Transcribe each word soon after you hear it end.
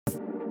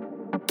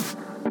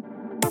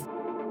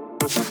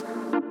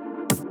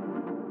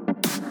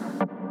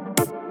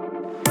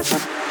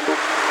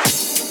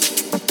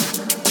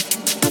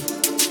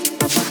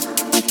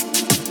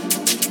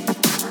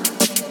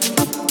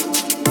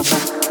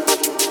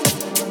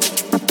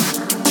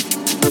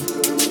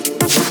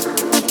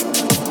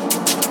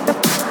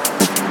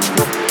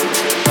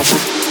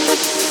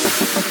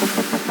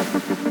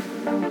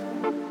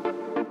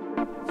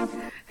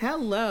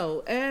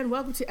Hello, and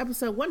welcome to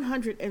episode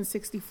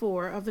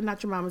 164 of the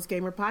Not Your Mama's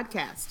Gamer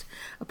podcast,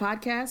 a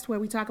podcast where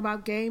we talk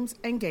about games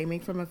and gaming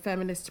from a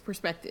feminist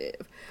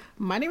perspective.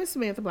 My name is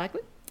Samantha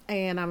Blackman,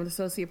 and I'm an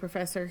associate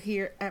professor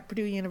here at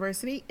Purdue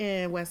University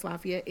in West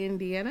Lafayette,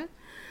 Indiana,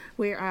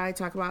 where I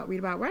talk about, read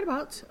about, write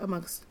about,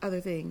 amongst other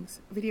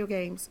things, video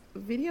games.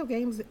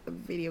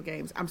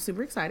 I'm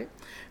super excited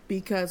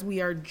because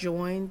we are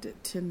joined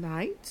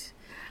tonight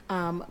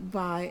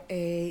by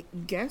a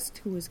guest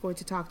who is going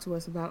to talk to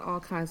us about all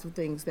kinds of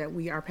things that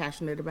we are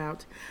passionate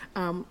about.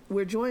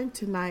 We're joined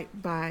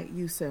tonight by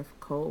Yussef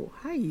Cole.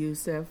 Hi,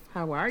 Yussef.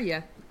 How are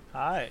you?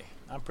 Hi.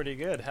 I'm pretty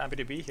good. Happy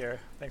to be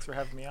here. Thanks for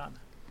having me on.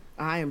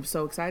 I am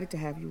so excited to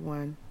have you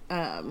on.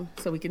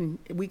 So we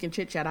can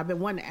chit chat. I've been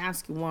wanting to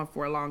ask you one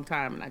for a long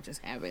time, and I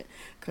just haven't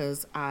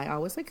because I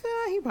always think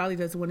he probably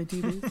doesn't want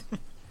to do this.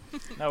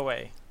 No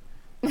way.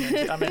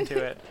 I'm into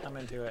it.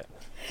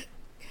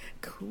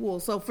 Cool.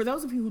 So for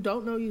those of you who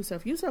don't know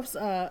Yussef's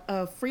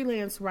a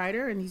freelance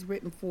writer, and he's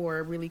written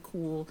for really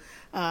cool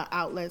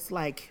outlets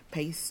like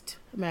Paste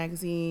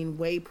Magazine,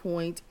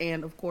 Waypoint,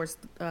 and of course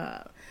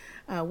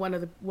one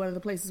of the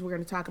places we're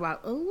going to talk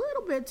about a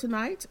little bit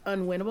tonight,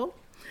 Unwinnable.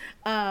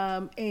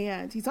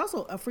 And he's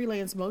also a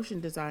freelance motion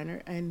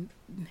designer, and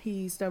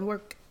he's done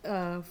work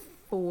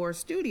for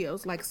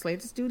studios like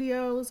Slanted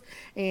Studios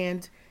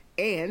and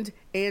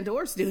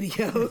or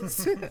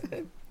Studios.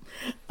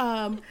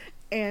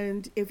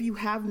 And if you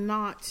have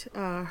not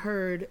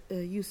heard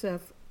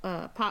Yussef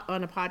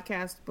on a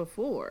podcast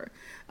before,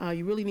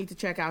 you really need to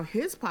check out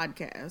his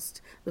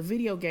podcast, The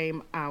Video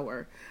Game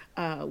Hour,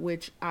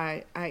 which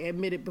I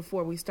admitted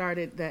before we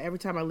started that every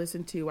time I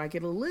listen to, I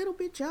get a little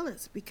bit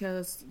jealous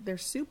because they're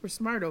super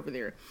smart over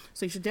there.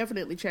 So you should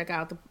definitely check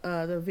out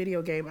the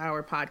Video Game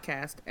Hour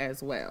podcast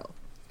as well.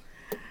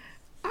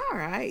 All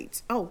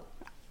right. Oh,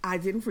 I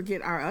didn't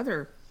forget our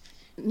other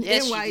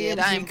Yes, you did.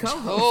 I'm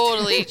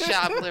totally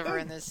chopped liver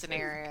in this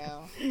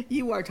scenario.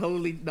 You are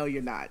totally... No,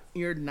 you're not.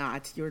 You're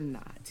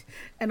not.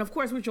 And of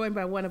course, we're joined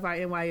by one of our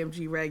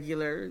NYMG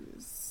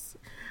regulars,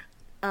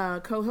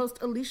 co-host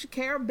Alicia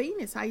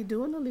Carabinas. How you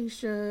doing,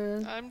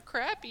 Alicia? I'm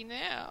crappy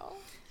now.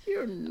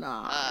 You're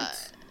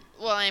not.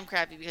 Well, I am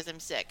crappy because I'm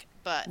sick.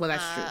 But well,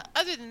 that's true.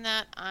 Other than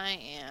that, I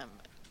am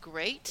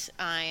great.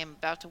 I am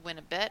about to win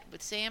a bet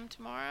with Sam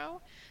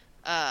tomorrow.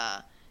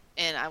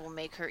 And I will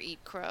make her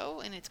eat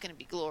crow, and it's going to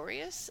be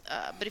glorious.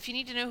 But if you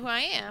need to know who I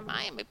am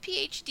a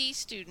PhD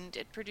student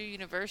at Purdue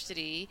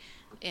University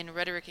in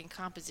rhetoric and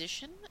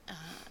composition,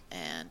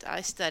 and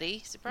I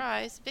study,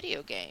 surprise,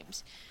 video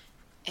games.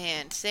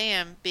 And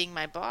Sam, being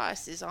my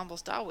boss, is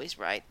almost always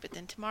right, but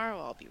then tomorrow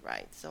I'll be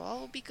right, so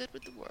I'll be good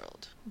with the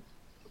world.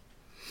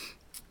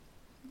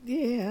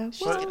 Yeah.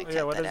 She's going to cut that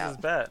out. What is this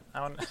bet?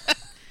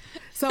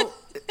 So,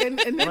 and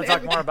then,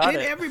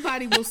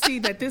 everybody will see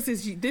that this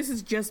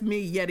is just me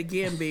yet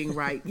again being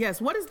right. Yes.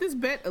 What is this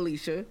bet,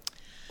 Alicia?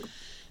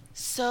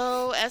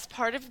 So, as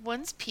part of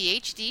one's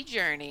PhD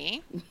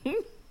journey,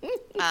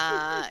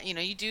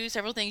 you do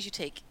several things. You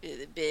take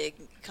the big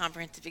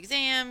comprehensive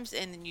exams,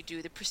 and then you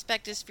do the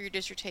prospectus for your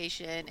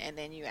dissertation, and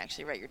then you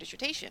actually write your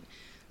dissertation.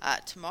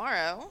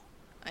 Tomorrow,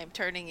 I'm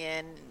turning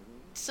in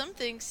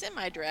something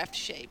semi-draft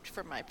shaped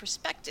for my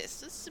prospectus.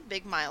 This is a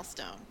big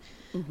milestone.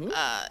 Mm-hmm.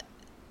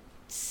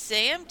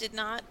 Sam did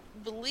not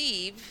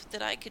believe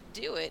that I could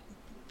do it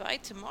by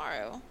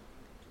tomorrow,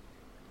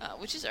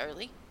 which is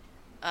early.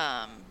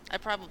 I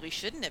probably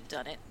shouldn't have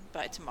done it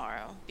by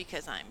tomorrow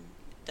because I'm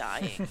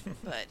dying,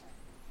 but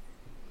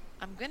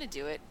I'm going to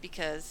do it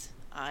because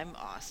I'm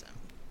awesome.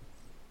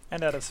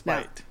 And out of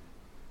spite.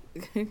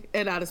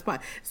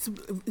 So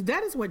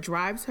that is what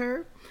drives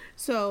her.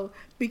 So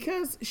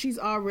because she's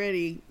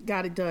already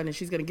got it done and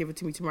she's going to give it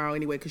to me tomorrow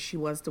anyway because she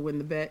wants to win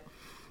the bet,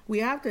 we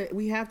have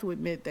to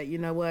admit that, you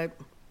know what,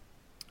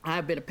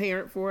 I've been a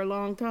parent for a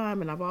long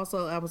time, and I was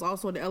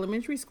also an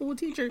elementary school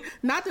teacher.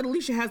 Not that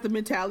Alicia has the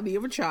mentality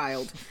of a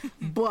child,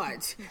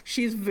 but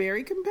she's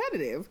very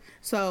competitive.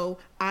 So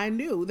I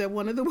knew that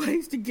one of the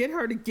ways to get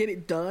her to get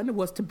it done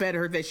was to bet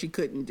her that she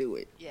couldn't do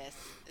it. Yes,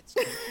 it's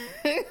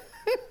true.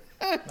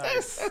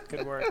 Nice,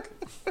 good work.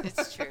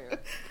 It's true.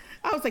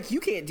 I was like,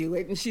 "You can't do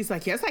it," and she's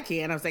like, "Yes, I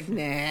can." I was like,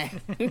 "Nah."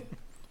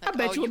 I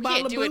bet you a bottle of booze. You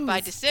can't do it by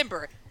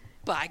December.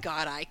 By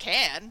God, I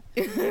can.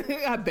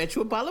 I bet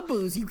you a bottle of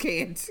booze you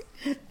can't.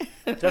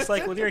 Just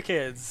like with your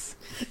kids.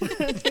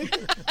 That's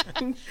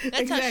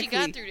exactly how she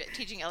got through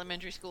teaching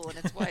elementary school, and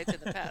it's why it's in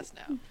the past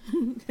now.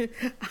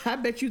 I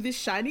bet you this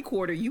shiny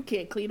quarter you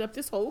can't clean up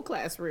this whole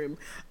classroom.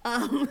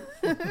 But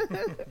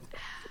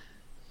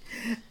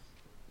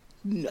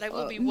I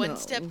will be one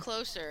step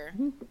closer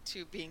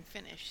to being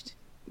finished.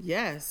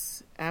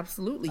 Yes,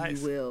 absolutely. Nice.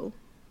 You will.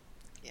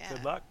 Yeah.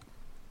 Good luck.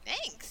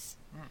 Thanks.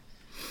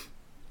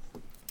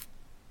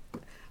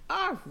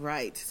 All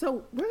right.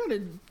 So we're going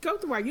to go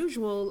through our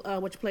usual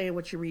what you're playing,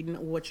 what you're reading,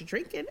 what you're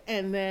drinking,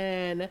 and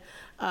then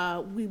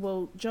we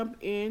will jump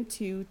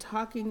into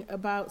talking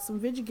about some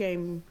video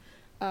game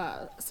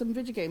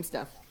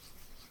stuff.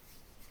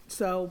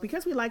 So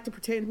because we like to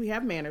pretend we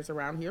have manners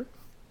around here,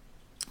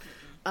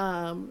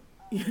 I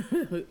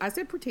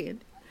said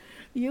pretend.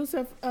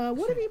 Yussef,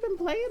 what have you been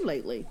playing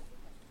lately?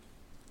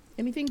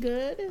 Anything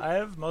good? I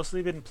have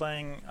mostly been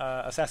playing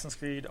Assassin's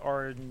Creed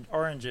Origins.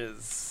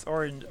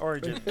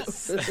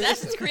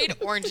 Assassin's Creed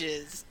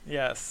Oranges.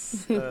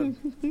 Yes.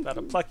 About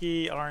a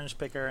plucky orange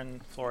picker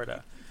in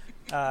Florida.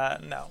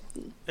 No.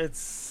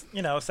 It's,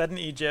 set in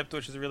Egypt,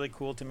 which is really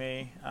cool to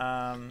me.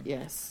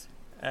 Yes.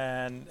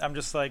 And I'm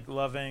just,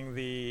 loving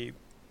the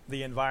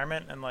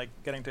environment and,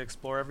 getting to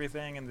explore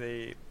everything and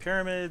the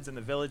pyramids and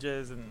the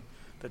villages and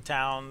the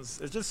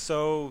towns. It's just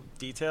so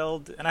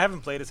detailed, and I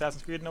haven't played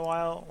Assassin's Creed in a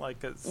while. I'm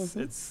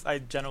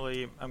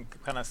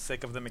kind of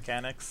sick of the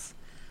mechanics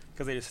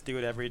because they just do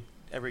it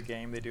every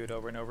game. They do it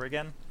over and over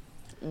again.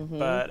 Mm-hmm.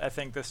 But I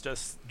think this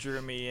just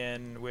drew me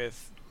in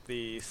with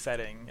the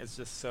setting. It's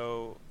just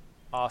so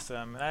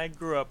awesome, and I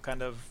grew up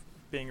kind of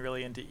being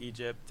really into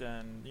Egypt,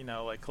 and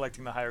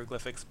collecting the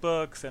hieroglyphics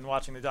books and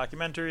watching the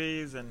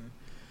documentaries and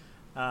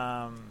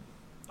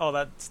all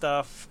that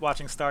stuff.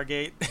 Watching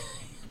Stargate.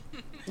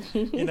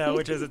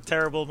 Which is a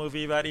terrible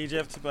movie about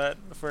Egypt, but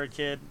for a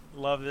kid,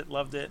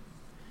 loved it.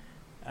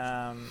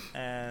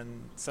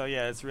 And so,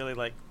 yeah, it's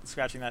really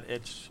scratching that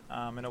itch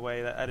in a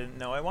way that I didn't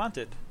know I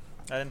wanted.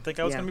 I didn't think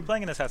I was going to be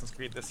playing an Assassin's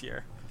Creed this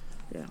year.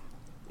 Yeah.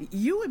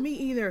 You and me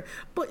either.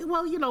 But,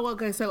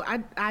 okay, so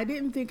I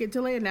didn't think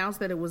until they announced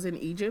that it was in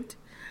Egypt.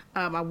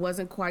 I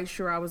wasn't quite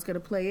sure I was going to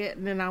play it.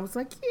 And then I was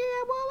like,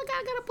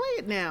 I got to play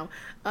it now.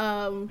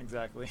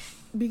 Exactly.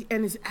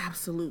 And it's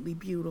absolutely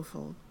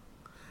beautiful.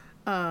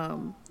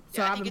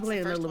 So I've been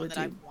playing a little bit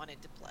too. I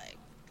wanted to play.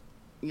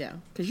 Yeah,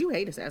 because you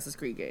hate Assassin's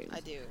Creed games.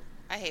 I do.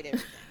 I hate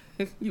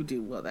everything. You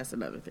do. Well, that's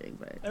another thing.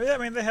 But I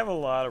mean, they have a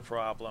lot of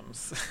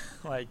problems,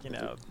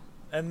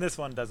 and this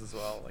one does as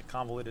well.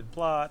 Convoluted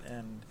plot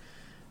and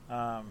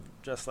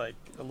just a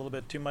little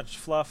bit too much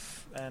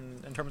fluff,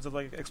 and in terms of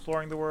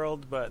exploring the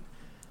world. But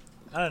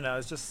I don't know.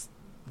 It's just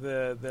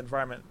the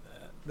environment.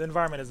 The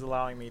environment is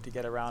allowing me to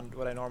get around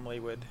what I normally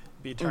would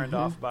be turned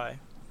off by.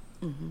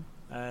 Mm-hmm.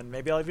 And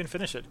maybe I'll even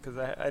finish it, because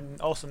I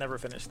also never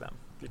finish them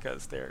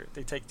because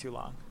they take too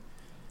long.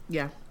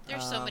 Yeah.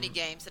 There's so many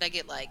games that I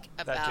get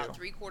about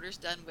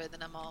 3/4 done with,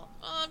 and I'm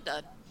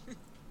done.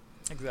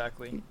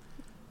 Exactly.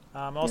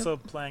 I'm also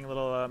playing a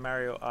little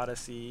Mario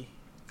Odyssey,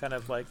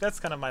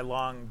 that's kind of my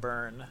long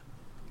burn.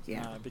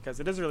 Yeah. Because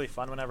it is really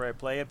fun whenever I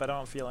play it, but I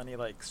don't feel any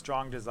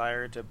strong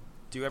desire to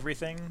do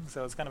everything.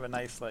 So it's kind of a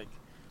nice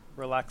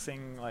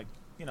relaxing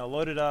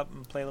load it up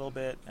and play a little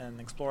bit and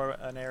explore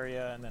an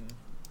area and then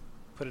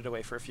put it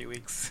away for a few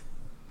weeks.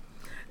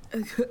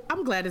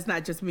 I'm glad it's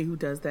not just me who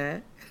does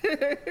that.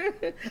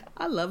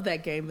 I love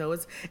that game though.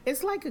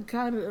 It's like a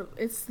kind of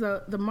it's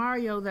the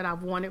Mario that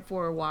I've wanted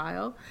for a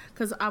while,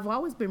 because I've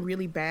always been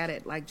really bad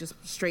at just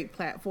straight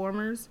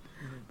platformers.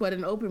 Mm-hmm. But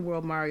an open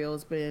world Mario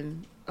has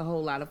been a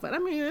whole lot of fun. I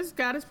mean, it's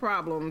got its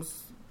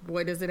problems.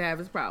 Boy, does it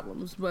have its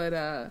problems. But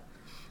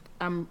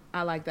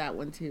I like that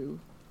one too.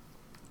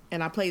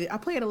 And I play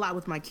it a lot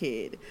with my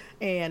kid,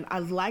 and I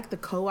like the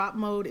co-op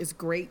mode. Is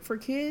great for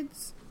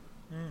kids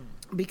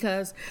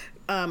because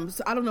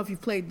so I don't know if you've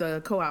played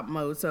the co-op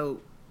mode. So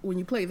when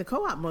you play the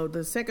co-op mode,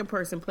 the second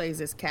person plays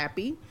as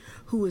Cappy,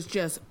 who is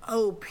just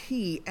OP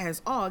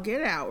as all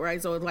get out,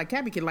 right? So it's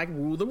Cappy can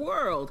rule the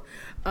world.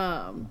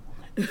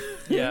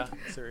 Yeah,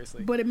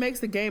 seriously. But it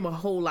makes the game a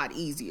whole lot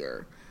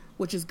easier,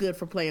 which is good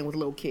for playing with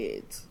little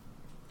kids.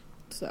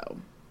 So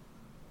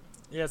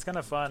yeah, it's kind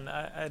of fun.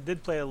 I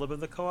did play a little bit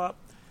of the co-op.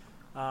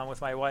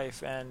 With my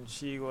wife, and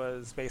she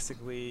was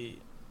basically,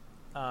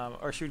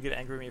 or she would get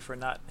angry at me for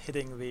not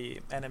hitting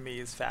the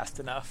enemies fast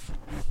enough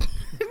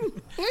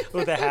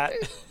with a hat.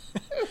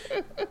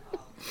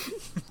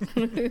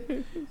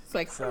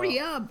 It's hurry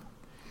up.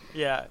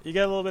 Yeah, you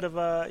get a little bit of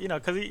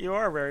because you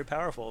are very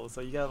powerful,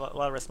 so you get a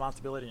lot of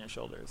responsibility on your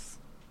shoulders.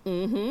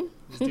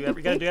 Mm-hmm.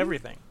 You got to do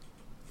everything.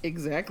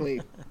 Exactly.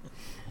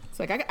 It's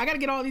I got to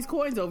get all these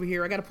coins over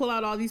here. I got to pull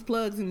out all these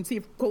plugs and see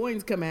if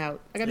coins come out.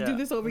 I got to do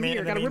this over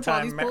here. I got to rip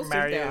all these posters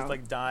Mario's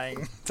down.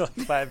 Dying to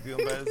 5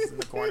 Goombas in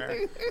the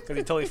corner because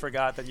he totally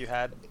forgot that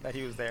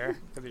he was there.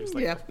 Because he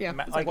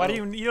was why do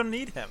you don't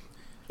need him?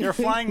 You're a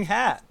flying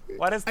hat.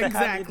 Why does the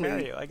hat need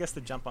Mario? I guess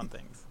to jump on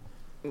things.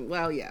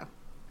 Well, yeah,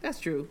 that's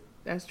true.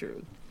 That's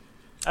true.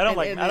 I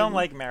don't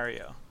like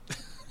Mario.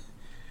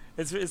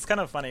 It's kind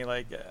of funny.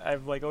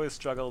 I've always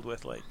struggled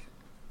with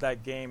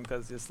that game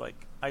because it's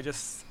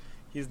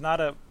he's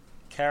not a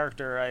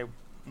character I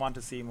want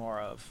to see more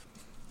of.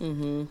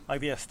 Mm-hmm.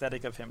 The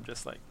aesthetic of him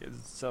just is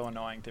so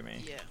annoying to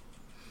me. Yeah.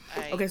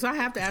 Okay, so I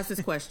have to ask this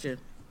question.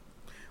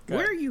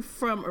 Where are you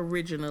from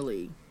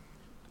originally?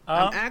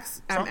 I'm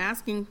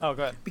asking. Oh,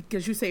 go ahead.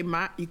 Because you say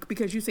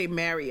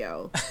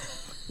Mario.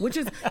 which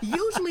is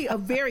usually a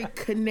very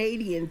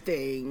Canadian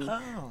thing.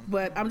 Oh.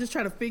 But I'm just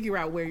trying to figure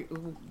out where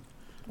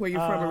you're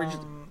from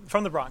originally.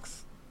 From the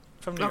Bronx.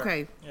 From New York.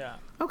 Okay. Yeah.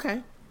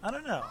 Okay. I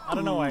don't know. I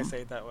don't know why I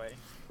say it that way.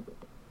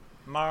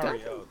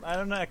 Mario. I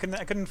don't know. I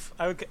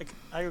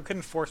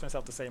couldn't force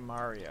myself to say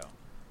Mario.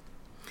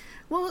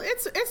 Well,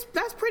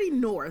 that's pretty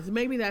north.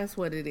 Maybe that's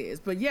what it is.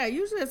 But yeah,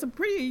 usually it's a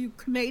pretty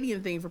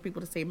Canadian thing for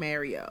people to say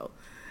Mario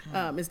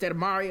instead of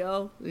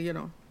Mario.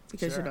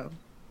 Because Sure.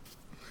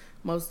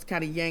 most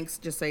kind of Yanks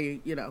just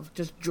say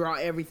just draw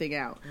everything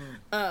out.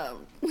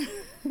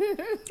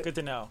 Good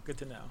to know. Good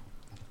to know.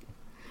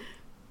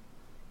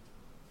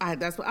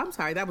 I'm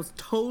sorry. That was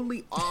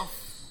totally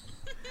off.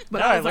 But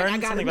No, I I was like, learned I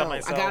gotta something know. about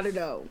myself. I gotta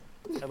know.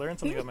 I learned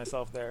something about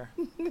myself there.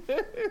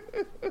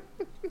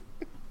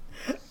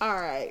 All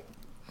right.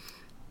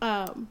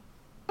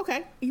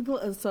 Okay.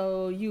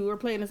 So you were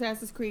playing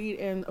Assassin's Creed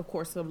and, of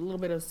course, a little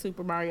bit of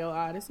Super Mario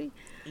Odyssey.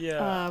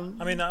 Yeah.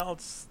 I'll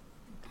just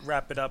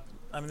wrap it up.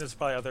 There's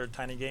probably other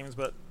tiny games,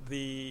 but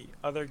the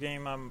other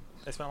game I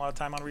spent a lot of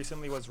time on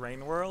recently was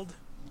Rain World.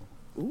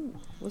 Ooh,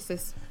 what's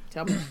this?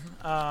 Tell me.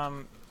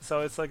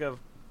 So it's like a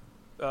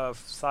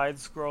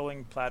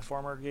side-scrolling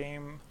platformer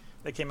game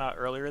that came out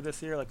earlier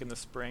this year, like in the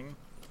spring.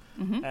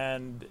 Mm-hmm.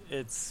 And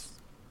its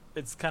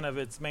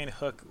main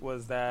hook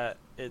was that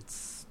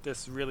it's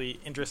this really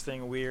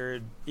interesting,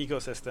 weird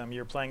ecosystem.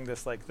 You're playing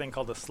this like thing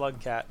called a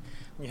slug cat,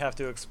 and you have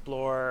to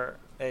explore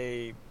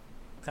a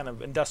kind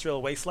of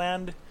industrial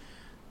wasteland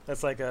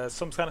that's like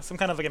some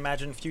kind of like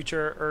imagined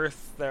future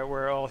Earth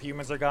where all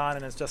humans are gone,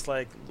 and it's just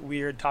like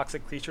weird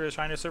toxic creatures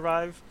trying to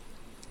survive.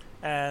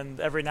 And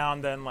every now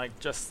and then, like,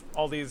 just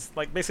all these,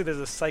 like, basically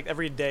there's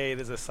every day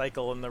there's a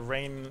cycle, and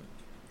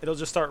it'll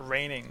just start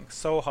raining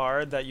so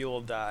hard that you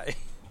will die.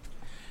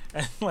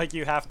 And, like,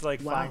 you have to,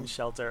 like, Wow. find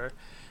shelter.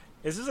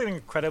 It's just an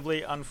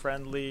incredibly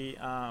unfriendly,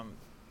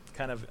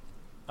 kind of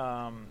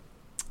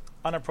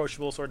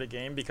unapproachable sort of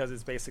game, because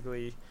it's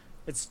basically,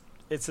 it's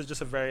just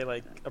a very,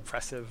 like,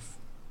 oppressive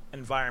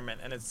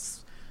environment. And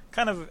it's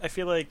kind of, I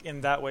feel like,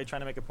 in that way,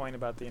 trying to make a point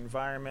about the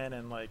environment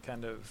and, like,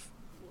 kind of,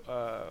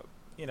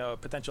 a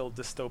potential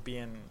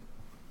dystopian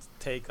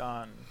take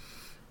on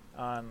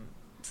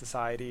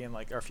society and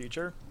like our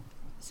future.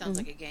 Sounds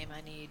like a game I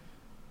need.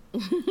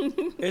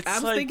 I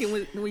was thinking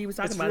when you were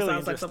talking about it,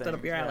 sounds like something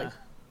up your alley.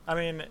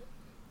 Yeah.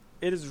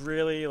 It is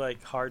really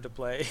like hard to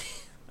play.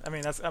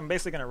 I'm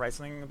basically going to write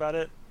something about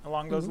it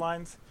along those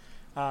lines.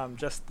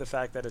 Just the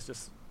fact that it's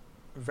just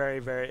very,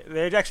 very.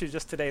 They actually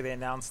just today they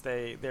announced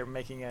they're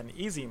making an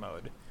easy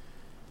mode,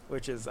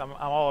 which is I'm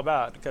all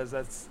about because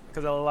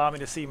it'll allow me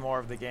to see more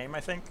of the game, I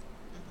think.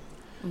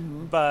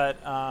 Mm-hmm. But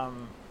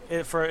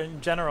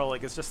in general,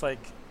 like it's just like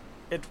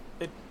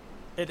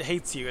it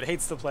hates you. It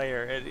hates the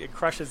player. It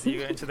crushes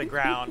you into the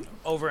ground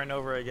over and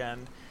over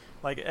again.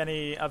 Like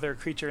any other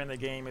creature in the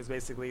game is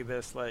basically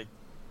this like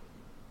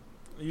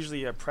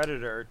usually a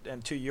predator,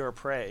 and to your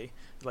prey.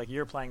 Like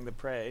you're playing the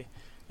prey,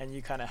 and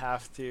you kind of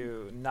have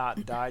to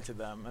not die to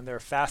them. And they're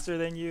faster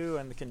than you,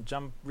 and they can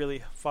jump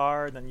really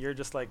far. Then you're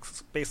just like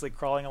basically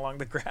crawling along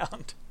the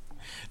ground,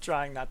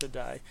 trying not to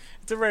die.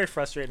 It's a very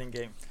frustrating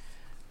game.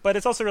 But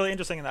it's also really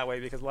interesting in that way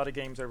because a lot of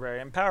games are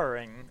very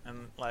empowering,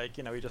 and like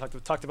we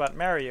just talked about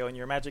Mario and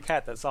your magic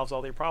hat that solves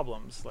all your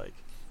problems. Like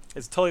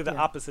it's totally the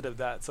opposite of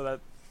that. So that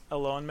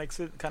alone makes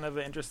it kind of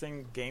an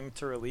interesting game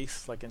to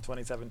release, like in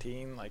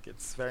 2017. Like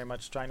it's very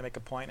much trying to make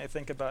a point, I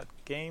think, about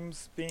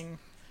games being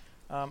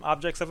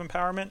objects of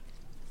empowerment.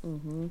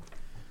 Mm-hmm.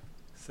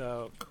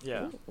 So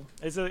yeah, Cool.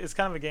 it's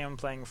kind of a game I'm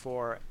playing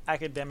for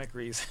academic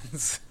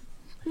reasons.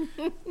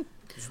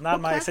 It's not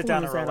What my sit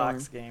down and platform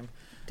is that relax on? game.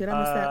 Did I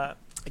miss that?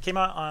 It came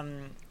out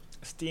on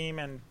Steam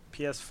and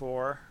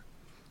PS4.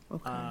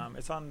 Okay.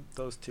 It's on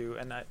those two,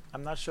 and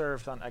I'm not sure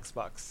if it's on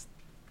Xbox,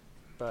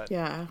 but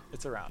Yeah.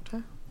 it's around.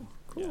 Okay.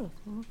 Cool.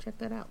 Yeah. I'll check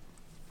that out.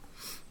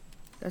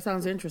 That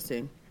sounds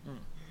interesting.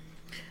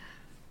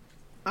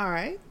 All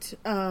right.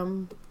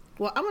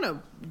 Well, I'm going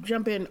to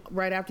jump in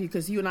right after you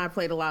because you and I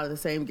played a lot of the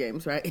same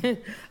games,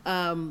 right?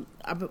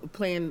 I've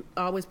been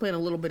always playing a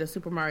little bit of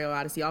Super Mario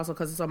Odyssey, also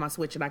because it's on my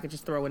Switch and I could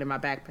just throw it in my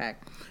backpack,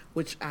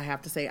 which I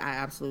have to say I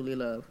absolutely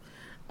love.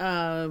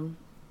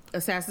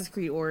 Assassin's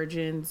Creed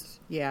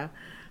Origins, yeah.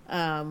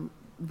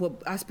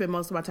 I spend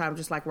most of my time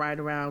just like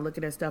riding around,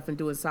 looking at stuff and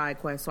doing side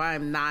quests. So I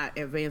am not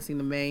advancing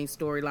the main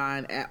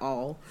storyline at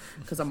all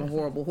because I'm a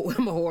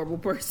horrible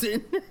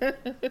person.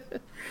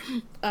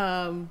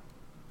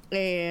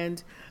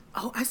 And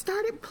I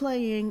started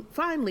playing.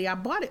 Finally, I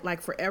bought it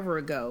like forever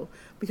ago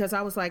because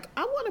I was like,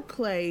 I want to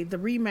play the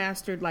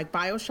remastered like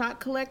BioShock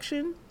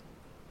collection.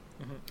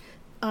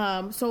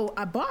 So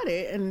I bought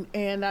it and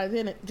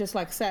then it just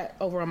like sat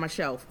over on my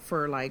shelf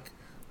for like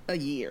a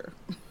year.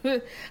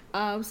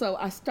 So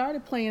I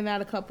started playing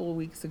that a couple of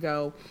weeks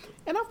ago,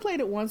 and I've played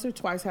it once or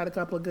twice. Had a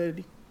couple of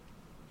good.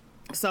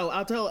 So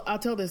I'll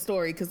tell this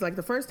story because like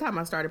the first time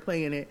I started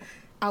playing it,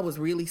 I was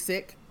really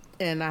sick,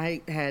 and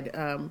I had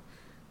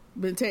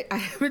been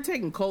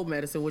taking cold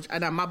medicine, which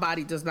my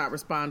body does not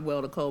respond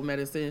well to cold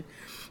medicine.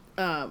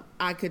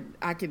 I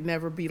could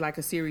never be like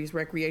a serious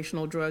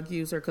recreational drug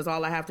user because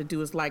all I have to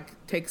do is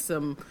like take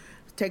some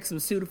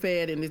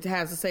Sudafed and it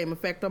has the same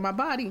effect on my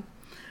body.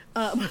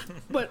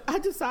 But I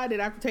decided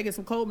after taking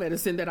some cold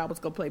medicine that I was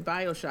going to play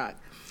BioShock.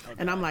 Okay.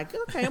 And I'm like,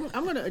 okay,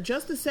 I'm going to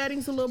adjust the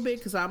settings a little bit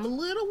because I'm a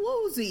little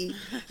woozy.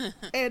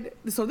 And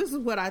so this is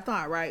what I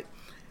thought, right?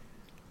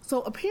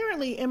 So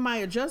apparently in my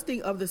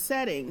adjusting of the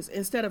settings,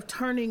 instead of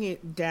turning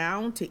it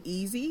down to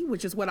easy,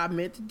 which is what I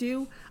meant to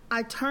do,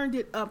 I turned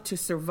it up to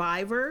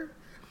Survivor,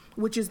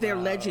 which is their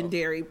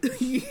legendary.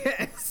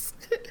 Yes.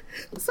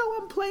 So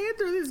I'm playing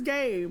through this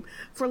game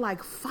for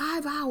like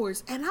 5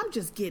 hours and I'm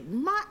just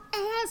getting my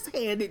ass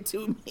handed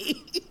to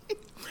me.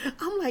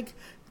 I'm like,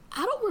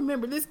 I don't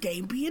remember this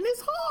game being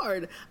this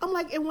hard. I'm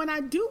like, and when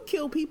I do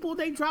kill people,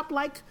 they drop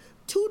like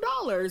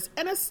 $2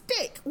 and a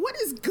stick. What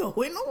is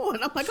going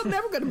on? I'm like, I'm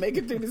never going to make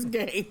it through this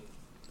game.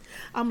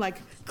 I'm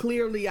like,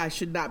 clearly I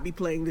should not be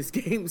playing this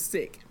game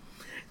sick.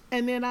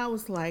 And then I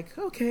was like,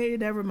 okay,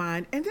 never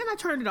mind. And then I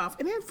turned it off.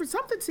 And then for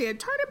something said,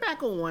 turn it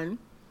back on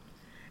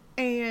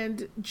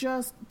and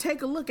just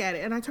take a look at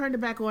it. And I turned it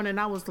back on and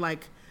I was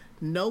like,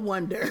 no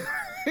wonder.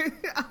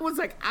 I was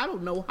like, I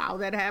don't know how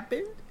that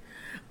happened.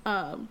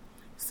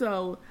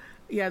 So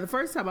yeah, the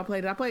first time I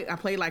played it, I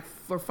played like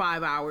for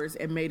 5 hours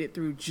and made it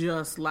through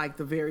just like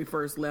the very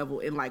first level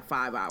in like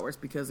 5 hours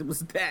because it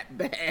was that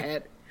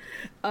bad.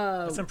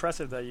 It's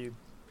impressive that you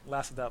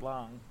lasted that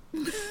long.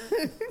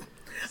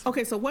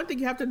 Okay, so one thing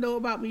you have to know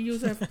about me,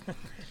 Yussef,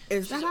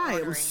 is that I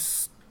am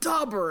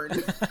stubborn.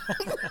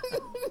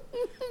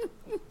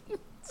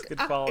 It's good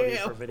quality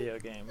for video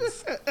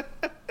games.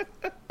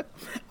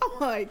 I'm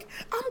like,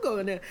 I'm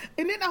going to,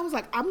 and then I was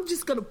like, I'm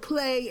just going to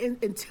play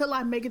until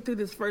I make it through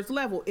this first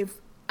level. If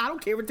I don't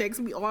care if it takes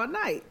me all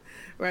night,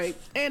 right?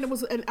 And I'm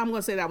going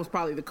to say that was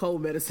probably the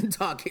cold medicine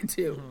talking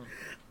too.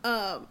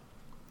 Mm-hmm.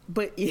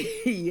 But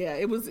yeah,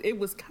 it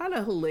was kind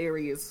of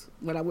hilarious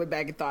when I went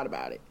back and thought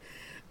about it.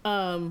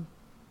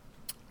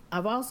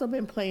 I've also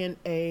been playing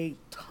a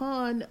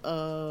ton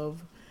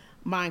of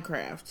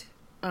Minecraft.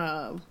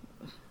 And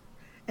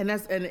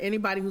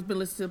anybody who's been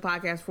listening to the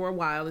podcast for a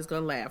while is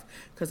going to laugh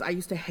because I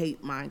used to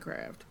hate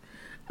Minecraft.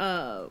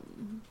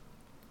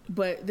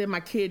 But then my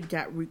kid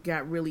got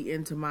really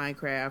into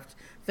Minecraft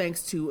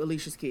thanks to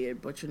Alicia's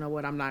kid. But you know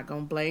what? I'm not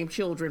going to blame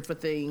children for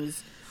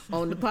things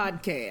on the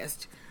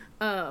podcast.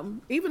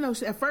 Even though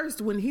at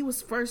first, when he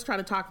was first trying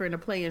to talk her into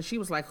playing, she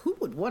was like, who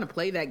would want to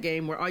play that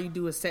game where all you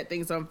do is set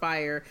things on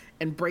fire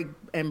and break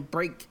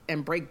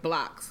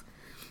blocks?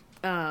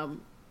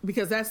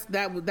 Because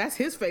that's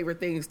his favorite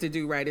things to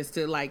do, right? Is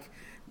to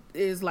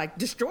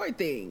destroy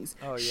things.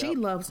 Oh, yep. She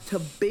loves to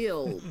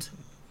build.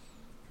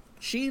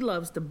 She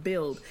loves to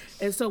build.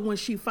 And so when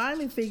she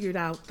finally figured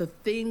out the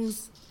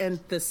things and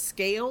the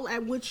scale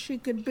at which she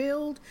could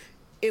build,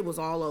 it was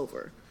all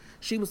over.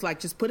 She was like,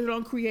 just put it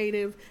on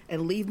creative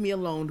and leave me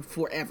alone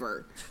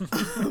forever.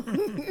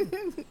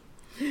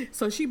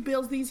 So she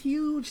builds these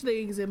huge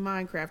things in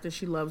Minecraft, and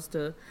she loves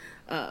to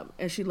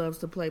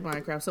play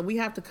Minecraft. So we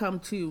have to come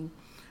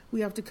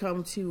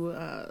to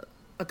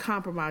a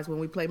compromise when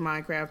we play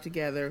Minecraft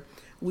together.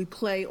 We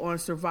play on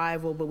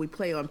survival, but we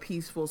play on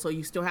peaceful. So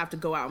you still have to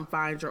go out and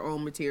find your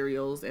own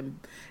materials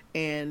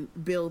and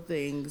build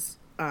things,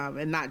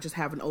 and not just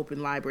have an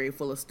open library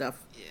full of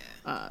stuff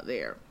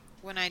there.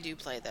 When I do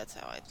play, that's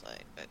how I play.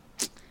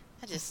 But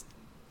I just,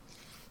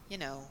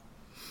 I'm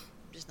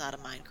just not a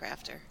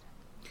Minecrafter.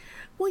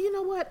 Well, you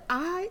know what?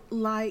 I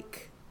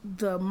like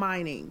the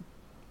mining.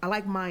 I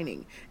like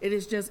mining.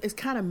 It's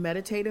kind of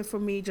meditative for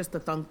me, just the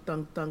thunk,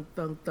 thunk, thunk,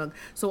 thunk, thunk.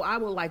 So I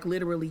will like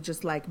literally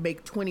just like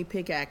make 20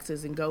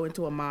 pickaxes and go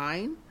into a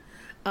mine.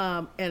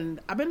 And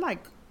I've been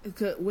like,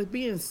 with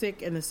being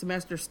sick and the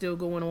semester still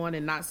going on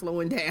and not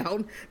slowing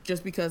down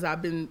just because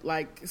I've been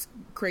like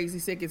crazy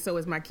sick and so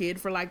is my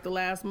kid for like the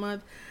last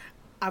month,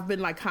 I've been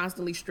like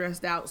constantly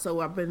stressed out.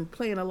 So I've been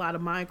playing a lot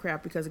of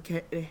Minecraft because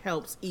it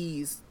helps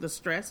ease the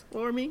stress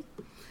for me.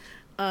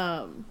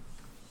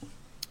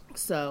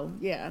 So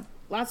yeah,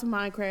 lots of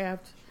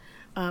Minecraft.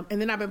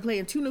 And then I've been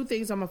playing 2 new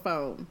things on my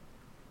phone.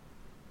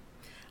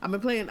 I've been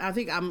playing, I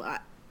think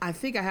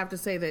I have to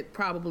say that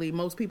probably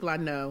most people I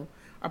know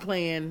are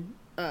playing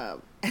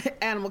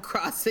Animal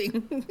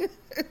Crossing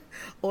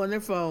on their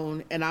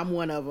phone, and I'm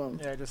one of them.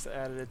 Yeah, I just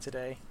added it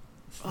today.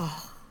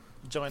 Oh,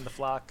 join the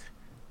flock.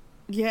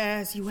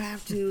 Yes, you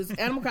have to. It's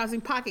Animal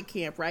Crossing Pocket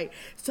Camp, right?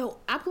 So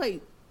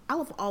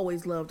I've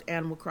always loved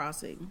Animal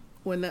Crossing.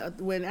 When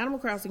Animal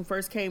Crossing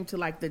first came to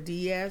like the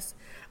DS,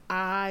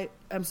 I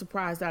am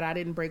surprised that I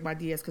didn't break my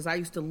DS because I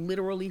used to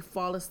literally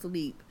fall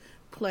asleep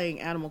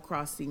playing Animal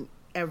Crossing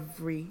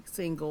every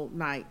single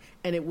night,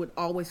 and it would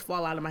always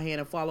fall out of my hand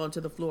and fall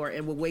onto the floor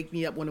and would wake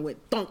me up when it went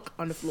thunk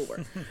on the floor.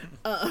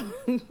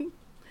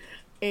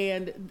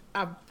 And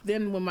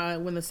then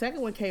when the second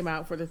one came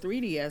out for the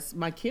 3DS,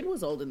 my kid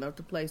was old enough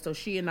to play, so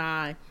she and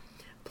I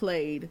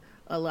played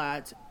a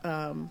lot.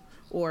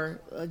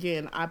 Or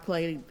again, I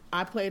played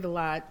a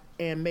lot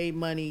and made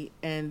money,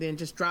 and then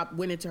just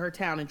went into her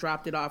town and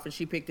dropped it off, and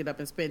she picked it up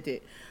and spent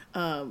it.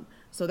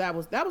 So that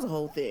was a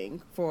whole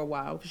thing for a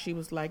while, because she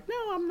was like,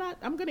 "No, I'm not.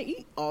 I'm going to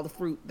eat all the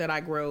fruit that I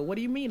grow. What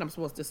do you mean I'm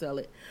supposed to sell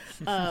it?"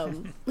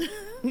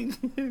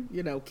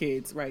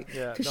 Kids, right?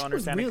 Yeah, don't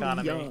understand really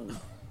economy. Young.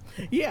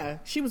 Yeah,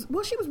 she was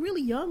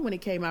really young when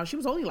it came out. She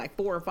was only like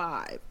 4 or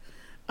 5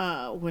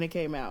 when it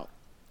came out.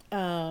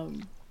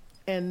 And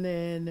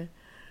then,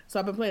 so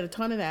I've been playing a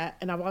ton of that,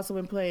 and I've also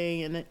been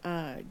playing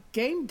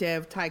Game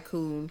Dev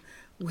Tycoon,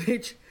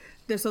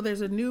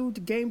 there's a new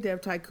Game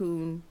Dev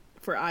Tycoon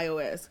for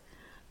iOS.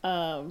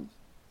 And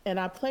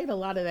I played a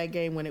lot of that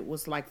game when it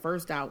was like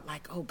first out,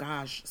 like, oh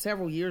gosh,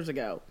 several years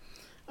ago.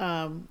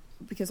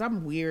 Because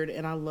I'm weird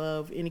and I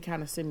love any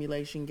kind of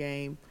simulation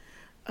game.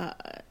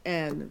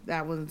 And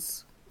that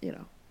one's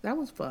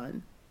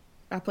fun.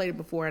 I played it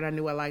before and I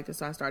knew I liked it,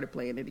 so I started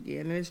playing it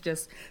again. And it's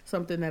just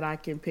something that I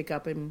can pick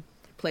up and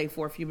play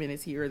for a few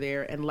minutes here or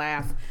there and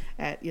laugh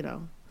at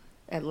the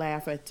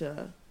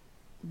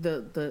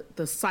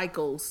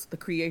cycles, the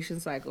creation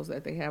cycles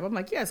that they have. I'm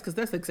like, yes, because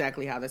that's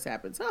exactly how this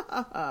happens.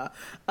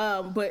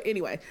 But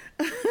anyway,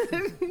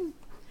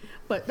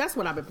 but that's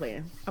what I've been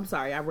playing. I'm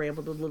sorry, I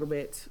rambled a little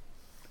bit.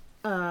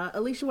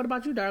 Alicia, what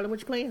about you, darling?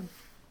 What you playing?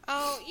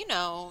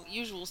 Oh,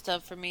 usual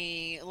stuff for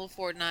me. A little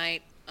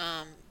Fortnite,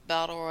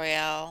 Battle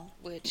Royale,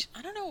 which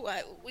I don't know.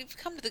 We've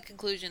come to the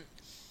conclusion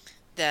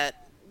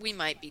that we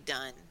might be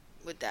done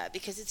with that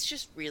because it's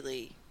just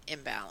really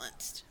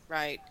imbalanced,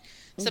 right?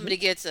 Mm-hmm. Somebody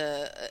gets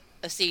a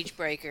siege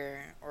breaker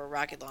or a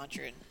rocket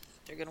launcher and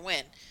they're going to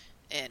win,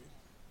 and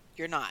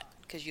you're not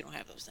because you don't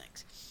have those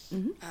things.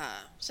 Mm-hmm.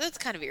 So that's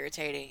kind of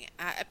irritating.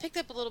 I picked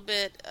up a little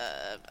bit.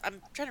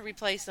 I'm trying to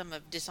replay some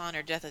of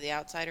Dishonored: Death of the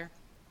Outsider.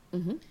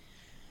 Mm-hmm.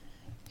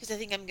 Because I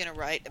think I'm going to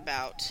write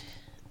about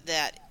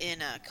that in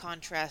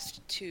contrast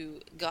to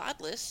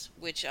Godless,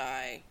 which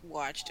I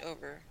watched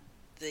over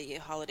the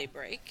holiday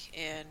break,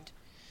 and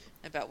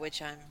about which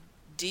I'm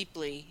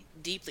deeply,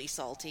 deeply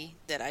salty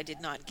that I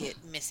did not get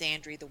Miss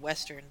Andry the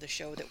Western, the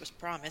show that was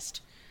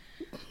promised.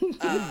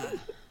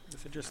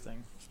 It's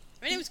interesting.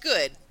 I mean, it was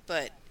good,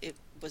 but it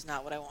was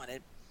not what I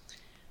wanted.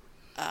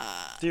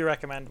 Do you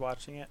recommend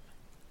watching it?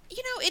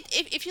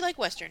 If you like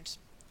Westerns,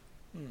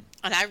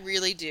 and I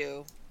really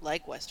do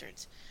like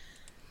Westerns,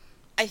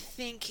 I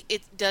think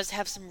it does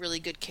have some really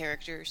good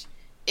characters.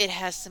 It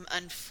has some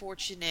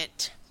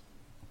unfortunate,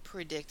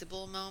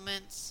 predictable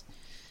moments.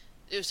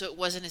 So it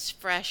wasn't as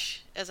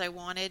fresh as I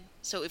wanted.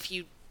 So if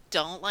you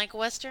don't like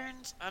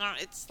Westerns,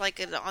 it's like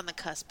an on the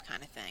cusp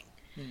kind of thing.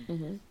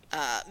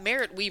 Mm-hmm.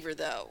 Merritt Weaver,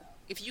 though,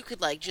 if you could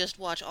just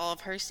watch all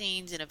of her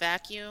scenes in a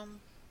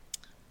vacuum,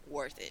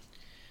 worth it.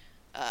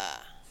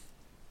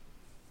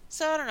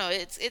 So I don't know.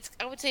 It's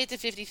I would say it's a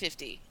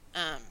 50-50.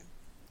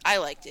 I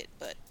liked it,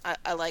 but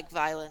I like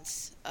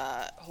violence,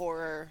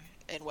 horror,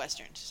 and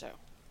Westerns. So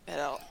it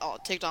all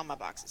ticked all my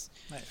boxes.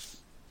 Nice.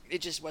 It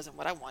just wasn't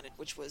what I wanted,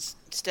 which was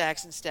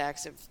stacks and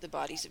stacks of the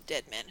bodies of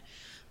dead men.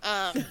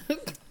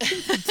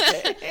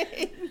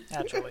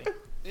 Naturally.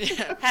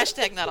 Yeah,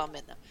 hashtag not all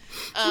men, though.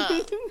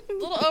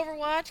 Little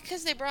Overwatch,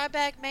 because they brought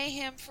back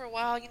Mayhem for a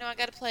while. I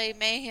got to play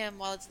Mayhem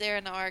while it's there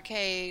in the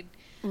arcade.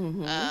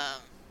 Mm-hmm.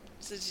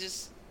 So it's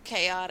just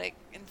chaotic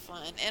and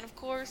fun. And, of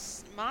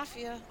course,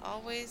 Mafia,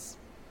 always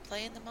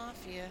playing the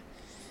Mafia.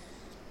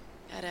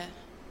 Gotta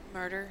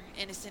murder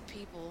innocent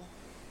people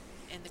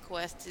in the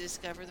quest to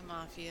discover the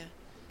Mafia.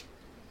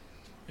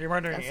 You're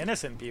murdering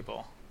innocent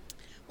people.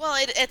 Well,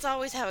 it's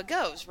always how it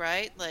goes,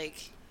 right?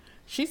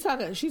 She's not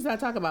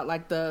talking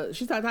about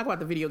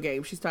the video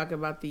game. She's talking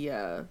about the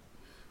I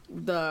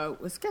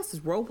guess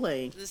it's role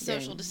playing. The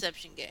social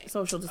deception game.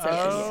 Social deception.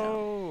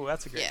 Oh,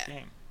 that's a great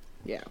game.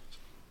 Yeah.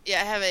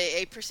 Yeah, I have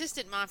a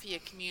persistent Mafia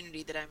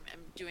community that I'm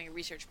doing a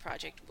research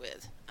project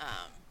with.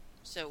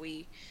 So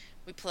we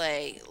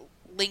play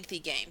lengthy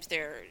games.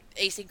 They're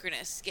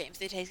asynchronous games.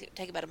 They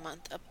take about a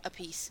month a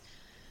piece.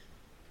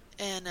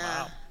 And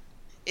wow.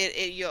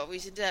 You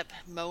always end up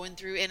mowing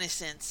through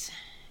innocence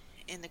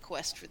in the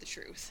quest for the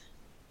truth.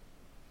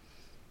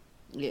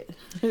 Yeah.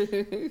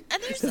 And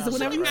there's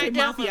whenever you say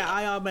Mafia,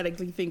 I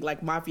automatically think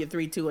Mafia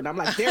 3-2, and I'm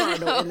like, there are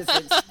no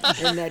innocents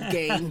in that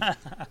game.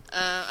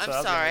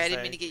 I'm sorry, I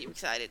didn't mean to get you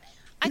excited.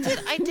 I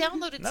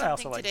downloaded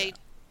something today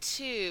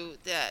too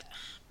that,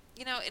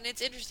 and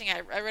it's interesting.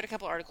 I read a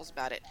couple articles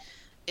about it.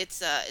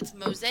 It's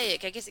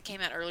Mosaic. I guess it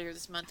came out earlier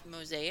this month.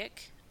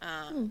 Mosaic.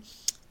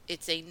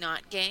 It's a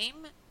not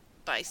game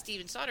by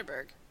Steven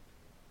Soderbergh.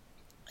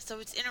 So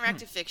it's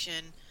interactive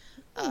fiction,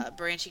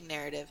 branching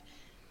narrative.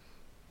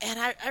 And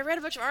I read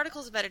a bunch of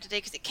articles about it today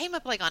because it came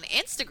up on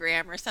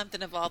Instagram or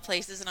something of all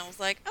places, and I was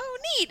like, oh,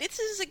 neat, this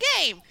is a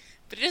game.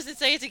 But it doesn't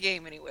say it's a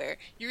game anywhere.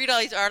 You read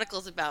all these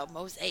articles about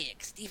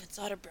Mosaic, Steven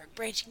Soderbergh,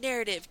 branching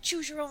narrative,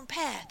 choose your own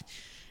path.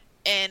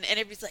 And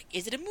everybody's like,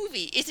 is it a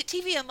movie? Is it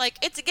TV? I'm like,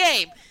 it's a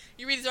game.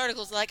 You read these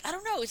articles like, I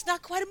don't know, it's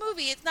not quite a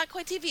movie, it's not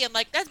quite TV. I'm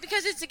like, that's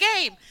because it's a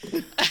game.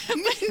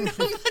 But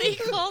nobody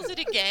calls it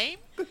a game.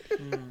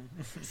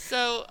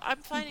 So I'm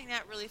finding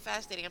that really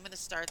fascinating. I'm going to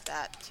start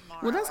that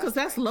tomorrow. Well, that's because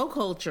that's low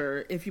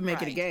culture if you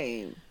make it a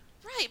game.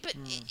 Right, but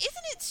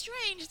isn't it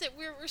strange that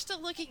we're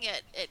still looking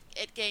at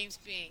games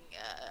being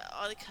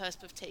on the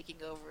cusp of taking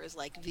over as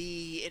like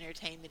the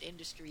entertainment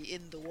industry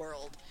in the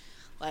world,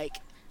 like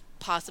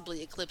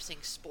possibly eclipsing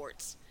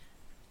sports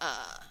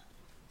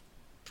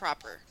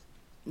proper.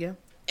 Yeah.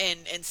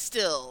 And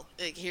still,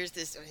 like, here's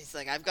this, he's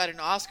like, I've got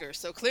an Oscar,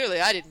 so clearly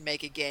I didn't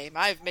make a game.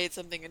 I've made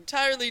something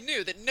entirely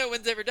new that no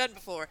one's ever done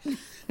before.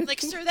 I'm like,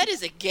 sir, that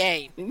is a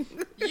game.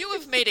 You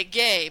have made a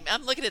game.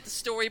 I'm looking at the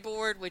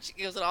storyboard, which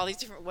goes in all these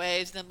different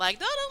ways, and I'm like,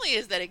 not only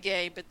is that a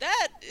game, but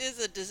that is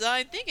a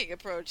design thinking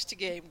approach to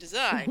game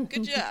design.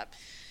 Good job.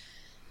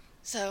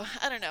 So,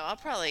 I don't know. I'll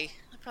probably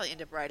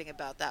end up writing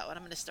about that one.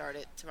 I'm going to start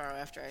it tomorrow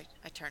after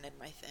I turn in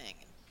my thing.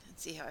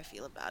 See how I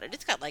feel about it.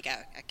 It's got like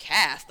a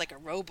cast, like a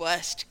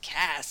robust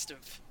cast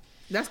of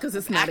That's because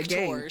it's not actors. A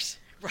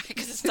game. Right,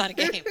 because it's not a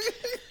game.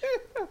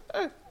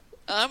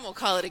 I'm going to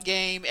call it a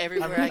game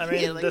everywhere I can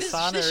get. Like,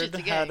 Dishonored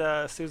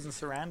had Susan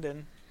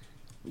Sarandon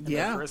in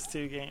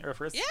the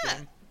first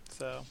game.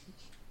 So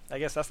I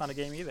guess that's not a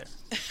game either.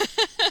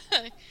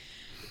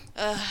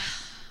 I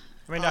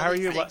mean, how are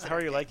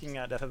you liking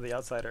Death of the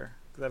Outsider?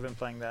 Because I've been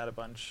playing that a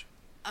bunch.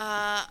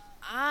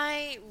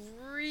 I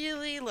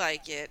really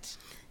like it.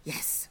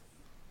 Yes.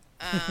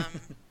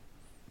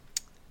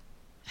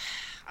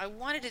 I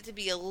wanted it to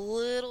be a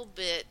little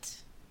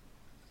bit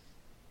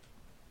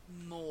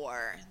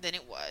more than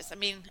it was. I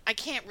mean, I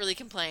can't really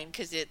complain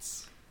because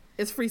it's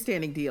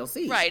freestanding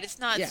DLC. Right, it's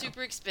not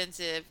super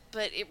expensive,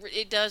 but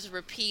it does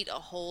repeat a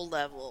whole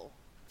level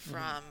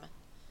from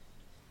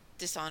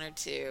Dishonored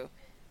 2.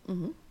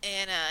 Mm-hmm.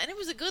 And it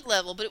was a good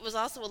level, but it was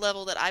also a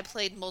level that I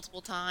played multiple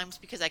times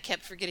because I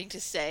kept forgetting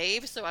to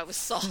save, so I was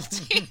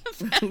salty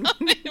about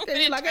it. And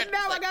you're like,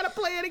 now I gotta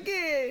play it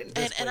again.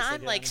 And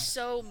I'm like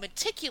so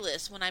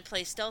meticulous when I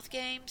play stealth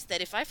games that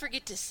if I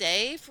forget to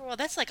save, well,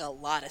 that's like a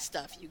lot of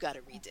stuff you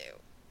gotta redo.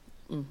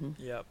 Mm-hmm.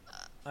 Yep.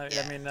 I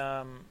mean,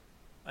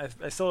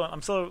 I still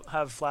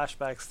have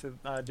flashbacks to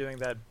doing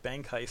that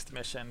bank heist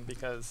mission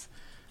because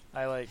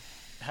I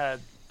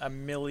had a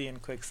million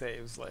quick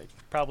saves,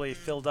 probably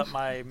filled up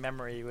my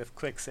memory with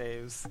quick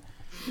saves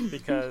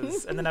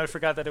because, and then I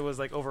forgot that it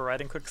was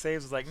overriding quick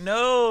saves. It was like,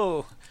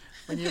 no,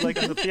 when you on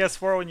the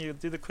PS4, when you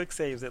do the quick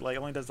saves, it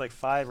only does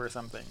 5 or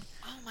something.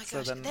 Oh my so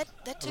gosh, then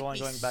that took only me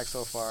going back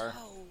so far.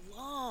 So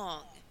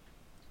long.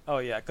 Oh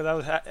yeah,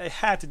 because I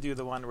had to do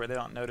the one where they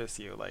don't notice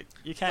you.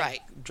 You can't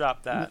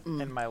drop that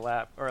in my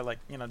lap or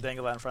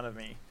dangle that in front of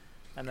me,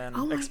 and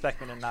then expect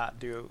me to not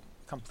do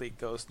complete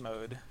ghost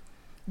mode.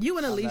 You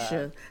and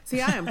Alicia, see,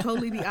 I am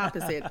totally the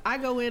opposite. I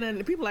go in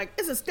and people are like,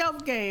 it's a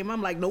stealth game.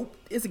 I'm like, nope,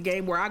 it's a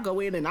game where I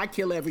go in and I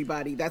kill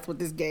everybody. That's what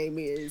this game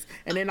is.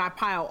 And then I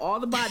pile all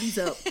the bodies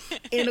up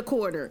in a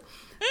corner.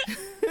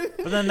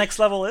 But the next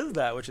level is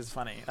that, which is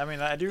funny. I mean,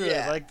 I do really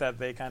like that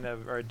they kind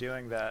of are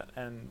doing that,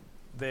 and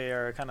they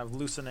are kind of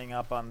loosening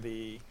up on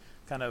the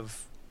kind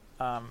of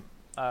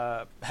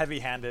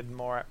heavy-handed,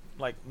 more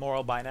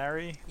moral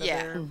binary that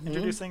they're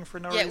introducing for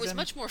no reason. Yeah, it was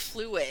much more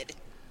fluid.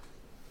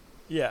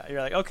 Yeah,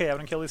 you're like, okay, I'm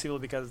going to kill these people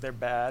because they're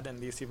bad, and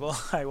these people,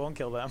 I won't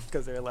kill them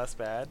because they're less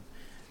bad.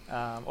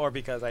 Or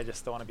because I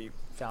just don't want to be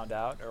found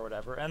out or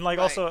whatever. And,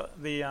 also,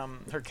 the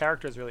her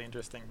character is really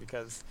interesting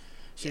because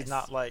she's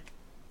not,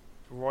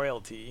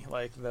 royalty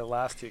like the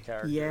last two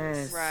characters.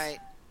 Yes. Right.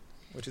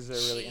 Which is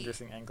a really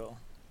interesting angle.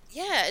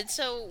 Yeah, and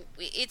so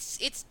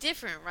it's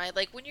different, right?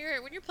 When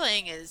you're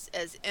playing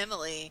as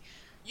Emily,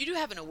 you do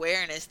have an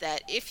awareness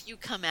that if you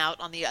come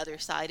out on the other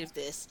side of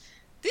this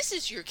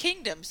is your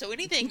kingdom, so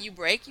anything you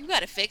break, you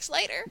gotta fix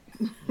later.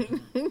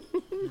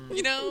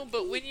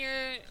 But when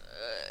you're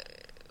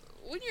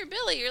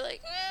Billy, you're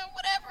like,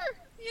 whatever.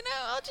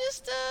 I'm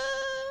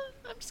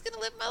just gonna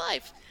live my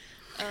life.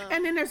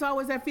 And then there's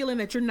always that feeling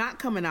that you're not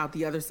coming out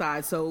the other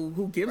side, so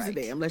who gives a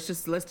damn? Let's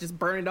just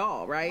burn it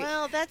all, right?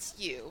 Well, that's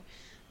you.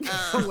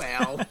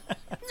 Well,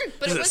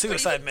 but it was a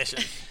suicide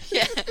mission.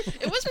 Yeah,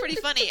 it was pretty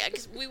funny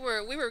because we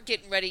were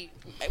getting ready.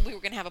 We were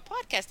going to have a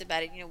podcast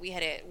about it. We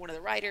had one of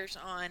the writers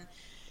on,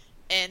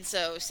 and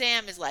so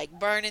Sam is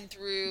burning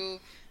through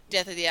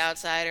Death of the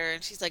Outsider,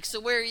 and she's like,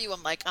 "So where are you?"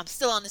 I'm like, "I'm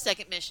still on the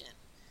second mission."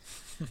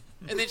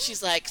 And then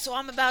she's like, "So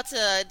I'm about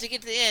to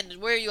get to the end.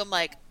 Where are you?" I'm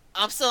like,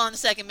 "I'm still on the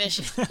second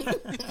mission."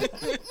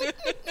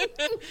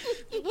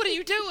 What are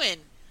you doing?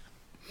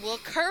 Well,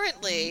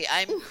 currently,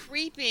 I'm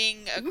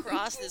creeping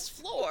across this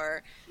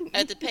floor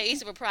at the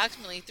pace of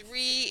approximately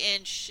 3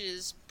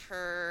 inches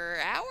per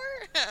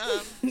hour.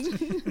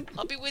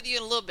 I'll be with you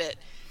in a little bit.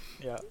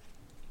 Yeah.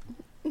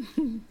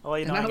 Well,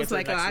 and I was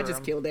like, I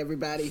just killed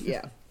everybody.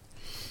 Yeah.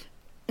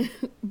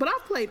 But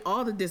I've played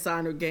all the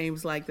Dishonored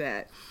games like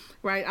that.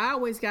 Right, I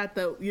always got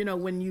the,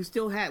 when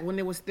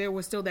there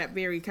was still that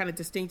very kind of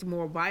distinct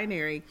moral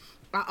binary.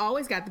 I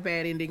always got the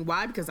bad ending.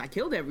 Why? Because I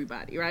killed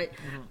everybody, right?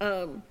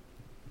 Mm-hmm.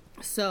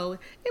 So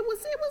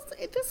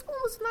this one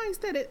was nice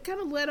that it kind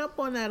of let up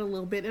on that a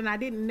little bit, and I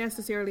didn't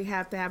necessarily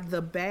have to have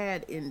the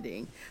bad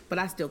ending, but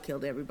I still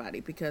killed everybody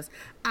because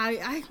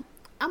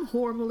I'm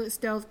horrible at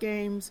stealth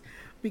games,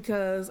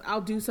 because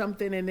I'll do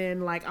something and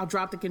then like I'll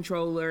drop the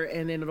controller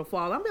and then it'll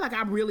fall. I'll be like,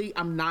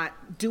 I'm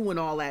not doing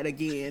all that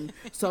again.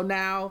 So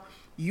now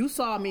you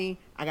saw me,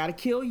 I gotta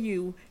kill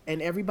you,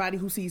 and everybody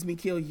who sees me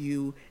kill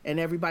you,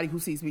 and everybody who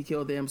sees me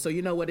kill them. So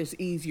you know what? It's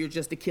easier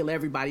just to kill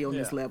everybody on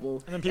this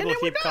level. And then people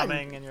keep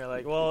coming, and you're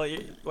like, well,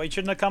 you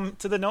shouldn't have come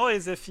to the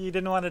noise if you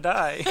didn't want to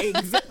die.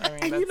 Exactly. I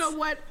mean, and you know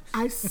what?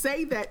 I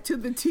say that to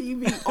the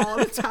TV all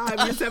the time.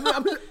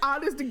 I'm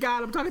honest to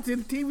God, I'm talking to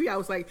the TV. I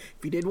was like,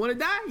 if you didn't want to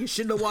die, you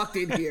shouldn't have walked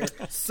in here.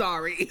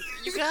 Sorry.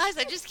 You guys,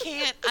 I just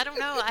can't. I don't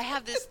know. I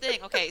have this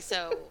thing. Okay,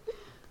 so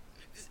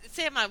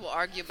Sam and I will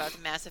argue about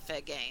the Mass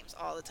Effect games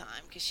all the time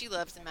because she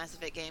loves the Mass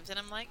Effect games, and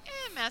I'm like,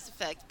 Mass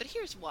Effect. But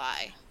here's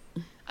why.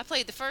 I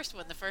played the first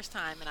one the first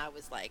time, and I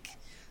was like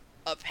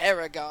a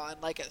paragon,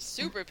 like a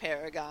super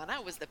paragon. I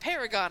was the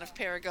paragon of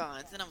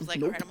paragons. And I was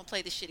like, all right, I'm going to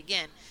play this shit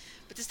again.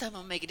 But this time I'm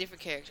going to make a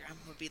different character. I'm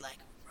going to be like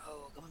a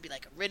rogue. I'm going to be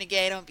like a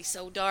renegade. I'm going to be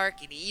so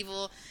dark and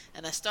evil.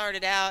 And I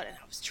started out, and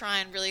I was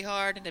trying really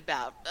hard. And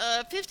about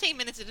 15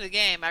 minutes into the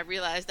game, I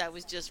realized I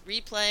was just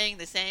replaying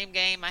the same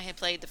game I had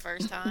played the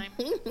first time.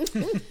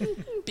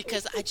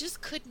 Because I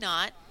just could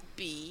not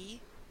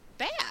be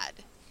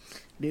bad.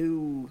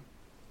 No.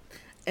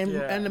 And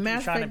the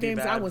Mass Effect games,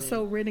 I was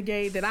so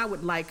renegade that I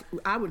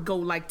would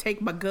go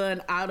take my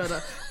gun out of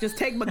just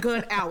take my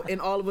gun out,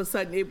 and all of a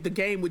sudden the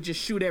game would just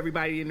shoot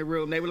everybody in the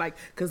room. They were like,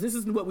 because this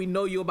is what we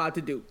know you're about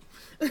to do.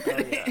 Oh,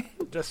 yeah.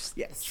 Just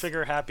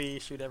trigger happy,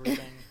 shoot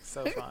everything.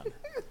 So fun.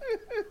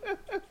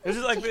 It was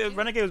just like,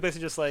 Renegade was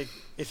basically just like,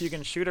 if you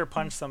can shoot or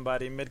punch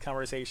somebody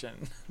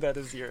mid-conversation, that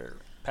is your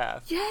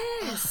path.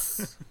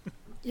 Yes.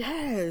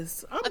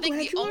 Yes. I'm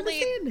glad you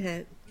understand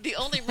that. The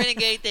only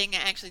Renegade thing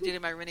I actually did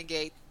in my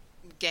Renegade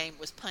game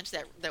was punch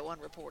that one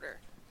reporter.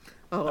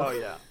 Oh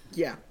yeah.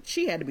 Yeah,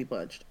 she had to be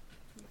punched.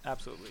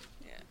 Absolutely.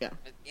 Yeah.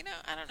 But,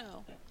 I don't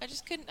know.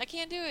 I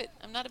can't do it.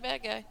 I'm not a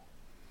bad guy.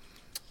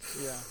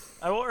 Yeah.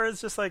 Or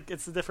it's just like,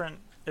 it's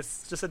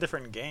just a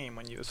different game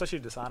when you, especially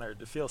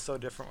Dishonored. It feels so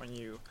different when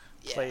you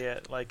play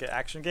it like an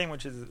action game,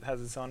 which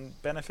has its own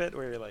benefit,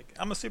 where you're like,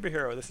 I'm a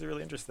superhero, this is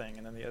really interesting.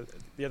 And then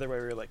the other way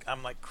where you're like,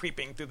 I'm like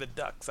creeping through the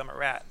ducks, I'm a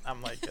rat,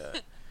 I'm like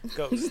a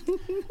ghost.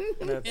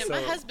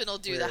 My husband will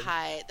do the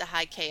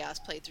high chaos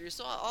playthrough,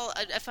 so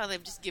I finally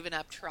have just given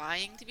up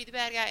trying to be the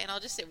bad guy, and I'll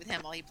just sit with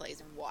him while he plays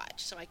and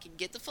watch, so I can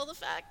get the full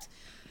effect.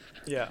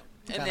 Yeah.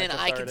 And then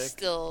I can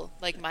still,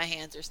 my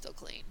hands are still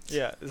clean.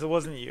 Yeah, it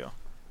wasn't you.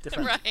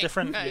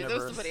 Different universe. It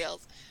was somebody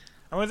else.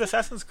 And with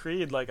Assassin's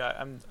Creed,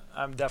 I'm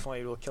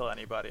definitely will kill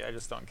anybody. I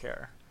just don't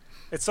care.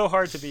 It's so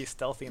hard to be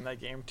stealthy in that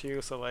game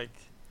too. So you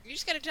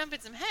just gotta jump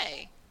in some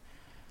hay.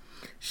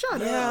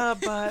 Shut up. Yeah,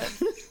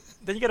 but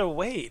then you gotta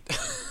wait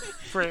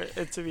for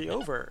it to be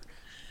over,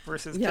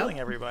 versus killing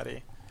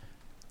everybody.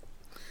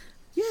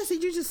 Yeah, so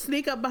you just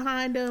sneak up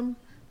behind them,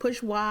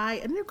 push Y,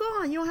 and they're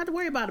gone. You don't have to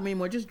worry about them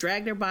anymore. Just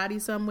drag their body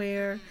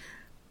somewhere.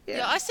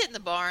 Yeah, I sit in the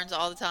barns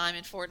all the time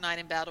in Fortnite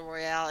and Battle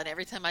Royale, and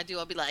every time I do,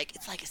 I'll be like,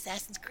 it's like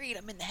Assassin's Creed,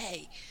 I'm in the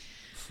hay.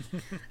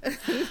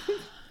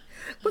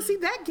 But see,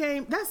 that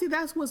game,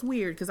 that's what's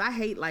weird, because I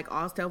hate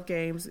all stealth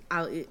games.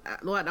 I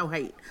don't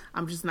hate.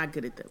 I'm just not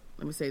good at them.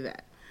 Let me say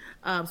that.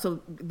 So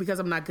because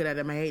I'm not good at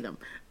them, I hate them.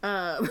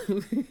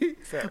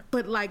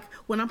 But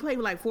when I'm playing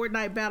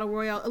Fortnite Battle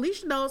Royale,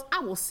 Alicia knows I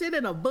will sit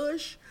in a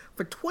bush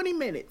for 20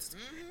 minutes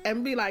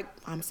and be like,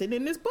 I'm sitting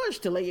in this bush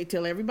till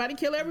everybody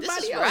kill everybody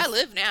else. This is where I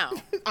live now.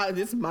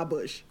 This is my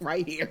bush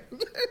right here.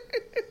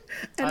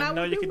 And I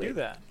know you can do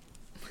that.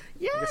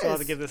 Yes. I guess I'll have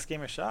to give this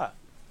game a shot.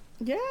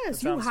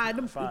 Yes, you hide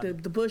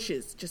the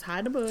bushes. Just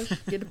hide the bush.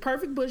 Get the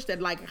perfect bush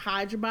that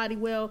hides your body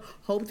well.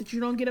 Hope that you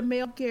don't get a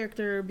male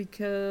character,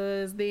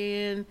 because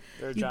then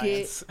they're you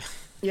giants.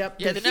 Yep.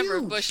 Yeah, the number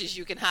of bushes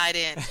you can hide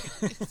in.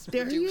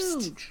 They're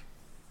huge.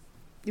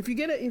 If you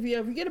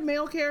get a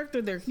male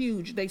character, they're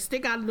huge. They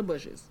stick out of the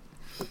bushes,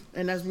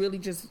 and that's really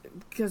just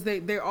because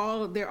they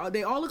all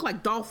look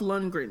like Dolph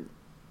Lundgren.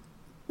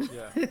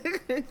 Yeah.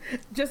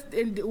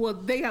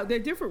 They're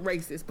different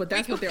races, but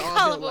that's what they're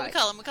all built like.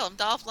 We call them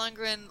Dolph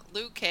Lundgren,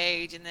 Luke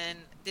Cage, and then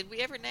did we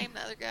ever name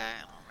the other guy?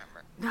 I don't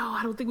remember. No,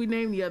 I don't think we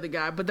named the other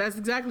guy, but that's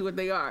exactly what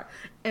they are.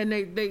 And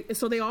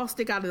they all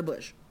stick out of the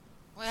bush.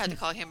 We had to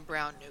call him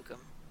Brown Nukem.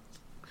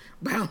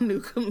 Brown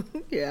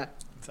Nukem, yeah.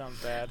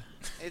 Sounds bad.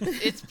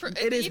 It's bad.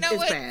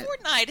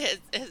 Fortnite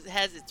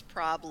has its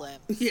problems.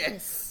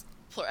 Yes.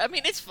 I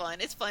mean, it's fun.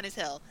 It's fun as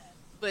hell,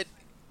 but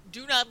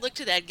do not look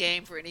to that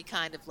game for any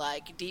kind of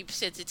deep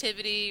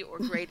sensitivity or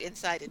great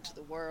insight into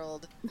the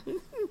world.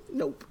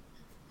 Nope.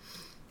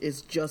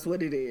 It's just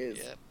what it is.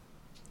 Yep.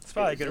 It's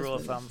probably a good rule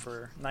of thumb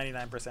for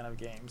 99% of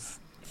games.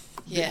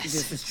 Yes.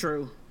 This is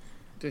true.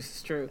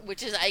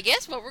 Which is, I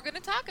guess, what we're going to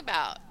talk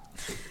about.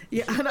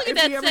 Yeah, look at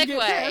that segue.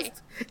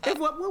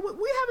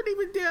 We haven't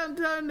even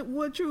done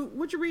what you're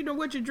reading or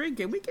what you're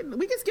drinking. We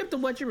can skip to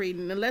what you're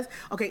reading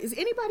is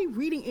anybody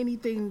reading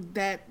anything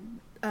that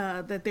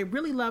they're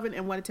really loving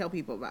and want to tell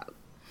people about?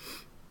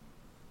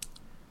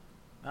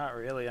 Not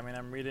really. I mean,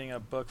 I'm reading a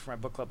book for my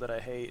book club that I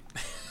hate.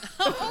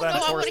 Oh, no,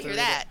 I want to hear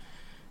that.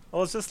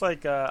 Well, it's just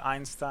like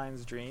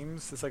Einstein's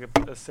Dreams. It's like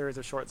a series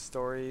of short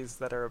stories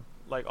that are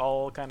like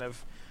all kind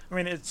of. I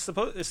mean, it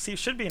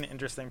should be an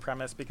interesting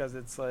premise because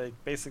it's like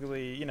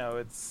basically,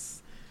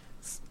 it's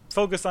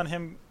focused on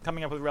him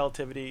coming up with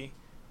relativity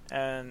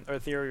or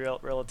theory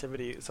of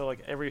relativity. So like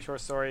every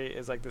short story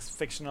is like this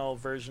fictional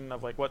version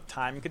of like what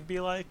time could be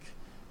like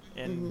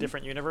in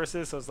different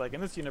universes. So it's like in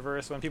this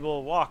universe, when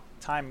people walk,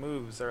 time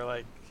moves, or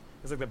like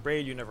it's like the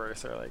braid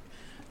universe, or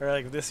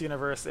like this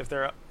universe, if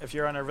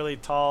you're on a really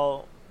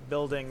tall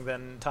building,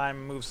 then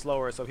time moves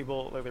slower. So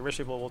people, like the rich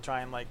people, will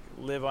try and like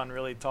live on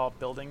really tall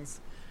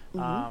buildings,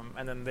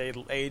 and then they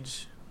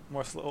age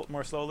more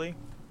slowly,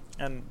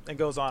 and it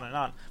goes on and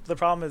on. But the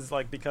problem is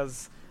like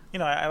because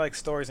I like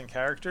stories and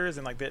characters,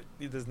 and like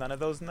there's none of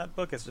those in that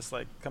book. It's just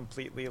like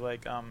completely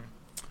like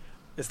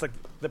it's like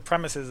the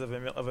premises of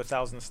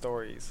 1,000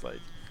 stories. Like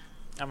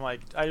I'm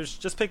like I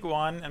just pick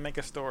one and make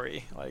a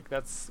story. Like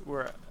that's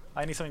where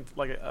I need something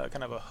like a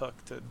kind of a hook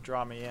to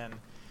draw me in.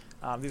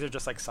 These are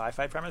just like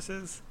sci-fi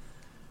premises,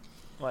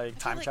 like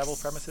time travel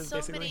premises,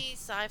 basically. So many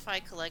sci-fi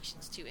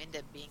collections to end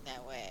up being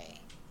that way.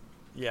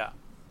 Yeah.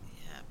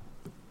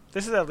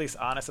 This is at least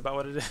honest about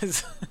what it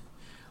is.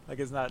 Like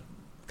it's not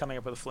coming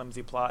up with a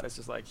flimsy plot. It's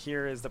just like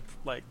here is the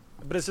but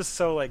it's just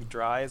so like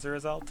dry as a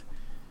result.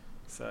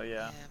 So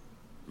yeah.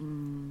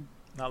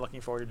 Not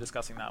looking forward to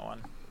discussing that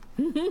one.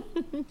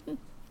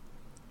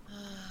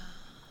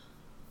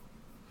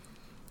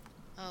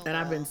 And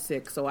I've been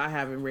sick, so I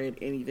haven't read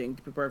anything,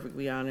 to be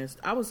perfectly honest.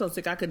 I was so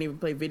sick I couldn't even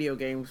play video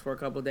games for a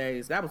couple of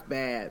days. That was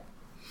bad.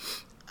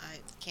 I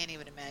can't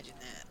even imagine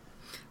that.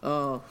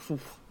 Oh,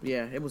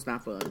 yeah, it was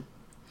not fun.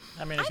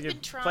 I mean, if you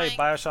could play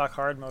Bioshock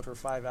hard mode for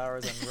 5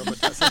 hours and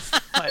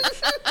Robotussive, like,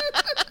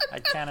 I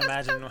can't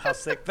imagine how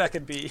sick that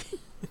could be.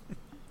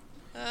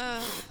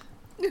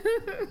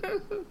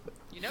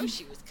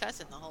 She was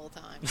cussing the whole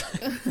time.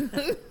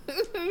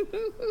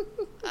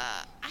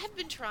 I have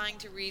been trying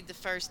to read the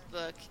first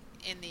book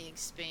in the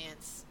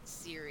Expanse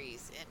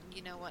series, and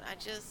you know what? I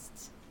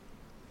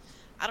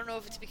don't know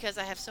if it's because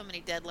I have so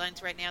many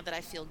deadlines right now that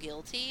I feel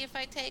guilty if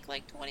I take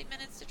like 20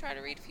 minutes to try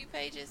to read a few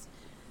pages,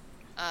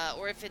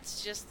 or if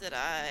it's just that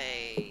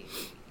I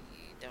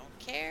don't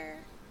care.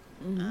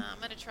 I'm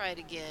going to try it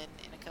again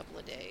in a couple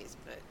of days,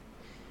 but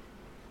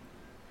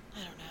I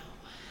don't know.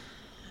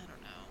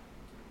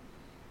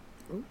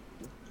 I'm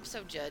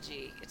so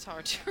judgy. It's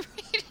hard to read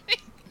anything.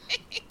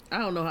 I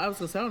don't know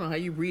how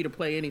you read or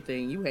play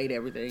anything. You hate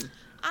everything.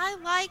 I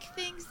like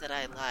things that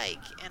I like,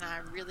 and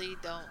I really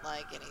don't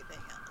like anything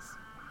else.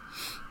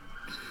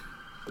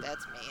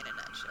 That's me in a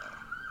nutshell.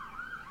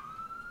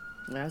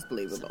 That's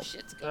believable. Some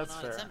shit's going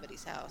on fair. At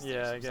somebody's house.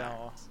 Yeah, I get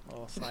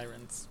all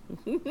sirens.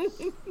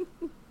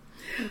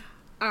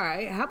 All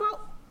right. How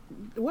about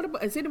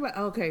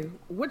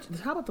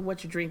how about the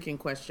what you're drinking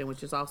question,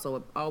 which is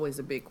also always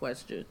a big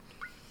question.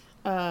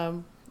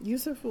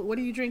 Yussef, what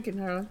are you drinking,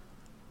 Harlan?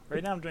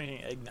 Right now I'm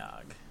drinking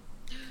eggnog.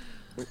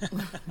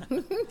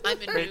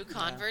 I'm a new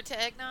convert to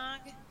eggnog.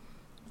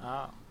 Oh.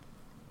 How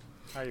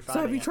are you finding So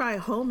have you tried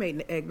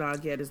homemade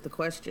eggnog yet is the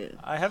question.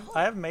 I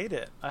have made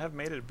it. I have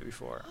made it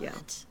before. Yeah.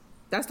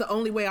 That's the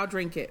only way I'll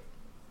drink it.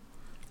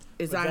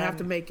 I have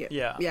to make it.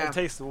 Yeah. It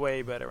tastes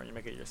way better when you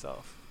make it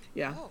yourself.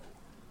 Yeah.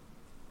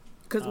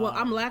 Because,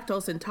 I'm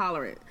lactose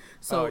intolerant.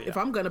 So if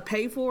I'm going to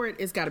pay for it,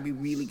 it's got to be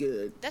really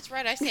good. That's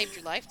right. I saved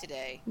your life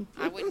today.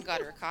 I went and got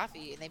her a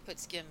coffee, and they put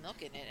skim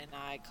milk in it, and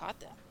I caught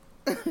them.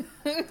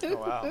 Oh,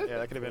 wow. Yeah,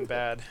 that could have been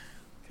bad.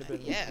 Could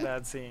have been a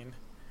bad scene.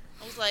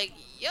 I was like,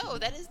 yo,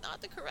 that is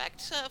not the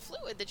correct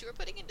fluid that you were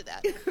putting into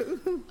that.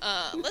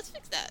 Let's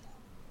fix that.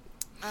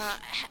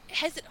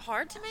 Is it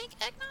hard to make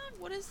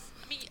eggnog?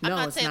 I'm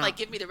not saying, like,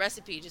 give me the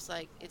recipe. Just,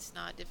 like, it's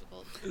not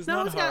difficult. It's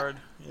not hard.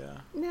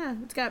 Yeah,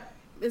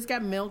 it's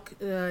got milk.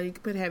 You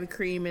can put heavy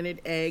cream in it,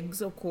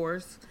 eggs, of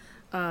course,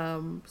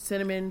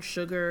 cinnamon,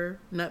 sugar,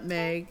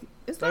 nutmeg.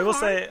 It's not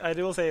hard. I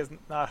will say it's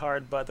not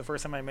hard, but the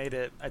first time I made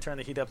it, I turned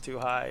the heat up too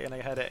high, and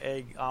I had an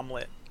eggnog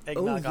omelet.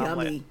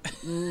 Yummy.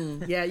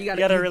 Yeah, you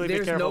gotta really be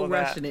careful. There's no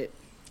rushing it.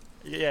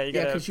 Yeah, you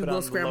gotta put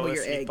on the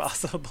lowest heat eggs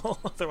possible.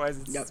 Otherwise,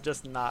 it's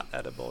just not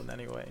edible in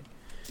any way.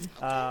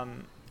 But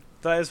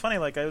it was funny.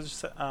 Like I was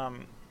just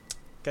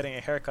getting a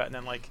haircut, and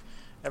then like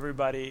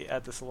everybody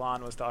at the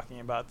salon was talking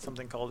about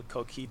something called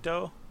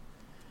coquito,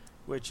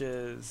 which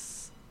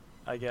is,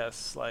 I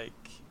guess, like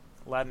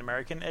Latin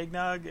American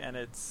eggnog, and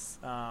it's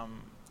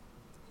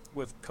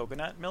with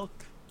coconut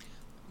milk.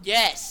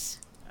 Yes.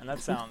 And that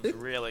sounds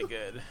really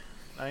good.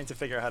 I need to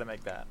figure out how to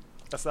make that.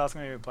 That's going to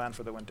be my plan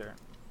for the winter.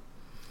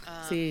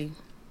 See.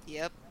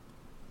 Yep.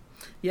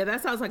 Yeah,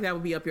 that sounds like that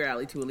would be up your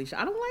alley too, Alicia.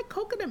 I don't like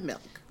coconut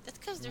milk. That's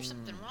because there's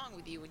something wrong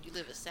with you when you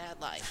live a sad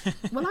life.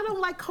 Well, I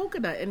don't like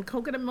coconut, and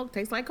coconut milk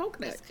tastes like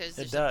coconut. That's because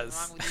there's something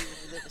wrong with you when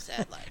you live a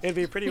sad life. It'd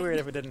be pretty weird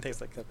if it didn't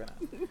taste like coconut.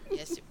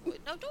 Yes, it would.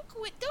 No, don't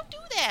do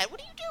that.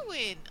 What are you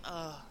doing?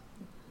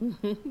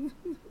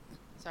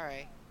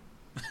 Sorry.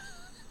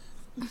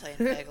 I'm playing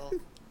Peggle.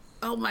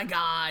 Oh my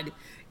God.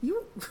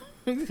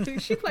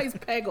 She plays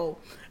Peggle,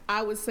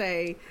 I would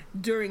say,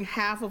 during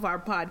half of our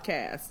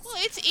podcasts. Well,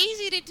 it's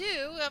easy to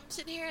do. I'm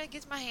sitting here, it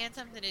gives my hand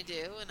something to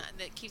do, and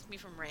that keeps me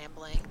from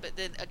rambling. But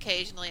then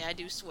occasionally I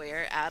do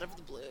swear out of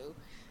the blue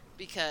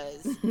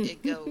because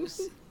it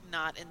goes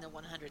not in the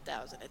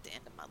 100,000 at the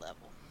end of my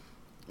level.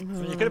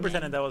 So you could have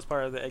pretended that was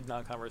part of the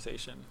eggnog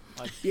conversation.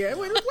 Like, yeah,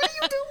 what are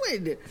you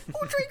doing?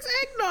 Who drinks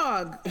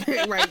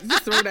eggnog? Right,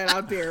 just throw that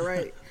out there,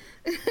 right?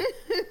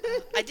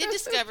 I did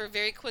discover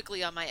very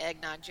quickly on my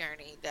eggnog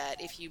journey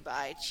that if you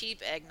buy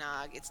cheap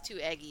eggnog, it's too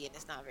eggy and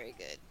it's not very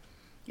good.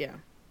 Yeah.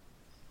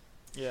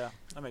 Yeah,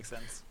 that makes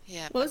sense.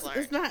 Yeah. Well,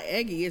 it's not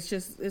eggy. It's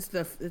just it's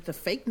the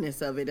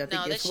fakeness of it. I think no,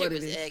 that that's shit what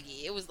was it is.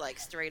 eggy. It was like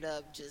straight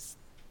up just.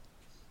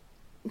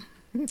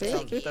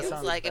 That It was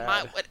sounds like,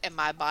 bad. am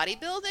I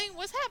bodybuilding?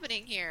 What's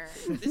happening here?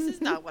 This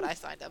is not what I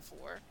signed up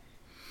for.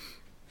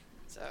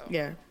 So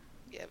Yeah.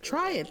 yeah,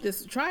 Try it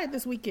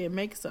this weekend.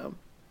 Make some.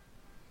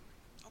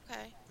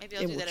 Okay, maybe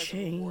I'll do that as a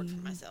reward for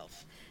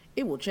myself.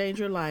 It will change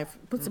your life.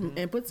 Put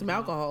some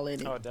alcohol in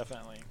it. Oh,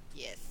 definitely.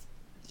 Yes.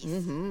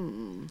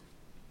 Mm-hmm.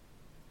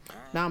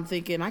 Now I'm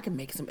thinking I can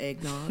make some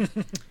eggnog.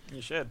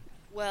 You should.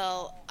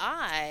 Well,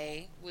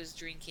 I was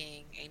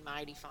drinking a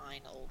mighty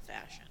fine old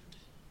fashioned.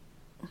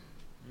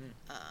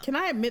 Can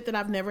I admit that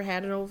I've never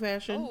had an old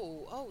fashioned?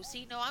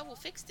 See, no, I will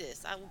fix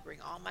this. I will bring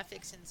all my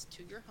fixins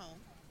to your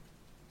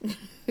home.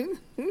 And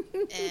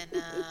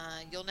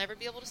you'll never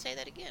be able to say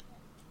that again.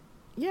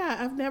 Yeah,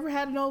 I've never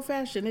had an old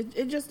fashioned.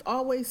 It just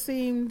always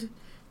seemed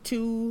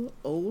too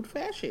old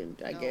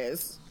fashioned, I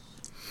guess.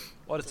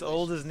 Well, it's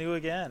old is new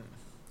again.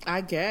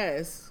 I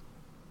guess.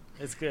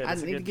 It's good. I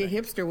It's a need to good get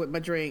thing. hipster with my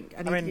drink.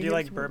 I mean, do you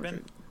like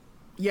bourbon?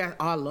 Yeah,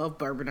 I love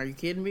bourbon. Are you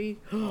kidding me?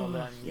 Well,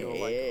 then you'll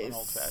like an Yes.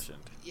 old fashioned.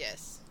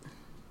 Yes,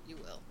 you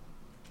will.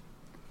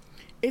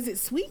 Is it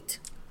sweet?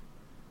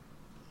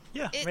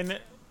 Yeah, It's- I mean,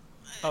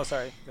 oh,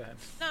 sorry. Go ahead.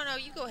 No,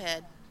 you go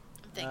ahead.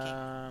 I'm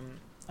thinking.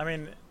 I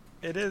mean,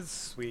 it is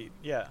sweet.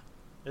 Yeah,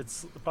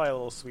 it's probably a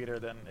little sweeter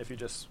than if you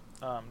just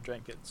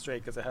drank it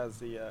straight because it has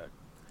the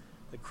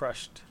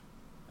crushed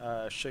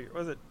sugar.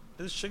 Was it?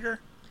 Is it sugar?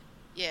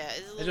 Yeah, it's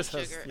a It little just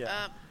has- sugar.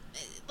 yeah.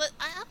 But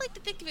I like to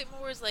think of it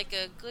more as like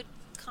a good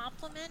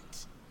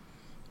compliment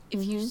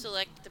if you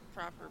select the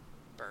proper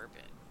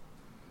bourbon.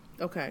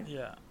 Okay.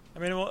 Yeah. I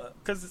mean, well,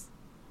 because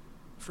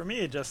for me,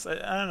 it just I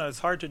don't know. It's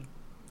hard to,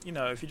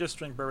 if you just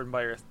drink bourbon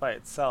by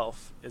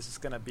itself, it's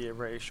just gonna be a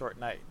very short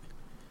night.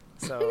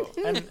 So,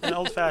 and an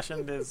old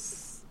fashioned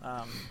is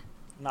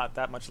not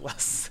that much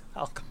less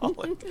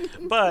alcoholic,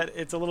 but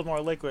it's a little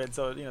more liquid,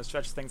 so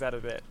stretches things out a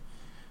bit.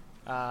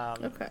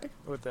 Okay.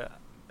 With the,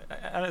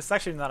 and it's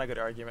actually not a good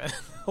argument.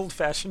 Old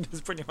fashioned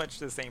is pretty much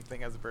the same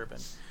thing as bourbon.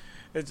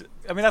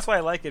 That's why I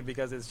like it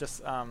because it's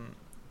just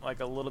like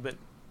a little bit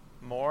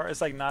more.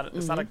 It's like not.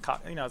 It's not a.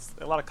 It's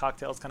a lot of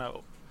cocktails kind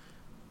of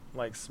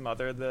like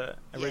smother the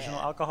original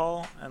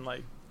alcohol and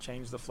like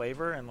change the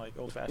flavor, and like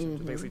old fashioned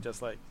is basically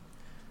just like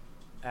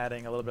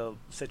adding a little bit of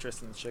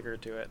citrus and sugar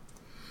to it.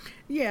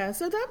 Yeah,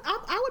 so that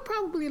I would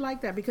probably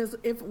like that because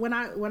when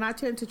I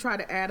tend to try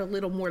to add a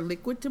little more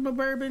liquid to my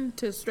bourbon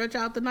to stretch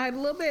out the night a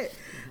little bit,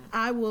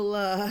 I will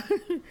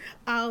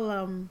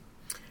I'll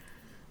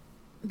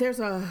there's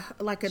an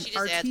She just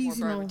artisanal. adds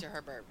more bourbon to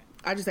her bourbon.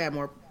 I just add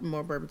more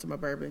bourbon to my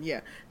bourbon.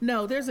 Yeah,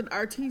 no, there's an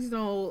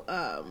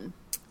artisanal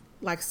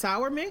like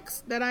sour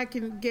mix that I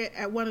can get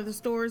at one of the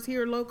stores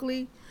here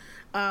locally.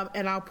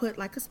 And I'll put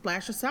like a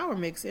splash of sour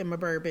mix in my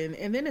bourbon.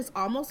 And then it's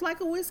almost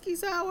like a whiskey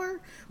sour,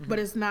 but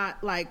it's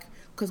not like,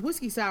 because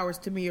whiskey sours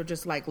to me are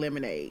just like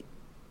lemonade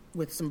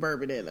with some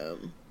bourbon in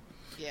them.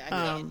 Yeah,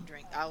 I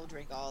will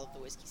drink all of the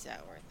whiskey sour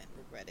and then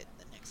regret it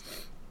the next day.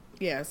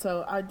 Yeah,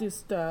 so I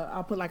just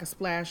I'll put like a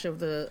splash of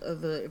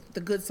the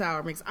good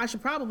sour mix. I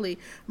should probably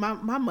my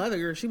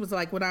mother, she was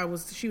like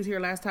she was here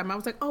last time, I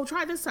was like, oh,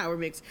 try this sour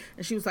mix,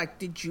 and she was like,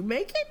 did you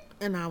make it?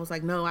 And I was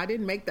like, no, I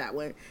didn't make that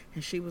one.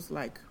 And she was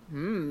like,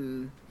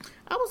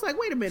 I was like,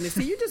 wait a minute,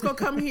 see, you just gonna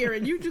come here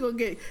and you just gonna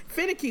get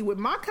finicky with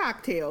my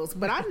cocktails,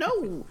 but I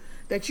know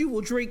that you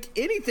will drink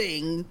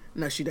anything.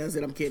 No, she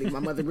doesn't. I'm kidding. My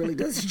mother really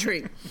doesn't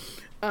drink.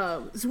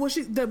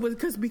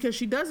 Because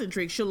she doesn't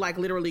drink, she'll like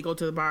literally go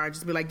to the bar and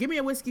just be like, give me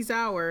a whiskey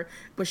sour,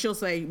 but she'll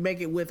say make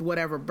it with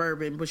whatever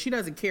bourbon, but she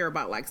doesn't care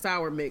about like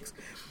sour mix.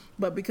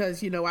 But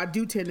because I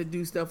do tend to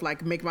do stuff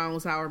like make my own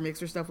sour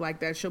mix or stuff like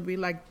that, she'll be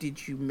like,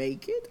 did you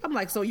make it? I'm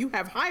like, so you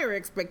have higher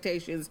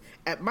expectations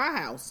at my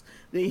house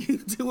than you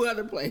do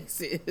other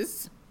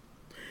places.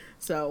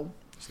 So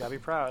She's gotta be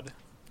proud.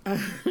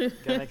 Gotta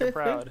make her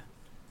proud.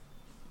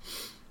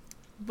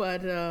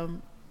 But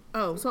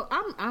so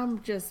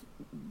I'm just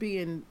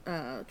being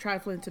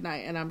trifling tonight,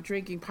 and I'm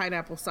drinking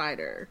pineapple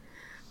cider.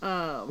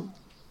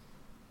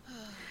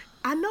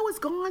 I know it's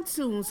gone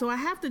soon, so I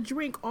have to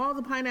drink all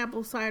the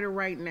pineapple cider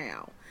right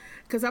now,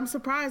 because I'm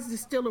surprised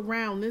it's still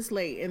around this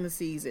late in the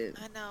season.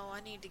 I know.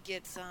 I need to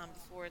get some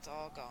before it's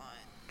all gone.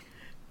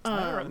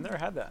 I've never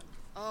had that.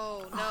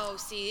 Oh no!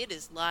 See, it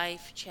is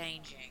life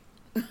changing.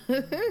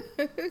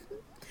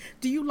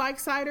 Do you like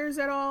ciders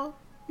at all,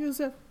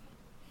 Yussef?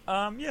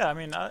 Yeah, I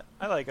mean, I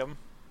like them.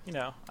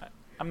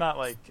 I'm not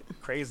like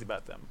crazy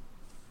about them.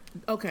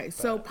 Okay,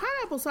 so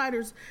pineapple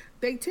ciders,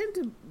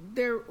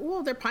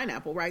 they're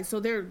pineapple, right? So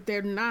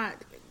they're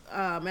not,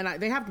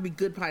 they have to be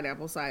good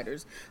pineapple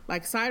ciders.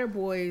 Like Cider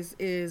Boys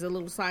is a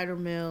little cider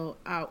mill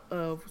out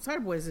of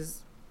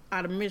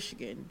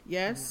Michigan,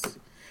 yes,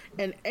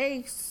 and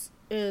Ace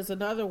is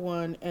another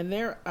one, and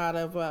they're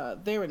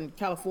in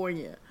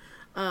California,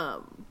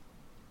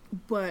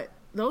 but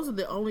those are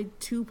the only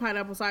two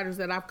pineapple ciders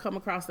that I've come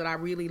across that I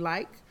really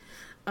like.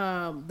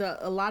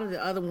 A lot of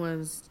the other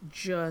ones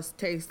just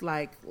taste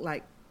like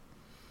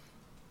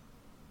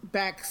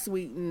back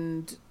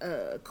sweetened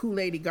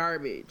Kool-Aid-y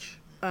garbage.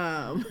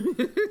 So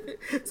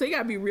you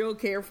gotta be real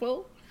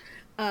careful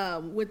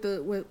with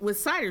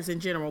ciders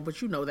in general.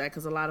 But you know that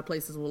because a lot of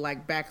places will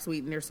like back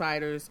sweeten their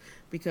ciders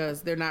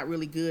because they're not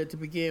really good to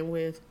begin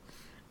with.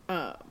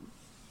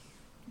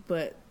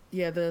 But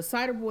yeah, the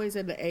Cider Boys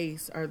and the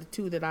Ace are the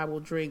two that I will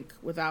drink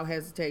without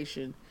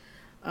hesitation.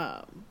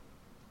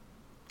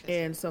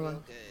 And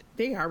so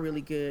they are really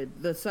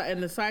good. The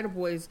Cider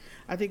Boys,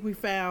 I think we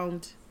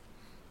found.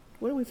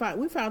 What did we find?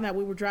 We found that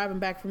we were driving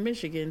back from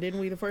Michigan, didn't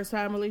we? The first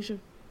time, Alicia.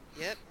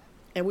 Yep.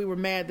 And we were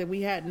mad that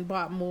we hadn't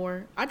bought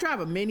more. I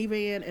drive a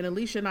minivan, and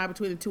Alicia and I,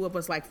 between the two of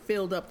us, like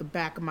filled up the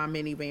back of my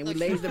minivan. We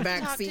laid the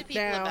back seat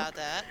down. About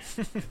that.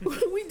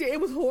 We did. It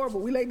was horrible.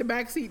 We laid the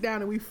back seat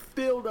down, and we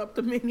filled up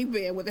the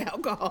minivan with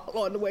alcohol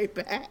on the way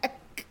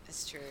back.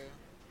 That's true.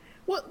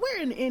 Well,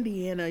 we're in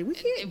Indiana. We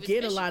can't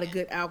get a lot of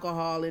good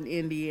alcohol in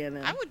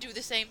Indiana. I would do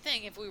the same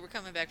thing if we were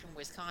coming back from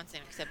Wisconsin,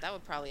 except that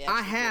would probably.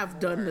 I have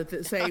done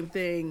the same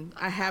thing.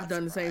 I have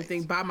done the same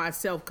thing by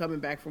myself coming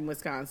back from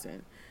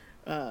Wisconsin.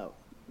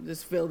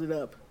 Just filled it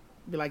up.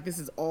 Be like, this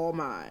is all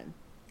mine.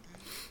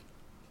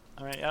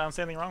 I mean, I don't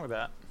see anything wrong with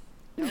that.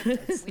 Nope,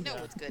 we know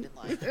what's good in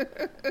life.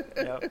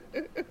 Yep.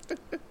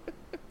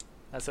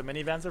 That's what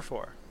minivans are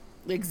for.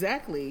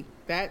 Exactly.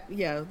 That,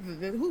 yeah.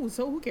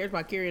 Who cares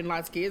about carrying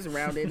lots of kids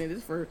around in it?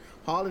 It's for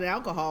hauling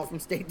alcohol from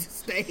state to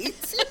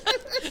state.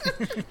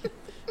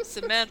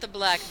 Samantha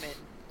Blackman,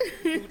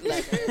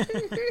 bootlegger.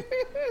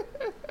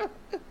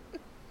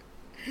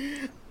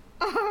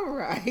 All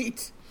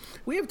right.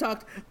 We have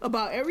talked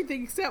about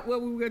everything except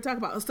what we were going to talk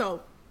about.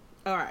 So,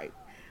 all right.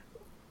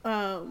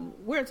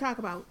 We're going to talk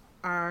about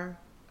our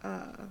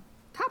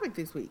topic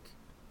this week.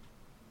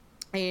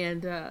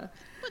 And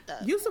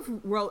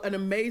Yussef wrote an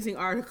amazing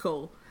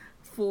article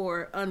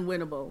for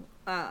Unwinnable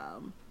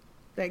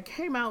that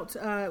came out,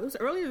 it was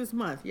earlier this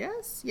month.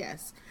 Yes.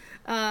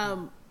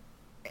 And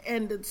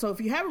so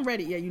if you haven't read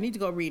it yet, you need to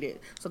go read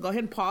it. So go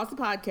ahead and pause the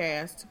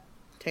podcast.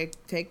 Take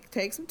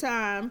some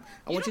time.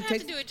 You don't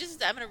have to do it.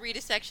 Just I'm going to read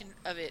a section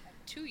of it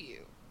to you.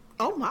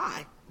 Oh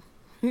my!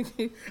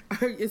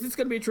 Is this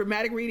going to be a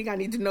dramatic reading? I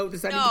need to know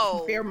this. I need to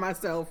prepare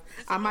myself.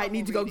 I might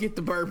need to go get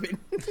the bourbon.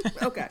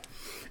 Okay.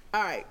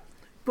 All right.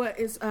 But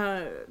it's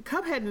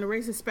Cuphead and the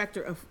Racist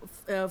Spectre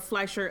of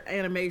Fleischer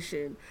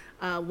Animation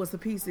was the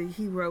piece that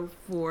he wrote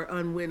for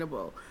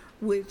Unwinnable,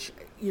 which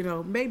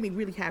made me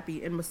really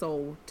happy in my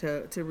soul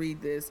to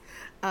read this.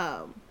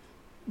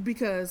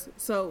 Because,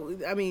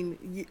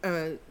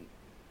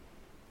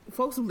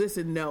 folks who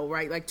listen know,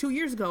 right? Like 2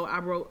 years ago, I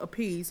wrote a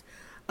piece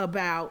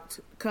about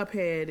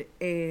Cuphead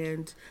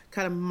and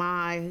kind of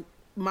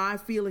my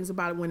feelings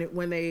about it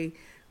when they.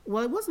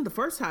 Well, it wasn't the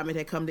first time it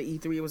had come to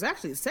E3. It was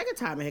actually the second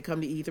time it had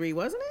come to E3,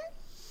 wasn't it?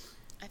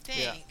 I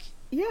think.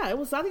 Yeah, it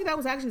was. I think that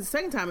was actually the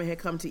second time it had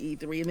come to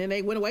E3, and then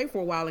they went away for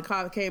a while and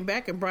came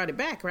back and brought it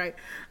back, right?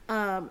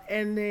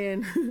 And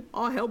then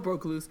all hell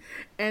broke loose,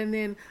 and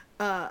then.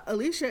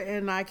 Alicia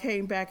and I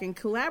came back and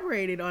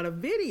collaborated on a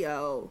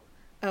video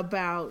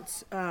about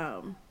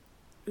Cuphead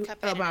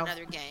and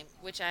another game,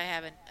 which I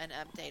have an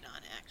update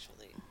on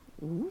actually.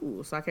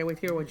 Ooh, so I can't wait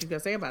to hear what you got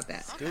to say about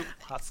that.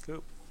 Hot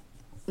scoop.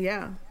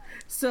 Yeah.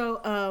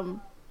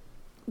 So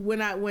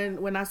when I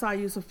saw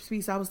Yussef's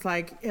piece, I was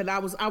like, and I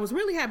was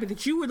really happy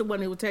that you were the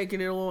one who was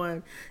taking it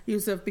on,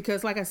 Yussef,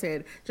 because like I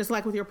said, just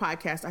like with your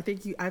podcast, I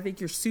think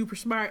you're super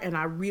smart, and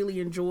I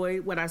really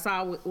enjoyed what I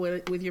saw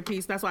with your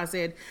piece. That's why I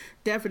said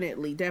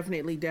definitely.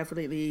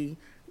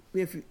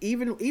 If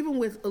even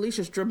with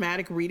Alicia's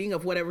dramatic reading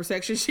of whatever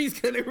section she's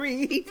gonna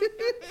read,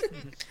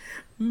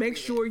 make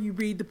sure you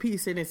read the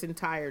piece in its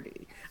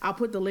entirety. I'll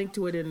put the link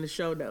to it in the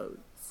show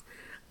notes.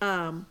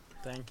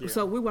 Thank you.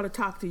 So we want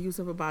to talk to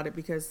Yussef about it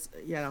because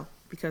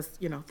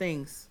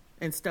things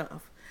and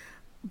stuff.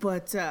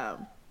 But so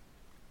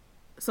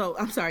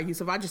I'm sorry,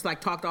 Yussef. I just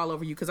talked all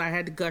over you because I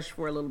had to gush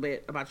for a little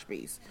bit about your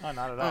piece. Oh,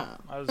 not at all.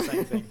 I was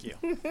saying thank you.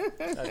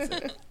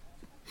 That's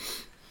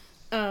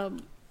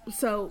it.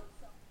 So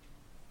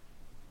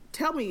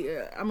tell me,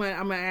 I'm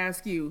gonna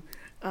ask you,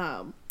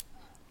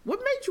 what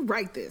made you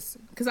write this?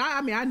 Because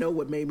I know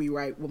what made me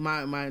write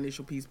my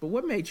initial piece, but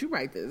what made you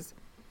write this?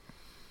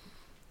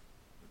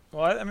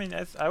 Well,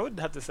 I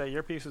would have to say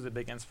your piece was a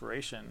big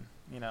inspiration,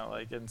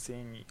 in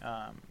seeing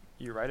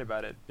you write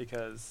about it,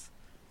 because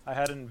I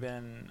hadn't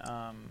been,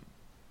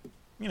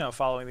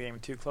 following the game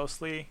too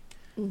closely,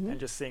 and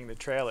just seeing the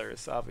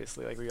trailers,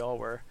 obviously, like we all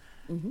were.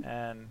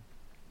 And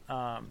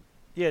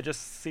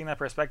just seeing that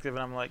perspective,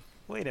 and I'm like,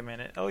 wait a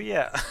minute, oh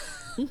yeah,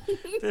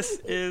 this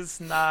is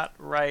not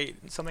right.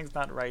 Something's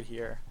not right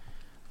here.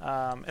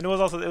 And it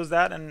was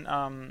that, and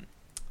I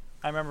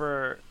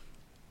remember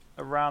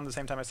around the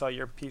same time I saw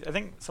your piece. I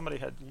think somebody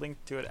had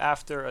linked to it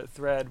after a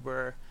thread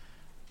where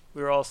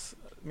we were all,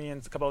 me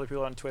and a couple other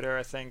people on Twitter.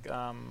 I think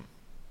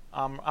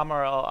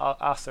Amar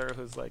Al-Asr,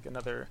 who's like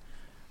another,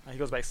 he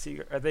goes by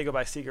they go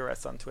by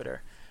cigarettes on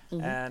Twitter,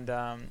 and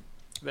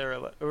we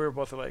were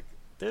both like,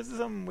 there's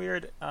some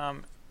weird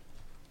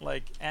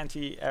like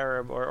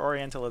anti-Arab or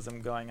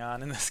Orientalism going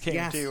on in this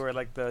game too, where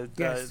like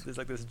there's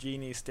like this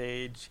genie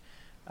stage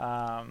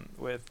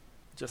with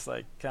just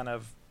like kind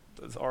of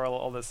this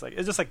all this like,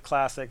 it's just like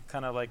classic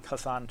kind of like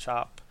Hassan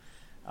Chop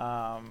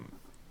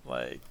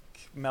like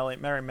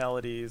merry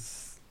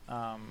melodies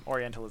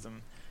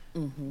Orientalism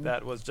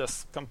that was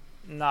just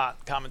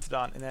not commented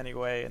on in any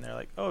way, and they're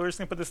like, oh, we're just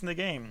gonna put this in the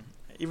game,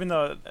 even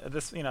though at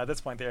this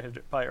point they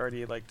had probably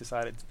already like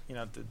decided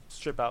to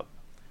strip out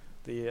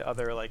the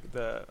other like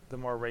the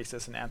more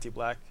racist and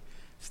anti-black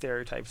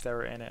stereotypes that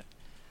were in it,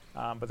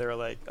 but they were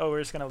like, oh, we're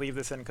just gonna leave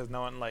this in because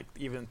no one like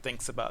even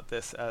thinks about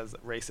this as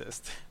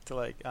racist to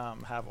like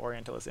have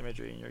Orientalist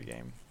imagery in your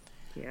game.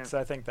 So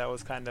I think that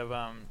was kind of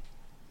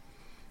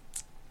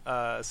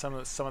some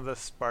of the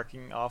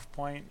sparking off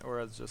point, where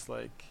it's just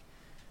like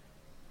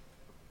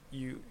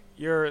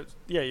you're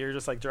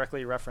just like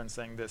directly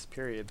referencing this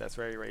period that's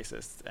very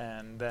racist,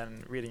 and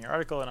then reading your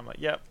article and I'm like,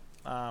 yep,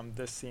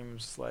 this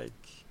seems like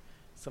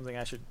something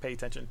I should pay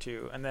attention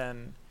to. And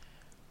then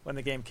when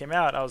the game came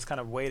out, I was kind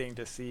of waiting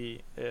to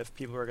see if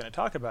people were going to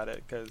talk about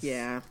it, because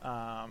it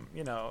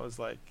was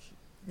like,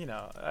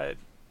 your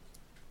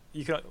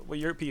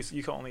piece,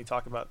 you can only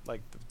talk about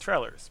like the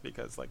trailers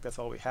because like that's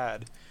all we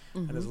had,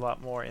 and there's a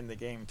lot more in the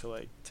game to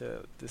like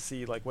to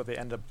see like what they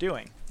end up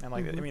doing, and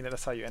like I mean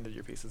that's how you ended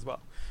your piece as well.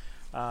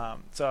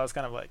 So I was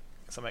kind of like,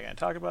 somebody going to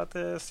talk about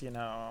this, and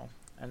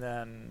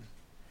then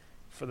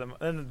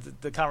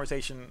the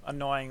conversation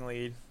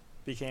annoyingly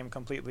became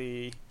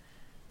completely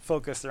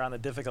focused around the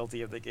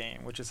difficulty of the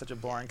game, which is such a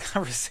boring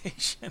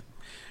conversation.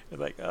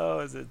 It's like, oh,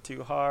 is it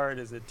too hard?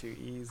 Is it too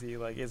easy?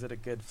 Like, is it a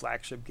good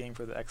flagship game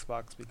for the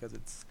Xbox because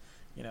it's,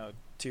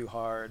 too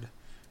hard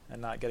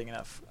and not getting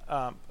enough?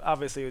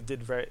 Obviously,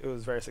 it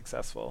was very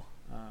successful,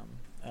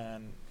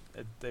 and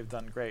they've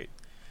done great.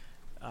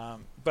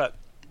 But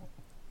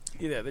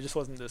there just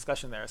wasn't a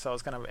discussion there, so I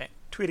was kind of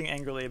tweeting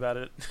angrily about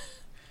it.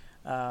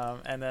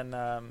 And then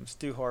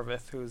Stu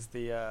Horvath, who's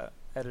the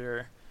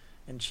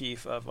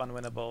editor-in-chief of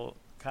Unwinnable,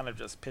 kind of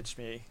just pitched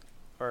me,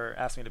 or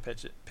asked me to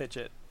pitch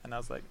it, and I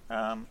was like,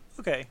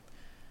 okay.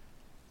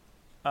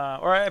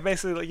 Or I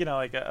basically,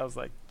 I was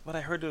like, what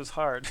I heard it was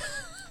hard.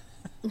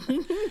 So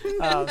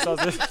I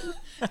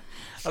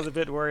was a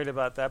bit worried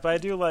about that, but I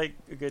do like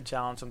a good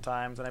challenge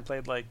sometimes, and I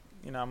played like,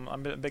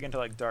 I'm big into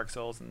like Dark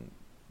Souls and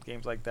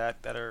games like that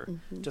are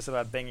just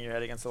about banging your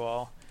head against the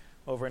wall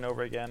over and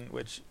over again,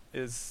 which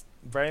is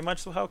very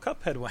much how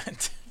Cuphead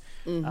went.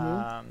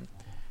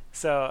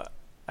 So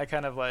I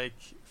kind of like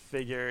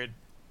figured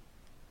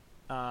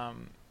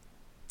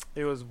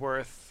it was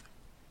worth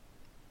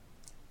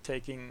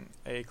taking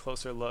a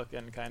closer look,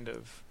 and kind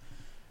of,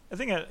 I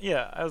think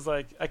I was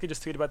like, I could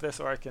just tweet about this,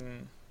 or I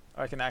can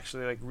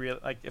actually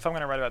like if I'm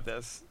gonna write about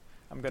this,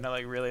 I'm gonna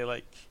like really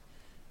like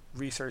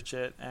research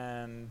it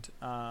and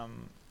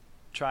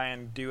try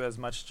and do as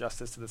much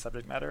justice to the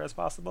subject matter as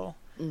possible,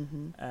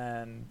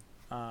 and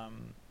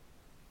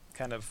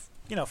kind of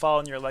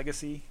follow in your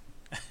legacy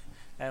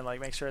and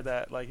like make sure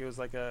that like it was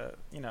like a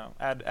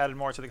added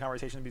more to the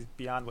conversation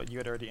beyond what you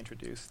had already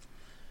introduced.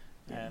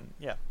 And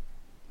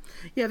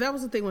that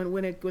was the thing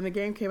when the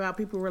game came out,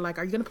 people were like,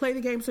 are you going to play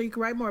the game so you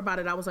can write more about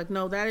it? I was like,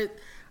 no,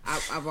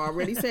 I've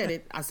already said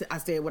it. I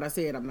said what I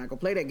said. I'm not going to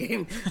play that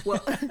game.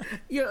 Well,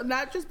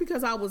 not just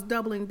because I was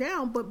doubling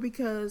down, but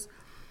because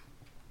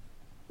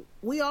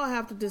we all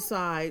have to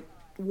decide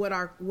what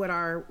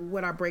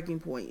our breaking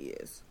point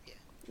is.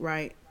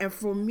 Right. And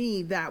for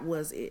me, that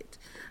was it.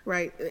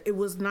 Right. It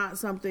was not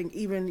something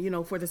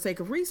even, for the sake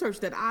of research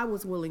that I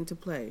was willing to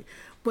play.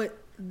 But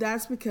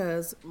that's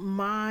because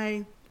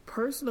my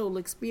personal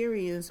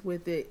experience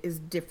with it is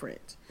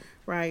different.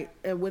 Right.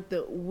 And with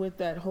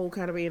that whole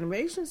kind of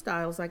animation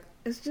style, it's like,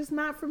 it's just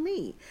not for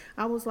me.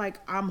 I was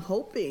like, I'm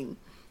hoping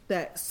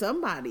that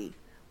somebody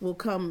will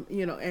come,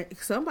 and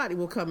somebody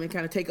will come and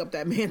kind of take up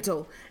that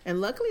mantle. And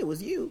luckily it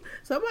was you.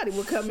 Somebody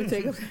will come and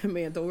take up that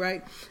mantle,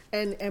 right?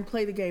 And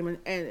play the game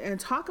and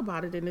talk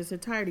about it in its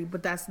entirety.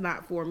 But that's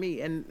not for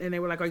me. And they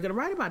were like, are you going to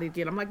write about it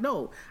again? I'm like,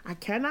 no, I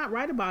cannot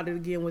write about it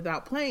again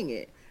without playing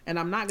it. And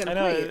I'm not going to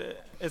play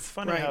it. It's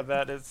funny how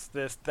that is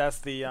this. That's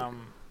the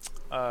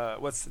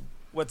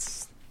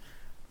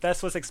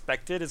that's what's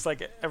expected. It's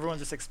like everyone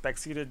just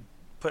expects you to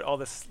put all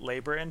this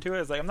labor into it.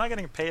 It's like, I'm not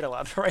getting paid a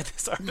lot to write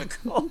this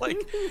article.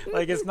 like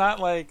it's not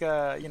like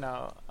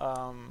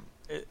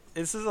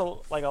this is a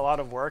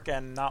lot of work,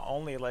 and not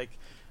only like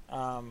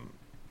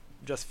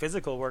just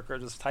physical work or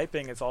just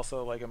typing. It's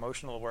also like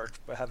emotional work,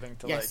 but having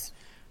to like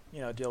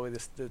deal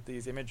with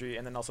these imagery,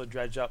 and then also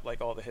dredge up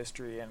like all the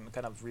history and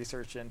kind of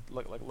research and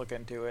look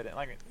into it, and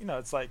like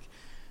it's like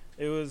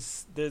it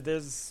was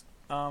there's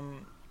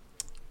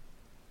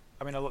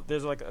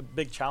there's like a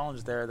big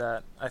challenge there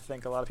that I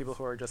think a lot of people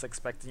who are just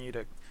expecting you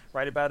to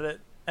write about it,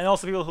 and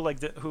also people who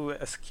who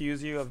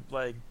accuse you of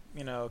like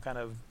kind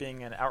of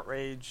being an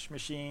outrage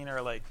machine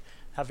or like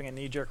having a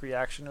knee-jerk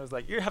reaction. It was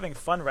like, you're having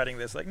fun writing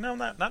this. Like, no,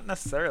 not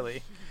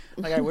necessarily.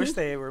 Like, I wish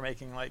they were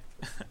making like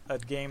a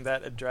game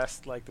that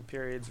addressed like the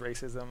period's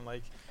racism.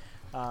 Like,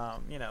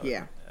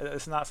 yeah,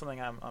 it's not something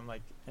I'm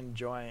like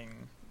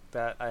enjoying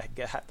that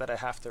that I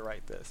have to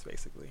write this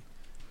basically.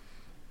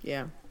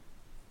 Yeah.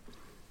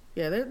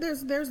 Yeah,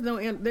 there's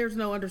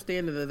no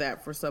understanding of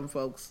that for some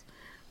folks,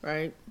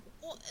 right?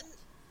 Well,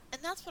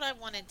 and that's what I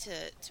wanted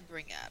to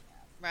bring up,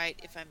 right,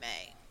 if I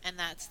may. And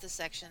that's the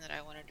section that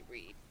I wanted to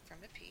read from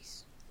the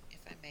piece, if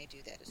I may do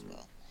that as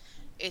well.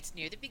 It's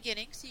near the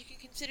beginning, so you can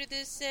consider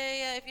this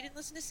if you didn't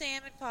listen to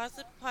Sam and pause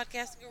the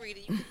podcast and go read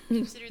it, you can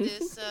consider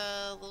this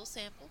a little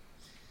sample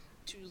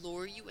to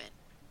lure you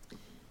in.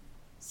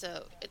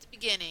 So, at the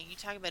beginning, you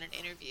talk about an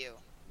interview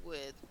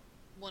with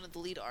one of the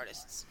lead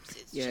artists.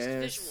 It's just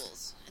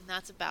visuals, and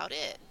that's about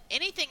it.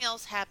 Anything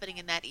else happening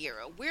in that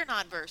era, we're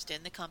not versed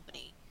in, the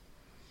company.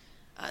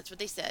 That's what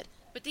they said.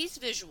 But these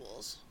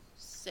visuals,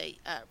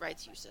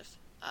 writes Yussef,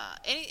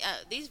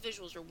 these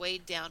visuals are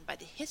weighed down by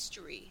the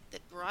history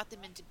that brought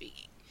them into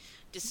being,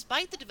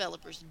 despite the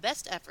developers'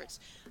 best efforts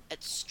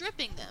at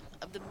stripping them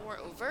of the more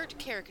overt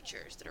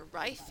caricatures that are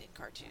rife in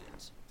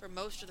cartoons for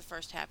most of the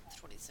first half of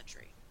the 20th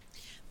century.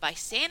 By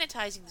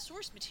sanitizing the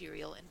source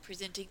material and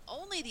presenting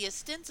only the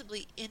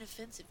ostensibly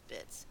inoffensive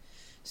bits,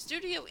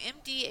 Studio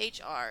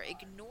MDHR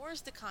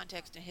ignores the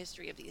context and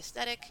history of the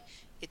aesthetic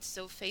it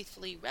so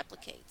faithfully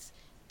replicates.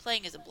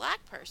 Playing as a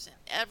black person,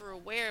 ever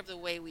aware of the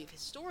way we've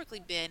historically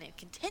been and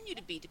continue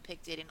to be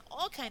depicted in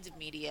all kinds of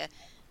media,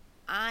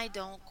 I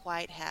don't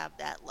quite have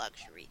that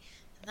luxury.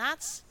 And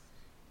that's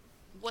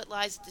what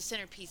lies at the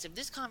centerpiece of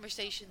this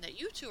conversation that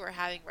you two are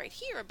having right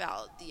here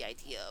about the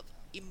idea of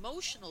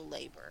emotional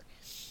labor,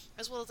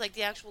 as well as like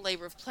the actual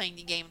labor of playing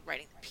the game and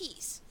writing the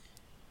piece.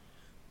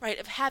 Right,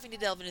 of having to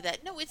delve into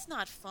that. No, it's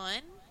not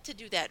fun to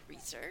do that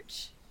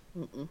research.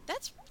 Mm-mm.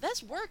 That's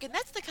work, and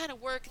that's the kind of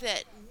work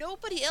that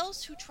nobody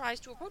else who tries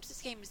to approach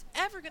this game is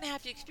ever going to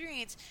have to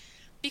experience,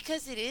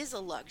 because it is a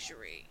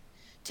luxury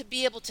to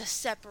be able to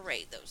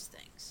separate those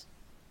things.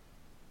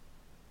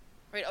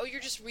 Right? Oh,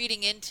 you're just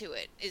reading into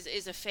it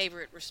is a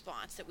favorite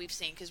response that we've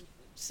seen, because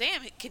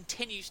Sam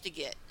continues to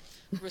get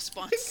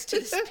responses to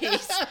this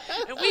piece,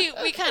 and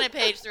we kind of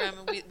page through them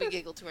and we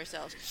giggle to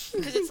ourselves,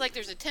 because it's like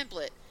there's a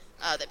template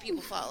that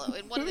people follow,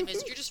 and one of them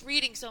is, you're just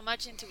reading so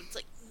much into it. It's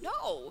like,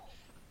 no,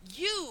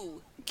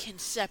 you can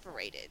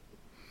separate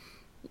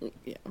it.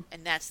 Yeah.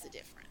 And that's the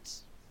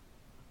difference.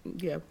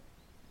 Yeah.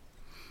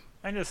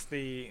 And just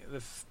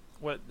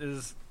what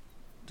is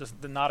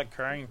just the not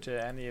occurring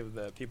to any of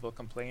the people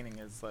complaining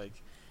is like,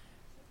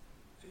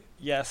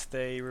 yes,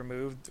 they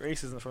removed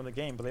racism from the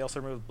game, but they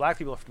also removed black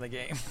people from the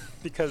game,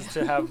 because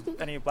to have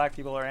any black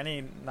people or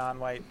any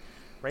non-white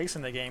race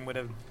in the game would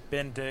have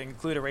been to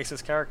include a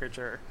racist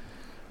caricature.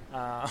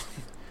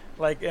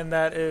 And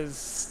that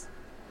is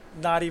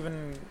not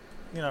even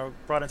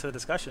brought into the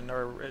discussion,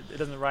 or it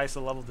doesn't rise to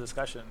the level of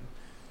discussion.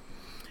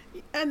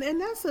 And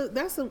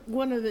that's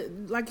one of the,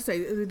 like you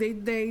say,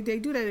 they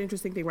do that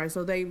interesting thing, right?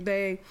 So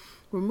they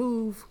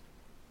remove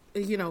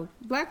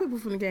black people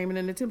from the game in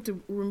an attempt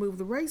to remove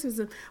the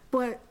racism,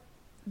 but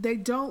they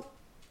don't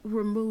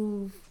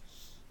remove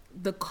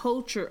the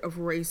culture of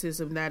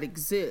racism that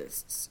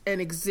exists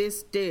and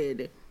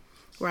existed,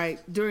 right,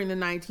 during the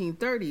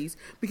 1930s,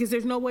 because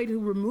there's no way to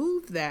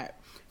remove that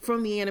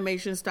from the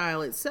animation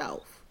style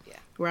itself.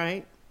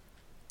 Right?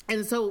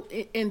 And so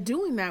in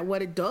doing that,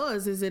 what it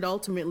does is it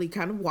ultimately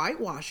kind of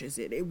whitewashes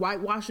it. It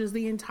whitewashes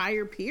the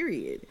entire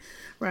period,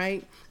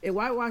 right? It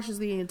whitewashes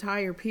the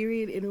entire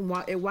period, and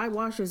it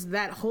whitewashes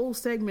that whole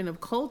segment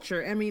of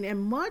culture. I mean,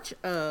 and much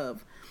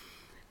of,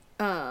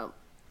 I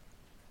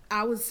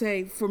would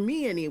say, for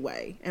me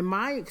anyway, in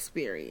my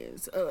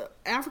experience,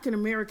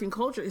 African-American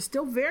culture is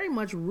still very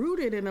much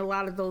rooted in a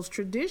lot of those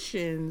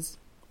traditions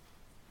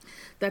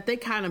that they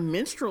kind of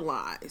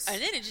minstrelize. And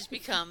then it just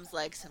becomes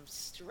like some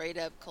straight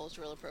up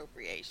cultural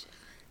appropriation.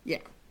 Yeah.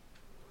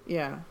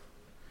 Yeah.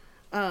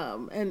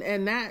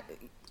 And that,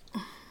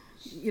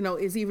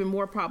 is even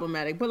more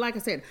problematic. But like I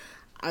said,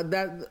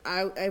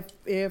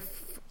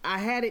 if I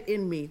had it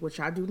in me,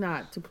 which I do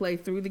not, to play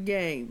through the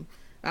game,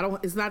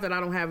 it's not that I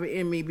don't have it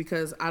in me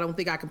because I don't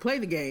think I can play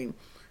the game.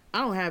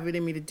 I don't have it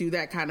in me to do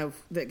that kind of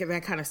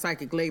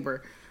psychic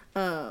labor.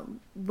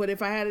 But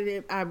if I had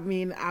it, I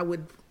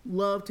would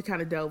love to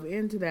kind of delve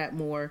into that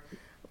more,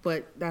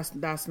 but that's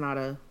not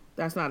a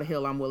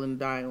hill I'm willing to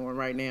die on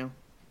right now.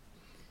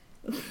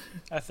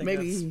 I think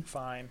maybe that's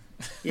fine.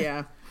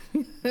 Yeah.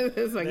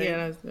 It's like,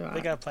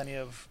 they got plenty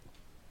of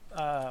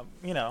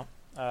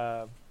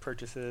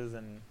purchases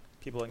and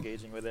people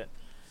engaging with it.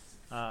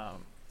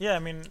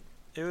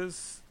 It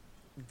was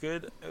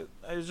good.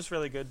 It was just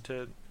really good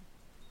to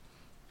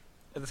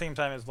at the same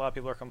time as a lot of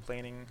people are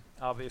complaining,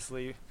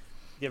 obviously,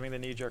 giving the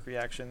knee-jerk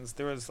reactions,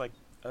 there was like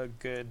a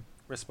good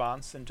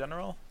response in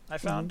general, I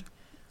found,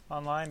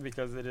 online,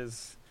 because it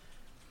is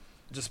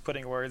just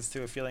putting words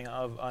to a feeling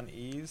of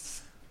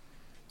unease.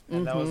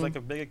 And that was like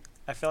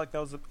I felt like that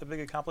was a big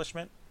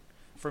accomplishment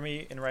for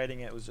me in writing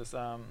it. Was just,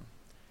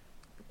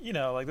 you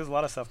know, like there's a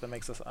lot of stuff that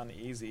makes us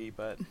uneasy,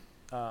 but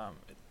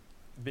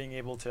being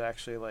able to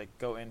actually like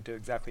go into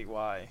exactly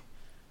why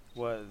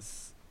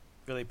was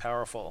really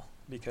powerful,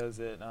 because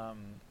it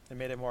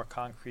made it more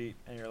concrete,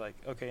 and you're like,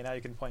 okay, now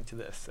you can point to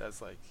this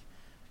as like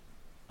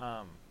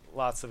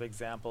lots of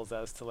examples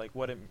as to like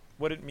what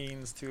it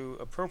means to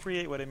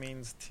appropriate, what it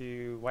means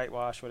to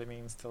whitewash, what it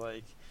means to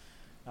like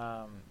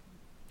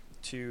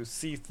to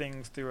see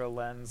things through a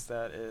lens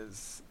that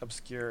is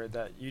obscure,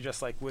 that you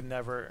just like would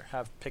never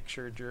have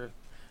pictured your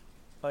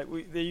like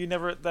you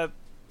never, that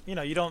you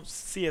know, you don't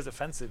see as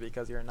offensive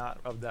because you're not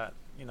of that,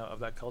 you know, of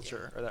that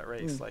culture or that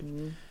race. Like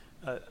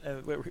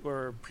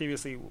where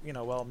previously, you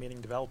know, well-meaning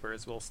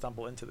developers will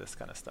stumble into this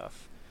kind of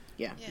stuff.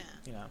 Yeah.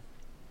 You know.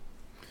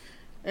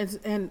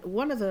 And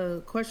one of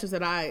the questions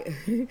that I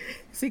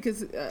see,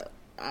 because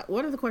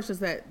one of the questions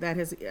that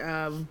has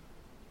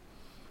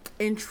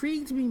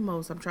intrigued me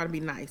most, I'm trying to be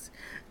nice,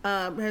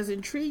 has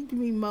intrigued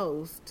me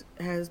most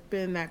has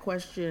been that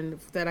question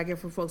that I get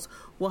from folks,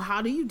 well,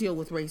 how do you deal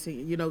with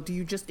racing? You know, do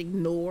you just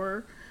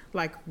ignore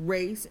like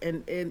race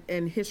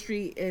and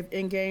history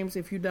in games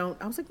if you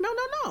don't? I was like,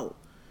 no.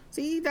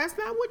 See, that's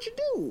not what you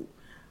do.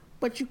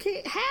 But you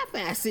can't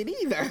half-ass it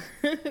either.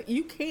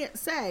 You can't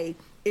say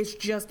it's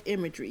just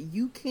imagery.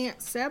 You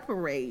can't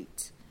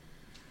separate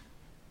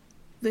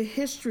the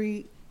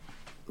history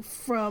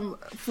from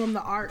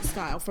the art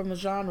style, from the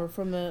genre,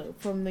 from the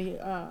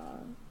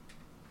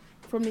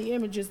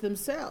images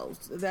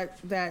themselves.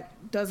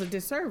 That does a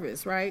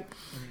disservice, right?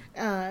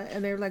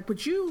 And they're like,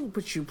 but you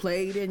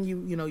played, and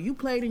you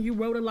played and you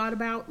wrote a lot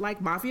about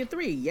like Mafia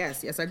 3.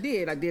 Yes, I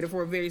did. I did it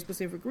for a very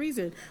specific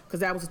reason,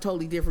 because that was a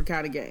totally different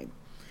kind of game,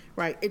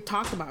 right? It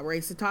talked about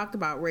race, it talked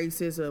about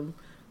racism,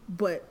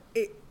 but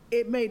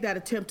it made that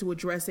attempt to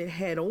address it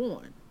head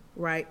on,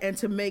 right? And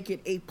to make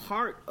it a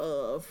part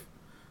of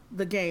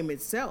the game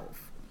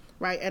itself,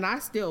 right? And I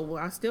still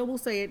will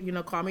say it, you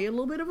know, call me a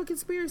little bit of a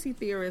conspiracy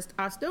theorist,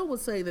 I still would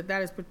say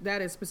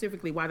that is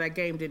specifically why that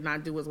game did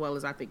not do as well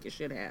as I think it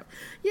should have.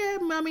 Yeah,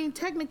 I mean,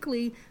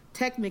 technically,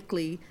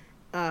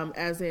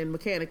 as in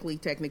mechanically,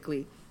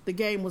 technically, the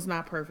game was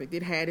not perfect.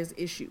 It had its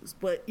issues.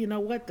 But you know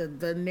what?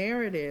 The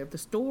narrative, the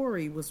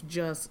story was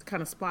just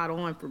kind of spot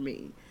on for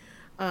me.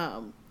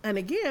 And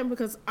again,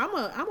 because I'm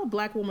a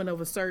black woman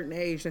of a certain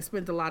age that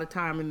spent a lot of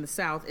time in the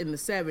South in the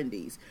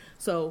 70s.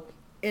 So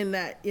in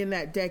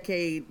that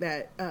decade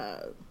that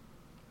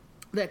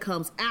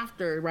comes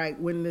after, right,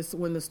 when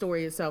the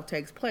story itself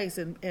takes place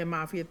in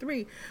Mafia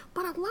 3,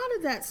 but a lot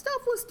of that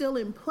stuff was still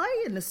in play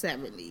in the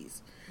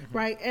 70s,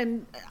 right?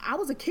 And I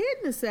was a kid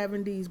in the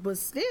 70s, but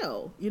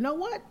still, you know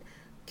what?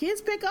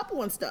 Kids pick up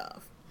on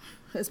stuff.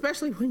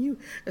 Especially when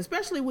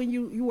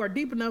you are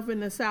deep enough in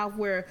the South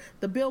where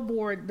the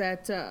billboard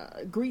that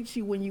greets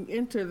you when you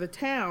enter the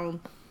town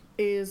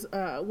is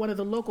one of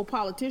the local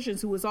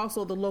politicians who is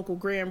also the local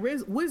grand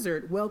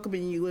wizard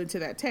welcoming you into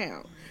that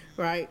town,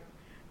 right?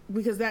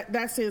 Because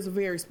that sends a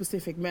very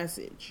specific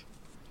message,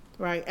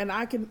 right? And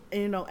I can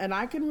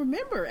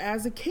remember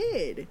as a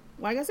kid,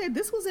 like I said,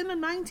 this was in the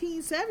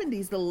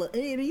 1970s,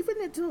 and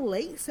even into the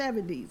late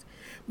 70s,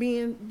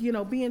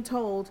 being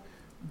told,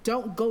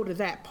 don't go to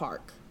that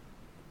park.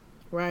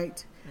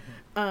 Right?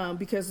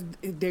 Because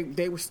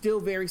they were still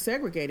very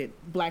segregated.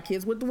 Black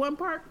kids went to one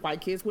park,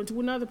 white kids went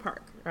to another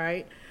park,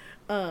 right?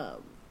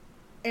 And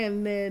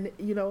then,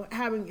 you know,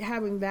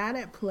 having that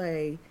at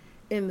play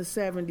in the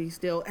 70s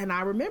still. And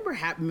I remember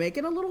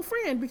making a little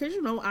friend, because,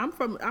 you know, I'm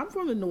from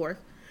the North.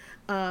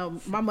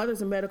 My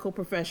mother's a medical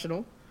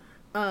professional.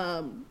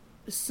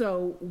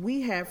 So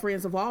we had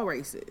friends of all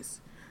races.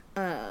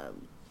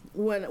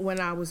 When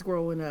I was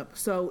growing up.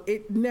 So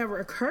it never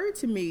occurred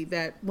to me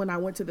that when I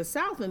went to the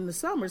South in the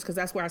summers, because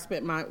that's where I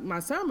spent my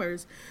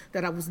summers,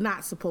 that I was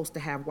not supposed to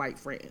have white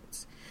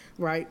friends,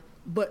 right?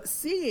 But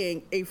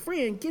seeing a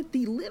friend get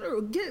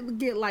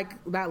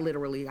not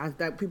literally,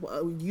 that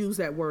people use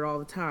that word all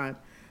the time.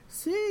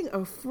 Seeing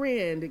a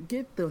friend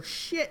get the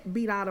shit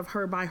beat out of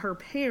her by her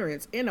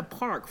parents in a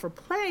park for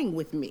playing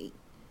with me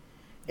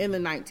in the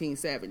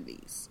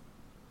 1970s,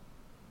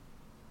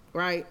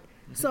 right?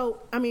 So,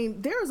 I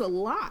mean, there's a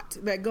lot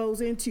that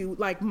goes into,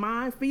 like,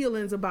 my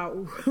feelings about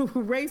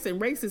race and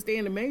racist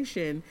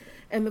animation,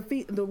 and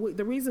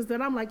the reasons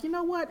that I'm like, you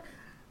know what,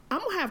 I'm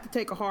going to have to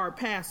take a hard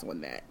pass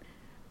on that,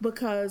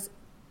 because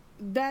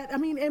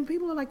and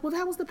people are like, well,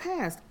 that was the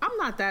past. I'm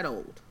not that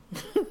old.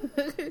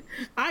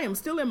 I am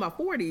still in my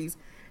 40s,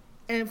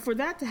 and for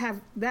that to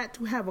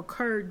have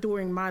occurred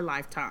during my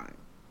lifetime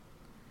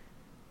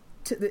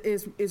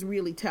is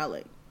really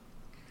telling.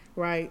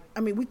 Right?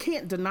 I mean, we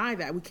can't deny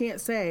that. We can't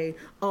say,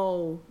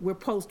 oh, we're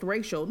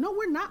post-racial. No,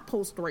 we're not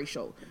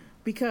post-racial,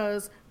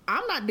 because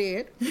I'm not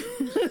dead.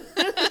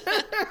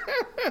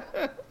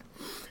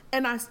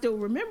 And I still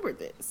remember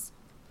this.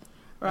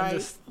 right?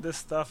 And this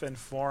stuff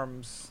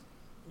informs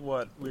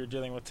what we're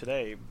dealing with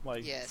today,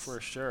 like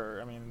for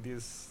sure. I mean,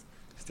 these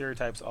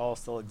stereotypes all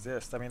still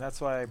exist. I mean, that's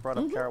why I brought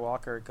up Kara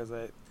Walker, because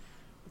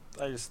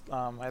I just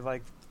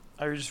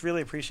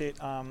really appreciate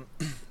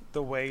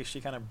the way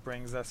she kind of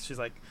brings us. She's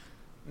like,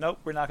 nope,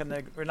 we're not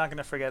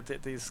gonna forget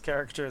that these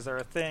characters are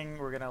a thing.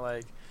 We're gonna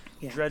like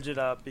dredge it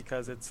up,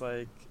 because it's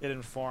like it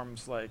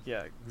informs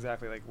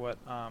exactly like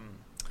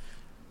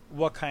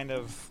what kind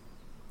of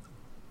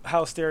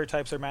how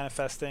stereotypes are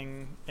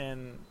manifesting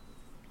and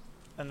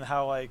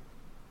how like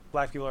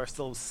black people are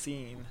still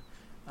seen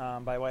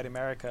by white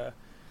America.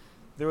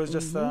 There was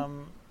just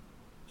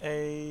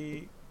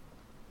I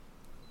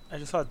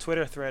just saw a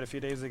Twitter thread a few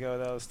days ago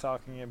that was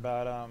talking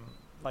about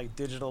like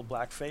digital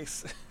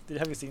blackface.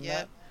 Have you seen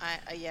that?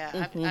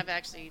 I've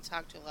actually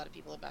talked to a lot of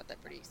people about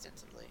that pretty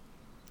extensively.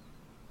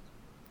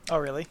 Oh,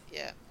 really?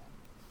 Yeah.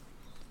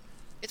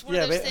 It's one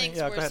of those things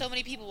where so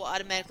many people will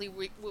automatically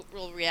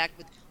will react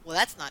with, well,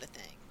 that's not a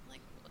thing.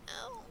 Like,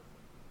 well,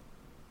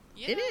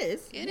 it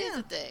is. It is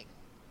a thing.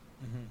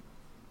 Mm-hmm.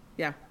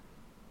 Yeah.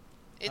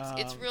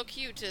 It's real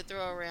cute to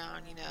throw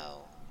around,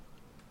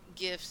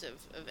 gifs of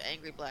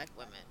angry black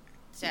women,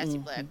 sassy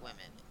black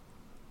women,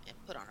 and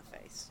put on a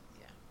face.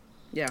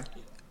 Yeah.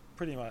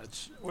 Pretty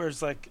much.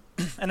 Whereas like,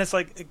 and it's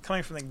like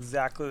coming from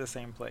exactly the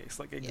same place,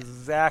 like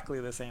exactly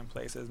the same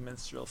place as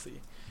Minstrelsy,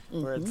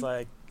 where it's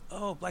like,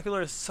 oh, black people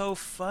are so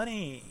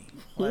funny.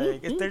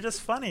 Like, they're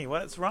just funny.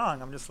 What's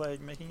wrong? I'm just like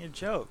making a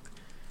joke.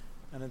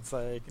 And it's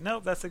like, no,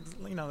 that's,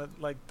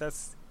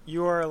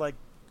 you are like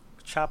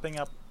chopping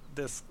up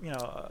this,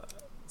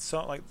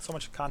 so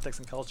much context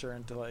and culture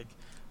into like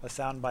a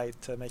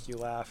soundbite to make you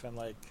laugh, and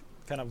like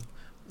kind of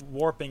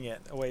warping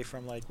it away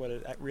from like what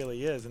it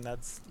really is. And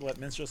that's what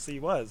Minstrelsy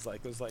was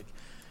like. It was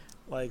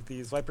like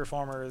these white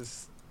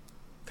performers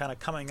kind of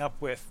coming up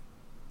with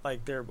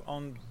like their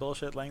own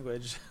bullshit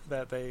language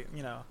that they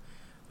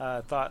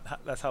thought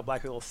that's how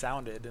black people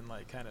sounded, and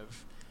like kind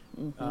of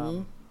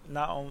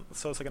not only,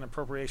 so it's like an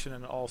appropriation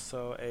and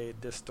also a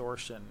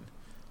distortion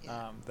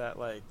that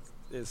like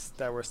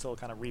that we're still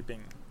kind of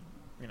reaping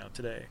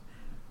today.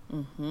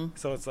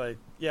 So it's like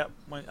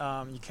when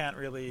you can't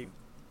really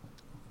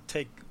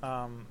take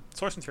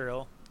source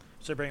material,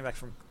 to bring it back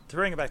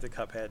to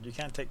Cuphead, you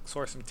can't take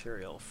source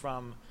material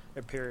from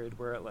a period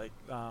where like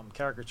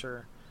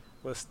caricature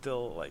was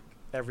still like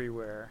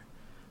everywhere,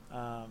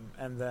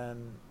 and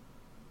then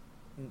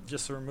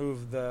just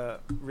remove the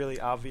really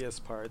obvious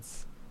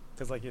parts,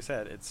 because like you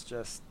said, it's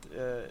just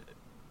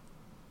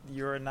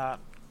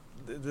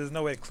there's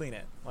no way to clean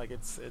it. Like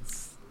it's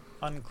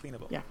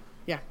uncleanable.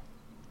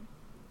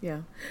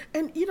 Yeah,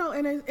 and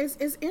and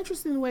it's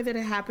interesting the way that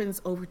it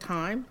happens over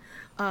time,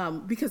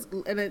 because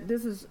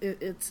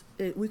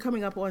we're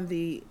coming up on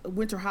the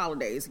winter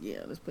holidays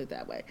again. Let's put it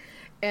that way.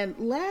 And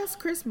last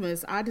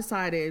Christmas, I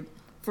decided,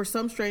 for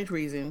some strange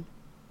reason,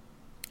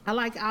 I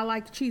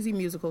like cheesy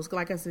musicals.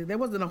 Like I said, there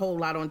wasn't a whole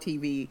lot on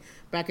TV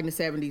back in the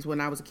 70s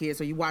when I was a kid,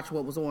 so you watch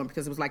what was on,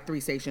 because it was like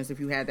 3 stations if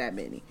you had that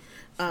many.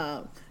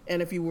 And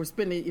if you were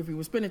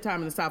spending time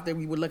in the South, then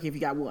you were lucky if you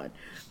got one.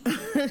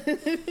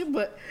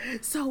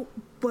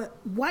 But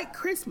White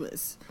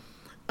Christmas.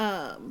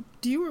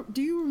 Do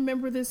you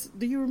remember this?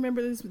 Do you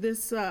remember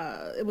this?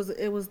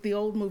 It was the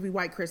old movie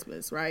White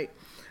Christmas, right?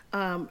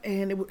 And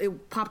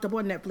it popped up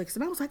on Netflix,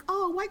 and I was like,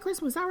 oh, White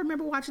Christmas. I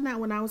remember watching that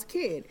when I was a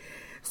kid.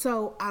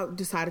 So I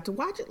decided to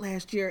watch it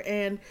last year,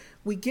 and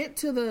we get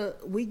to the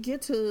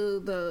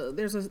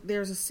there's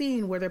a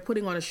scene where they're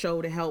putting on a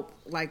show to help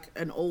like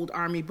an old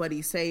army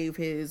buddy save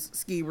his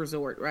ski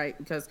resort, right?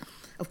 Because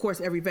of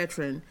course every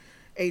veteran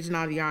aging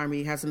out of the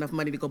army has enough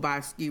money to go buy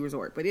a ski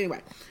resort. But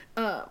anyway,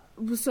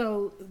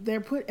 so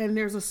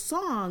there's a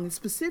song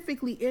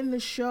specifically in the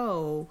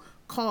show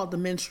called The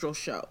Minstrel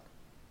Show.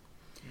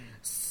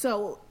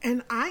 So,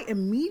 and I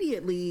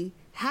immediately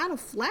had a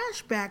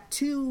flashback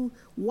to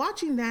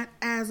watching that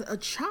as a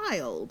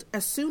child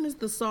as soon as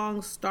the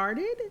song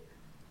started.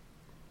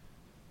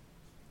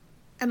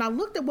 And I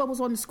looked at what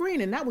was on the screen,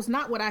 and that was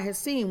not what I had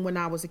seen when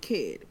I was a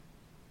kid.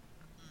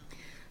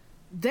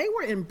 They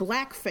were in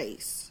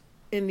blackface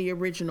in the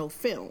original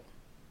film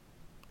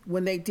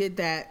when they did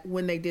that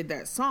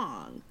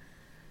song.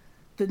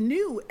 The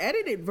new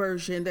edited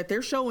version that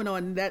they're showing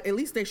on that, at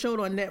least they showed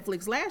on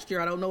Netflix last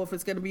year, I don't know if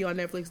it's going to be on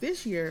Netflix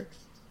this year,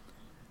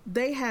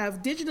 they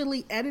have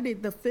digitally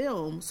edited the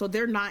film so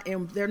they're not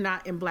in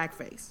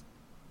blackface.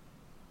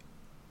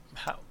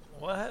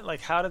 What? Like,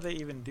 how did they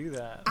even do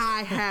that?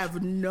 I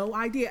have no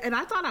idea. And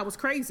I thought I was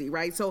crazy,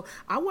 right? So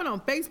I went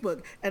on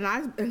Facebook and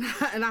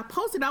I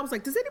posted. I was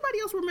like, does anybody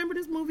else remember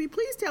this movie?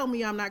 Please tell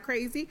me I'm not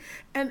crazy.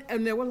 And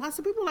there were lots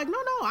of people like, no,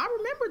 I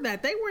remember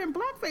that. They were in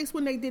blackface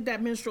when they did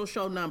that minstrel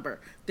show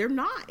number. They're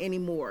not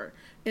anymore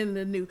in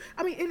the new.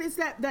 I mean, it is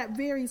that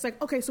very, it's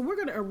like, okay, so we're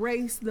going to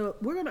erase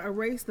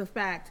the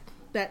fact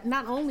that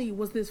not only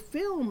was this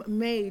film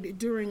made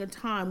during a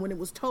time when it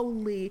was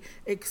totally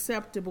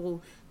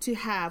acceptable to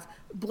have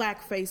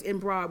blackface in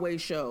Broadway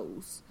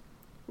shows,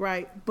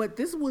 right? But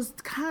this was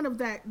kind of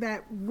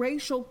that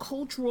racial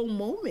cultural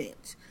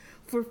moment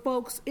for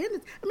folks in it.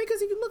 I mean,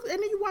 because if you look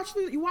and then you watch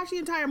the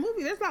entire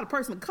movie, there's not a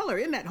person of color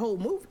in that whole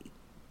movie.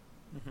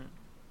 Mm-hmm.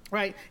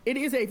 Right? It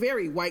is a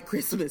very white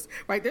Christmas,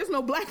 right? There's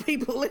no black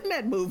people in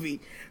that movie,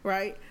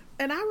 right?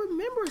 And I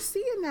remember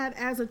seeing that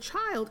as a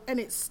child, and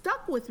it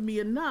stuck with me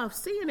enough,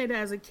 seeing it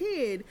as a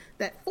kid,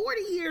 that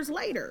 40 years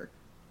later,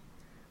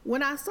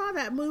 when I saw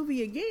that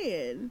movie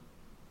again,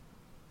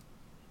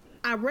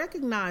 I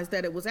recognized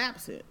that it was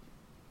absent.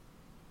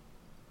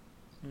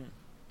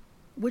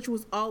 Which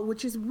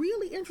is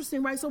really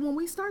interesting, right? So when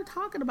we start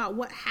talking about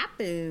what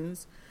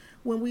happens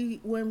when we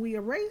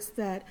erase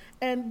that,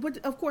 but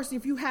of course,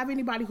 if you have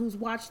anybody who's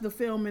watched the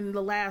film in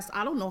the last,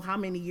 I don't know how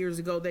many years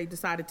ago they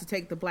decided to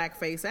take the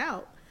blackface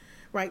out,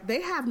 right?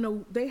 They have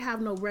no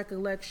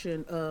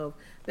recollection of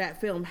that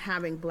film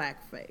having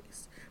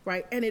blackface,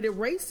 right? And it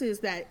erases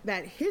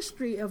that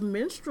history of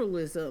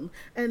minstrelsism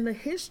and the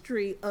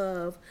history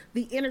of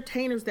the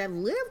entertainers that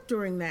lived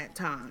during that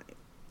time.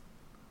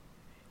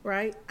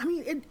 Right? I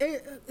mean,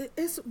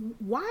 it's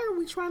why are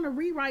we trying to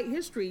rewrite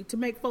history to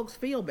make folks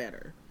feel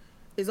better?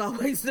 Is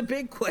always the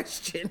big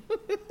question.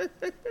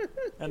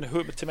 And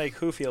to make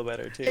who feel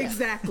better too.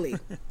 Exactly.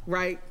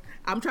 Right.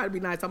 I'm trying to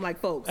be nice. I'm like,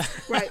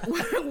 folks, right?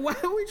 Why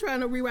are we trying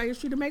to rewrite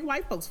history to make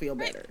white folks feel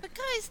better? Right. But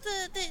guys,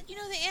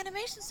 the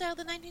animation style of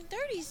the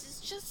 1930s is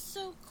just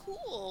so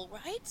cool,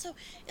 right? So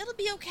it'll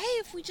be okay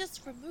if we just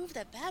remove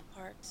that bad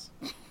parts.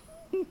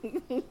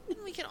 And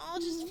we can all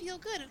just feel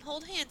good and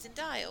hold hands and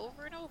die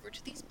over and over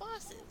to these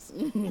bosses.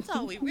 That's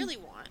all we really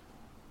want.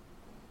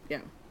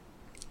 Yeah.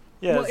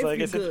 Yeah, well, it's like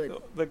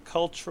the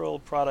cultural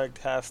product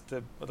has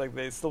to, like,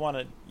 they still want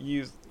to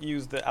use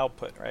the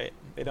output, right?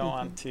 They don't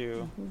want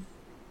to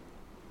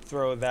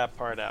throw that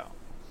part out.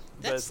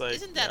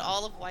 Isn't that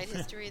all of white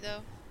history, though?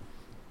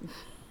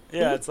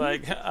 Yeah, it's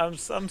like, I'm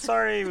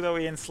sorry that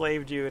we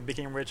enslaved you and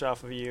became rich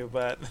off of you,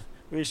 but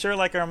we sure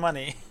like our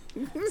money.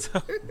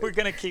 So we're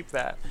going to keep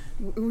that.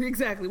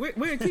 Exactly. We're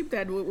going to keep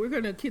that. We're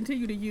going to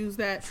continue to use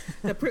that,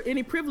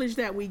 any privilege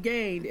that we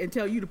gained, and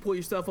tell you to pull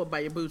yourself up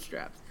by your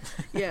bootstraps.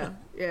 Yeah,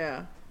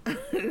 yeah.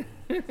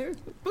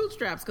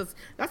 Bootstraps, because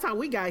that's how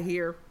we got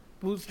here.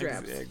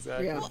 Bootstraps.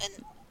 Exactly. Yeah. Well,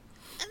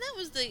 and that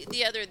was the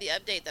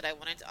update that I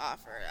wanted to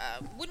offer.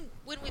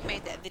 When we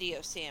made that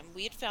video, Sam,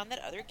 we had found that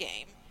other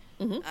game,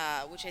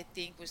 which I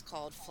think was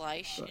called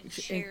Fleisch and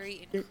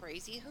Sherry and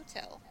Crazy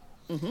Hotel.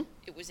 Mm-hmm.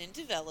 It was in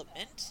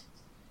development.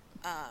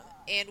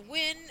 And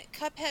when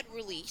Cuphead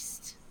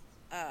released,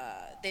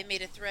 they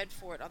made a thread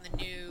for it on the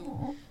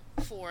new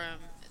forum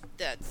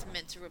that's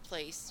meant to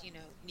replace,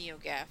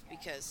 NeoGAF,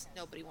 because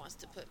nobody wants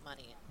to put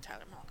money in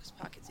Tyler Malka's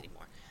pockets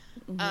anymore,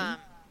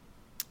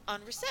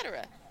 on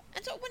Resetera.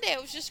 And so one day I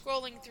was just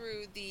scrolling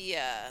through the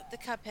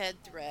Cuphead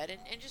thread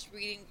and just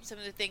reading some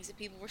of the things that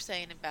people were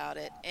saying about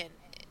it, and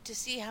to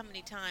see how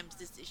many times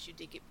this issue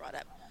did get brought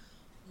up.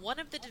 One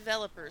of the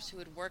developers who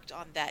had worked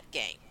on that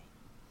game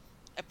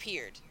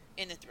appeared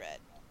in the thread.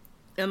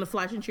 In the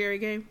Flash and Cherry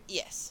game?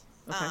 Yes.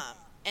 Okay.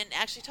 And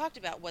actually talked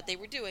about what they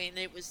were doing, and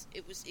it was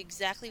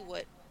exactly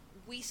what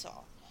we saw,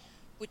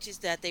 which is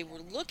that they were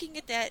looking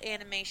at that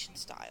animation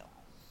style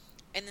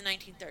in the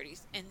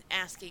 1930s and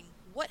asking,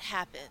 what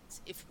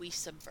happens if we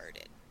subvert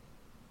it?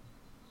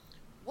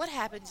 What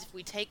happens if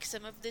we take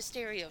some of the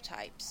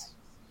stereotypes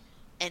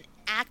and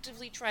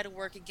actively try to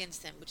work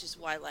against them, which is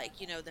why,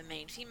 the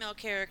main female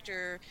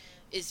character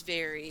is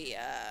very,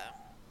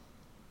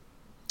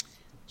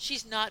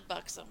 she's not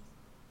buxom,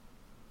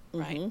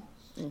 right?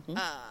 Mm-hmm.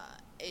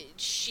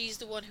 She's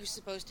the one who's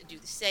supposed to do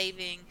the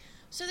saving.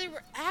 So they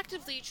were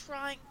actively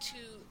trying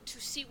to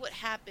see what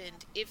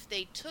happened if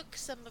they took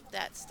some of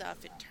that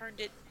stuff and turned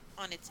it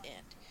on its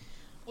end.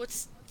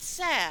 What's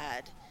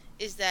sad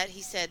is that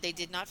he said they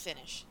did not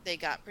finish. They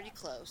got pretty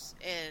close,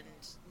 and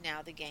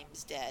now the game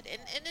is dead.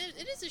 And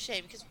it is a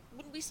shame, because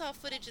when we saw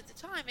footage at the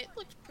time, it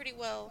looked pretty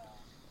well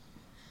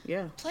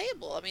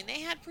playable. I mean,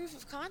 they had proof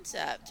of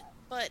concept,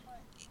 but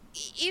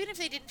even if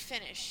they didn't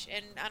finish,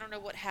 and I don't know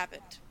what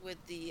happened with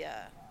the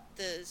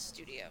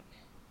studio,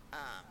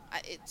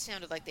 it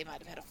sounded like they might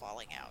have had a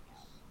falling out.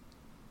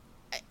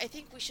 I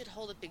think we should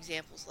hold up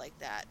examples like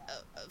that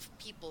of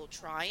people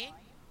trying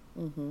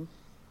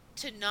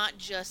to not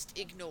just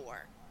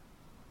ignore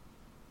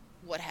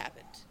what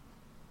happened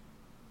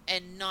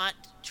and not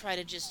try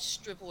to just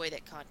strip away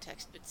that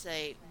context, but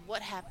say,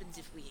 what happens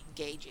if we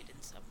engage it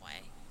in some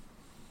way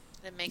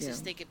that makes us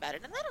think about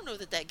it? And I don't know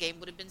that game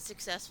would have been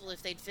successful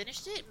if they'd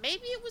finished it.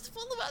 Maybe it was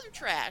full of other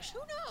trash. Who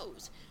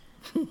knows?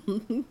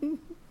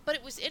 But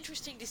it was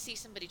interesting to see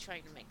somebody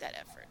trying to make that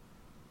effort.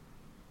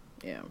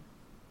 Yeah.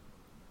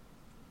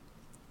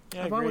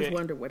 I've always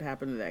wondered what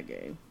happened to that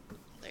game.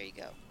 There you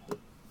go.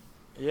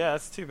 Yeah,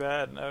 that's too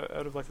bad. I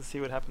would have liked to see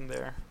what happened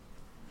there,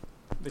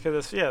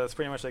 because that's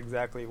pretty much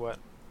exactly what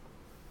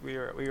we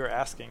were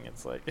asking.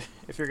 It's like,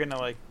 if you're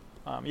gonna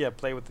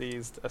play with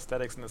these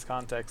aesthetics in this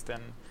context,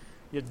 then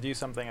you have to do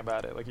something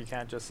about it. Like, you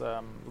can't just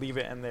leave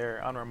it in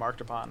there unremarked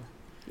upon.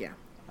 Yeah.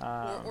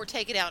 Or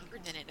take it out and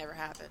pretend it never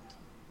happened.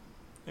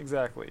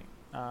 Exactly.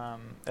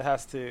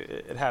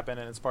 It happened,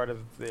 and it's part of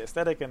the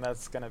aesthetic, and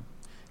that's gonna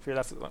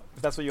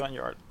if that's what you want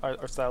your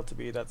art style to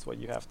be, that's what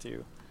you have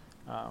to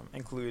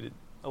include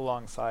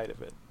alongside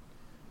of it.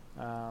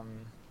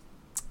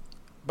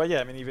 But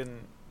yeah, I mean,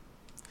 even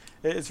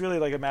it's really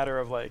like a matter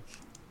of like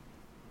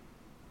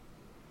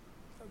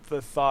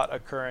the thought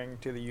occurring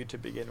to you to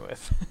begin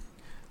with,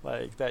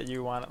 like that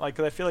you want, like,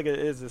 'cause I feel like it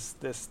is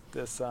this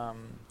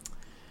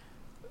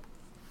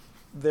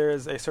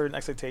there's a certain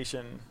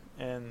expectation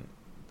in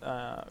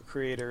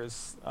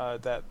creators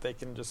that they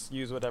can just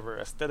use whatever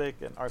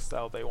aesthetic and art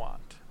style they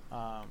want,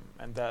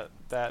 and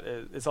that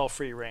is, it's all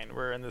free reign.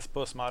 We're in this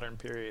postmodern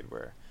period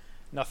where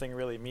nothing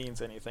really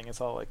means anything. It's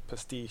all like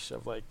pastiche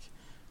of like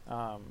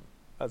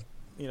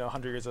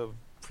 100 years of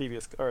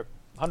previous, or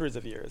hundreds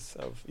of years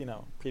of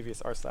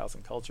previous art styles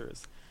and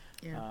cultures.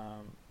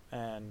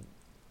 And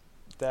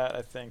that,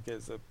 I think,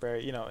 is a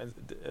very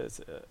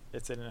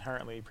it's an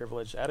inherently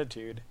privileged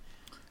attitude.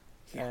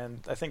 And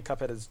I think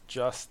Cuphead is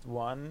just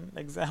one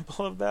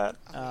example of that.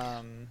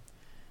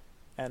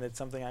 And it's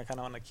something I kind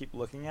of want to keep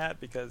looking at,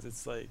 because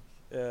it's like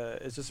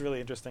it's just really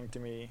interesting to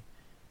me,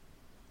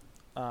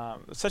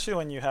 especially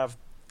when you have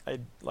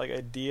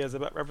ideas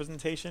about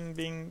representation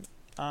being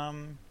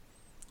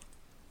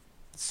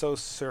so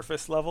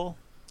surface level.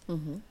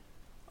 Mm-hmm.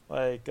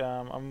 Like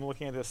I'm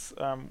looking at this,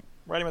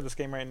 writing about this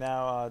game right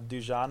now,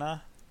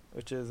 Dujana,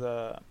 which is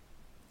a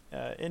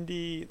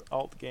indie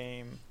alt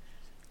game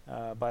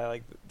by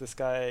like this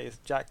guy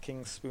Jack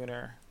King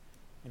Spooner,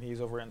 and he's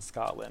over in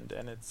Scotland,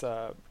 and it's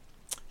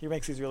he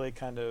makes these really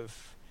kind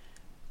of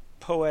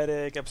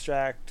poetic,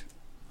 abstract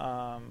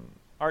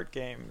art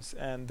games,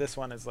 and this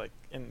one is like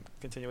in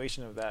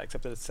continuation of that,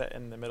 except that it's set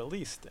in the Middle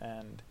East,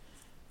 and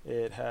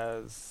it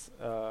has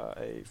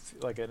an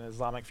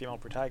Islamic female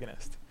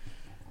protagonist.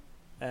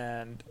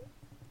 And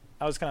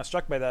I was kind of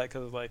struck by that,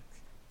 because like,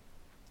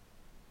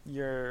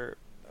 you're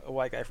a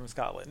white guy from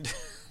Scotland,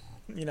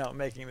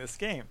 making this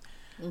game.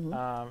 Mm-hmm.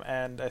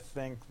 And I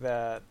think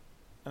that,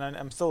 and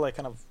I'm still like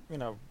kind of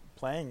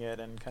playing it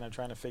and kind of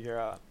trying to figure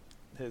out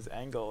his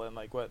angle and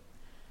like what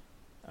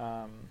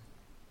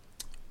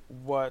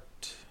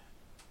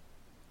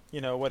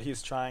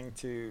he's trying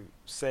to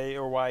say,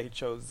 or why he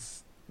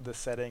chose the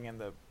setting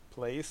and the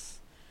place.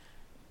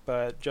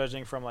 But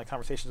judging from like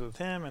conversations with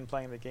him and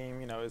playing the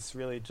game, it's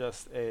really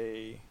just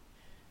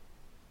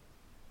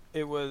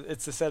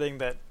it's a setting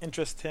that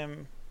interests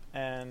him,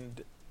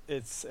 and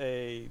it's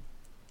a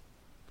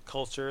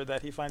culture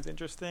that he finds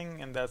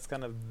interesting, and that's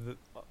kind of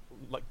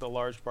the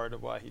large part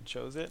of why he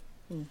chose it.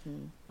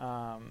 Mm-hmm.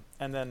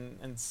 And then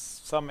in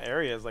some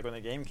areas, like when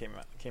the game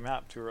came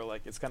out, people were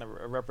like, it's kind of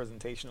a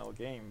representational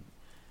game,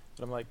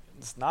 but I'm like,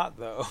 it's not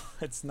though.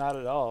 It's not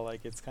at all.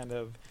 Like, it's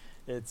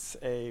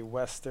a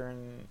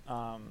Western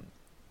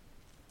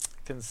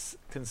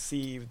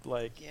conceived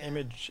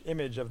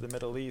image of the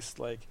Middle East,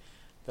 like,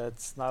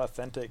 that's not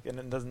authentic, and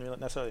it doesn't really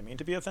necessarily mean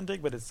to be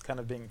authentic, but it's kind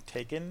of being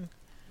taken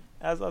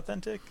as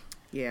authentic.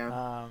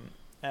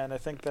 And I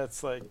think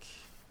that's like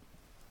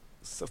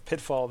a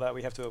pitfall that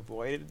we have to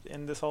avoid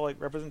in this whole like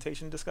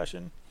representation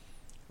discussion,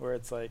 where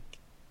it's like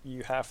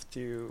you have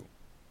to,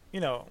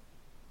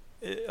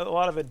 a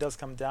lot of it does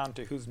come down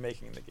to who's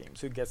making the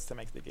games, who gets to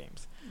make the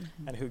games,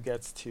 Mm-hmm. and who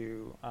gets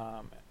to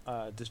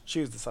just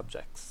choose the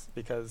subjects.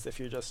 Because if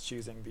you're just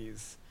choosing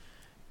these,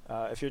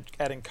 if you're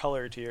adding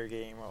color to your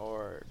game,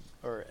 or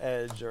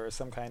edge, or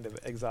some kind of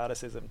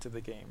exoticism to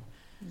the game,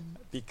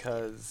 Mm-hmm.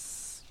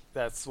 because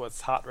that's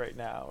what's hot right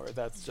now, or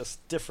that's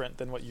just different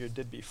than what you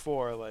did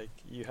before, like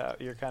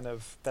you're kind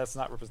of, that's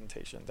not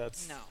representation.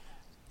 That's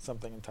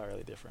something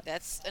entirely different.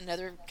 That's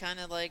another kind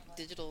of like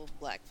digital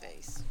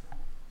blackface.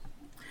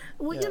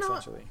 Well, Yeah,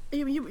 essentially.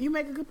 you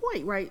make a good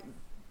point, right?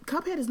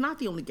 Cuphead is not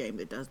the only game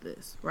that does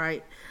this,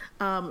 right?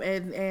 And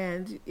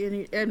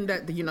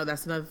that,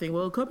 that's another thing.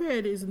 Well,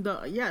 Cuphead isn't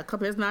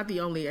Cuphead's not the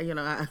only.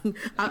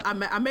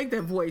 I make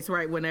that voice,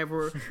 right,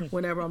 whenever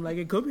I'm like,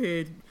 hey,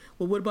 Cuphead.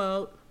 Well,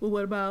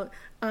 what about?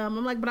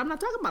 I'm like, but I'm not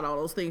talking about all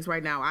those things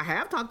right now. I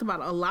have talked about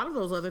a lot of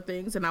those other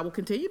things, and I will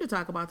continue to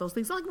talk about those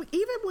things. Like,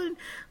 even when,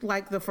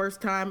 like, the first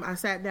time I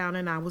sat down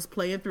and I was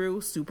playing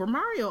through Super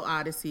Mario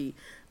Odyssey,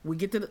 we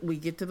get to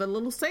the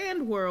little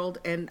sand world,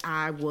 and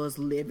I was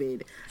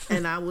livid,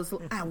 and I was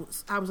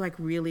like,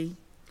 really,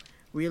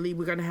 we're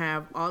gonna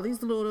have all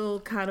these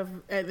little kind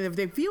of, and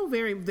they feel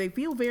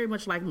very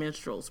much like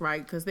minstrels,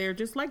 right? Because they're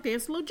just like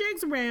dancing little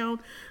jigs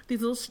around the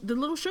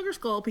little sugar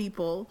skull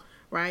people,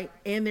 right?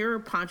 And their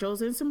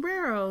ponchos and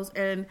sombreros,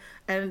 and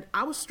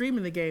I was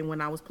streaming the game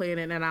when I was playing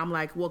it, and I'm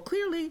like, well,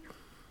 clearly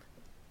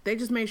they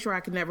just made sure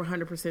I could never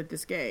 100%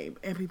 this game.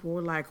 And people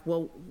were like,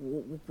 well,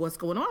 what's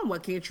going on?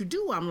 What can't you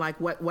do? I'm like,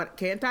 what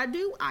can't I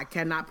do? I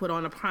cannot put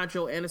on a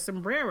poncho and a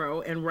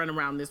sombrero and run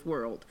around this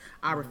world.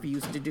 I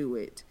refuse to do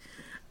it.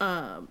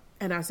 And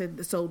I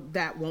said, so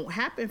that won't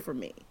happen for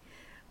me.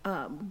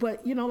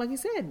 But, like you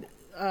said,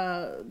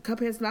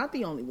 Cuphead's not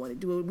the only one to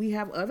do it. We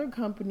have other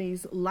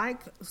companies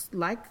like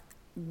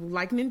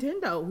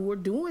Nintendo who are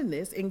doing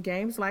this in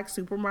games like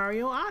Super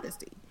Mario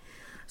Odyssey.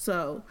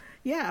 So,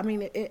 yeah, I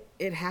mean,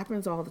 it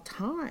happens all the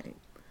time.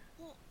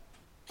 Well,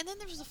 and then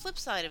there's the flip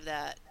side of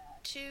that,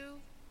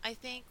 too. I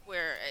think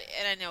where,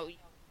 and I know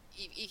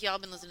if y'all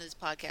been listening to this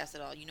podcast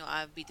at all, you know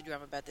I've beat the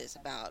drum about this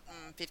about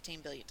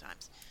 15 billion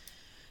times.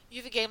 You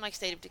have a game like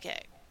State of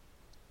Decay,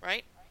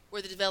 right?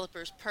 Where the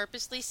developers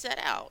purposely set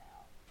out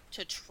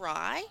to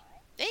try,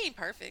 they ain't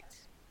perfect,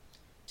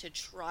 to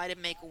try to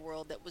make a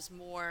world that was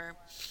more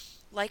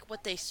like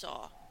what they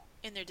saw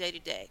in their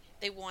day-to-day.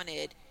 They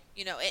wanted,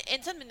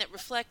 and something that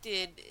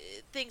reflected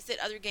things that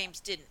other games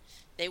didn't.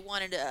 They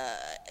wanted,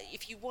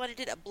 if you wanted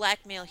it, a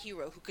black male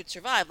hero who could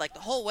survive, like,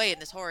 the whole way in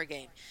this horror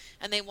game.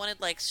 And they wanted,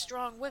 like,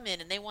 strong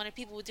women, and they wanted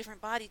people with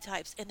different body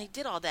types, and they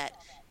did all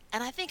that.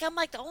 And I think I'm,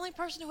 like, the only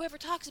person who ever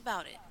talks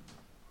about it.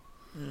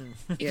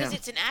 Because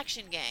it's an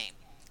action game,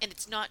 and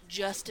it's not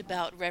just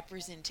about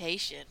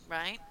representation,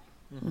 right?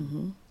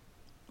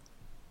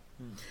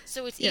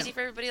 So it's easy for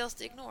everybody else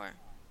to ignore.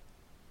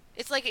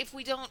 It's like if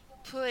we don't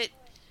put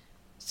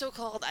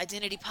so-called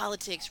identity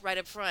politics right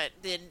up front,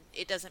 then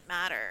it doesn't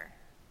matter.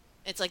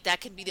 It's like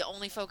that can be the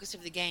only focus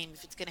of the game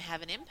if it's going to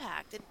have an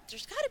impact. And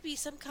there's got to be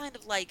some kind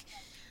of, like,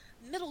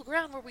 middle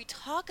ground where we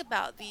talk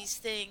about these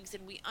things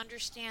and we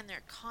understand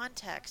their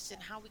context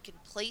and how we can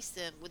place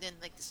them within,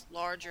 like, this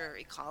larger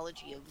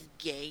ecology of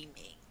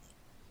gaming.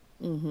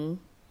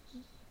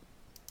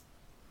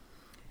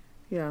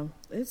 Yeah,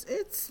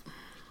 it's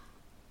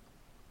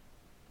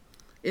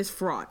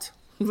fraught.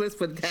 Let's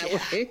put it that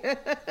way.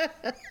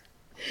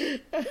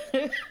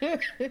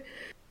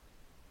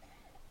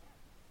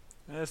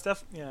 It's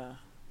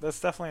that's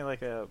definitely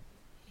like a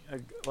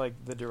like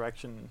the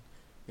direction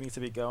we need to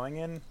be going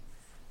in.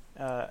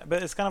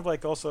 But it's kind of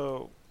like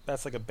also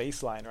that's like a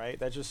baseline, right?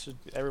 That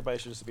everybody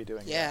should just be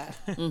doing that.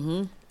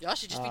 Y'all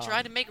should just be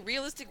trying to make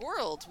realistic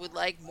worlds with,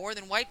 like, more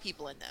than white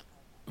people in them.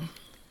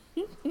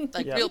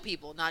 Like real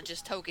people, not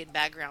just token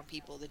background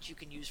people that you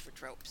can use for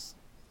tropes.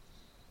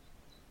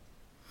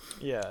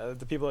 Yeah,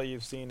 the people that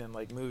you've seen in,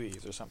 like,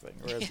 movies or something.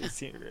 Whereas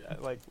it's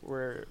like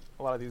where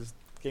a lot of these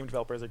game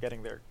developers are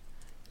getting their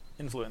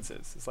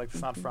influences. It's like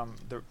it's not from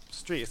the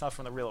street. It's not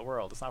from the real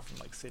world. It's not from,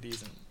 like,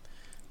 cities and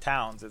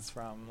towns. It's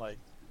from, like,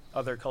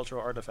 other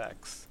cultural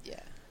artifacts.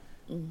 Yeah.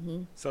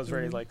 So it's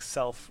very like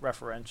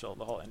self-referential,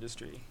 the whole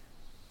industry.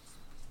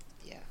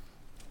 Yeah.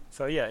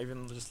 So yeah,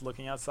 even just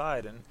looking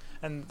outside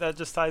and that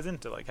just ties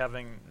into, like,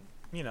 having,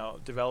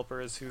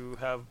 developers who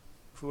have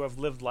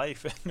lived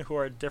life and who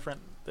are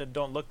different, that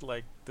don't look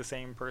like the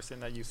same person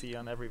that you see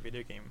on every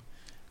video game,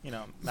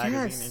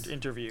 magazine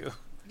interview.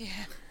 Yeah.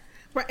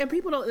 Right, and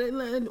people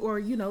don't, or,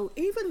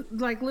 even,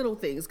 like, little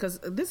things, because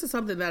this is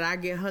something that I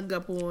get hung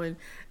up on,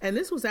 and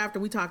this was after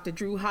we talked to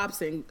Drew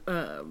Hobson,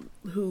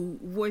 who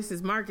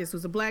voices Marcus,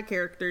 who's a black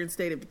character in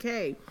State of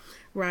Decay,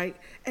 right?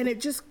 And it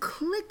just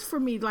clicked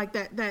for me, like,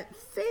 that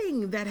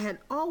thing that had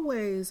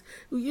always,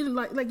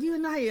 like you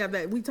and I have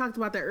that, we talked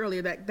about that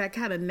earlier, that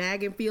kind of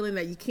nagging feeling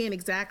that you can't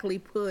exactly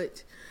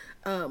put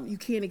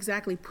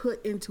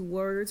into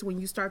words when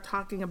you start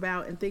talking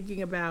about and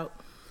thinking about,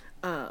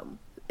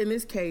 in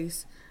this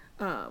case,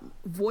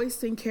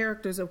 voicing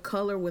characters of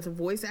color with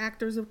voice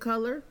actors of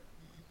color,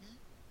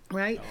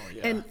 right? Oh,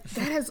 yeah. And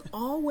that has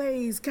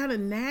always kind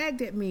of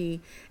nagged at me.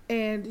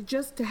 And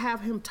just to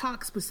have him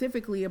talk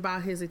specifically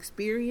about his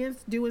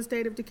experience doing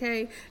State of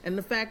Decay and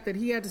the fact that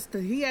he had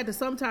to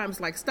sometimes,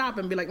 like, stop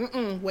and be like,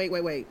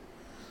 wait.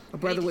 A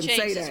brother wouldn't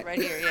say that.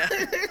 Right here, yeah.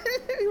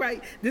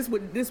 Right. This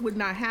would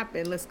not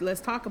happen.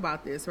 Let's talk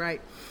about this,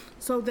 right?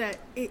 So that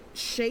it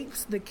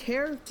shapes the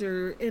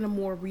character in a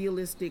more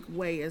realistic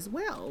way as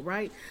well,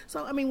 right?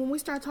 So, I mean, when we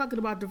start talking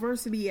about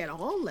diversity at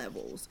all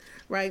levels,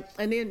 right?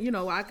 And then,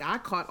 I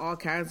caught all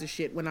kinds of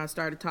shit when I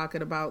started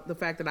talking about the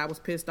fact that I was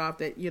pissed off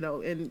that,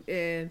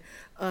 in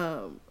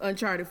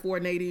Uncharted 4,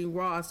 Nadine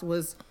Ross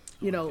was,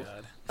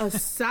 a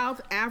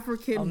South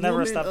African I'll never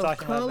woman stop of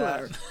talking color.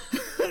 About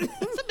that.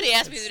 Somebody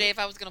asked me the other day if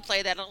I was going to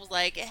play that, and I was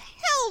like,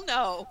 hell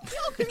no.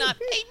 Y'all could not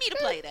pay me to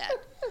play that.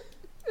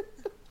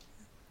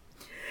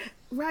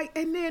 Right,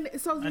 and then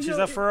and she's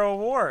up for an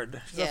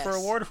award. She's up for an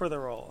award for the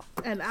role.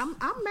 And I'm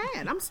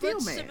mad. I'm still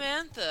mad.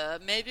 Samantha,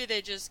 maybe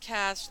they just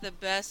cast the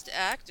best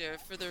actor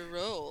for the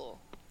role.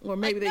 Or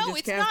maybe they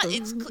just cast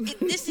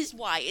this is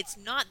why it's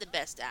not the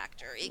best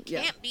actor. It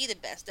can't be the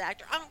best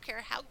actor. I don't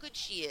care how good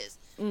she is.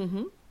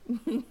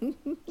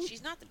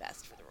 She's not the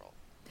best for the role.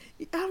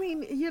 I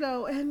mean,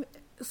 and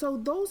so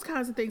those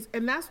kinds of things,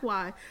 and that's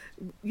why,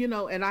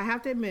 and I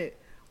have to admit,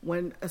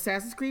 when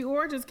Assassin's Creed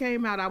Origins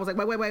came out, I was like,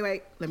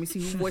 wait, let me see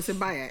who's voicing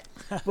Bayek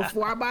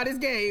before I buy this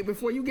game.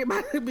 Before you get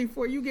mine,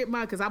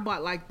 because I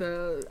bought like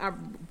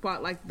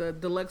the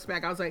deluxe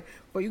pack. I was like,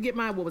 before you get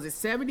mine, what was it,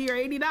 $70 or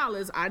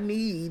 $80? I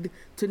need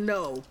to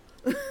know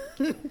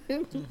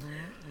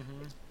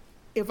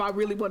if I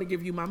really want to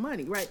give you my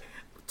money, right?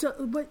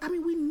 But I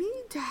mean, we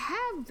need to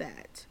have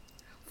that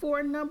for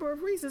a number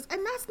of reasons,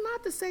 and that's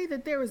not to say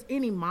that there is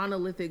any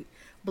monolithic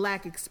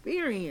Black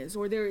experience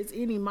or there is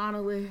any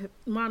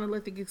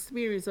monolithic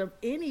experience of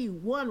any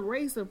one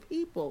race of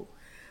people,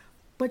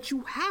 but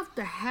you have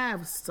to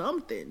have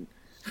something.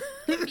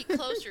 It'd be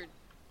closer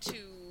to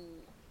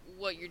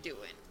what you're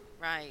doing,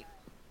 right?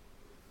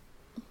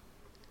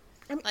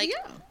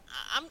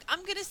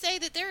 I'm gonna say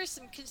that there is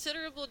some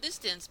considerable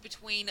distance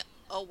between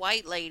a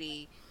white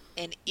lady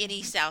and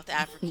any South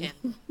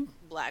African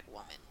black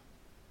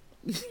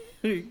woman.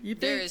 You think?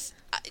 There's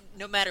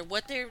no matter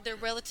what their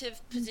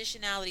relative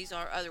positionalities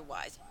are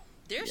otherwise,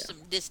 there's some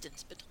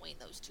distance between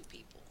those two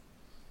people.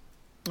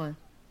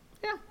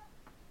 Yeah.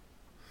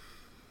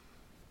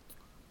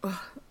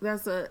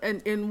 That's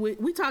and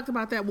we talked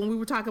about that when we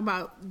were talking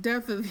about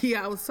Death of the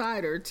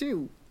Outsider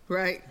too,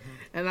 right? Mm-hmm.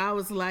 And I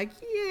was like,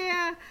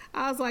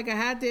 I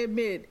had to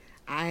admit,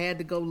 I had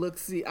to go look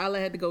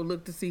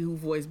to see who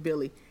voiced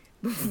Billy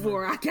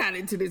before I got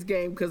into this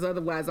game, because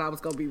otherwise I was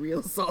gonna be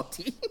real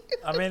salty.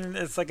 I mean,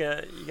 it's like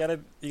you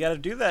gotta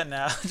do that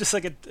now. Just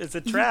like it's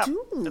a trap.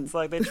 It's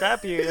like they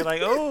trap you. You're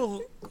like,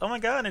 oh my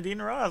God, Nadine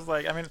Ross.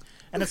 Like, I mean,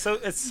 and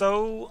it's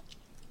so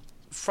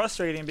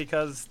frustrating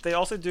because they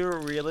also do a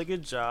really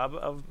good job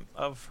of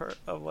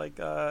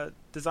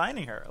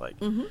designing her. Like,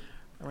 I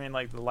mean,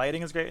 like the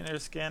lighting is great in her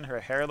skin. Her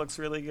hair looks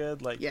really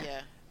good. Like,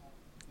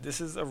 this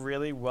is a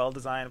really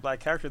well-designed black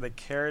character. They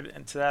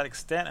cared to that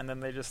extent, and then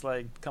they just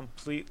like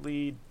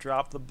completely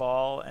dropped the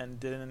ball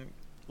and didn't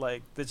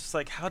like. They're just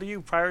like, how do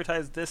you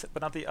prioritize this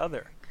but not the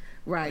other?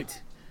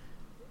 Right.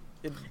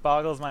 Like, it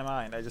boggles my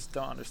mind. I just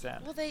don't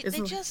understand. Well, they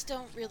just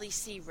don't really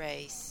see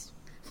race.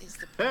 Is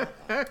the problem.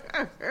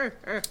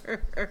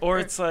 Or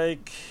it's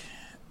like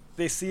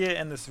they see it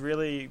in this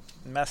really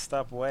messed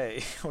up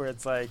way, where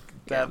it's like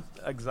that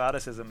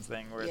exoticism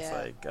thing, where it's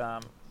like.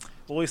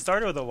 Well, we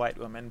started with a white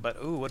woman,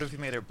 but what if we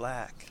made her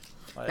black?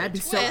 Like, that'd be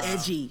so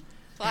edgy.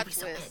 Plot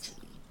twist.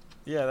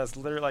 Yeah, that's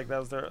literally that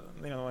was their.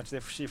 When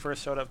she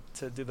first showed up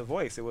to do the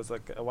voice, it was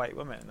like a white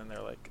woman, and then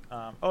they're like,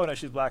 "Oh no,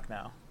 she's black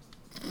now."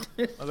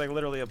 It was like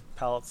literally a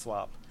palette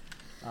swap,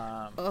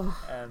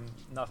 and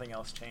nothing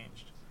else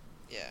changed.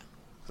 Yeah.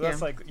 So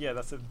that's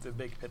that's the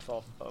big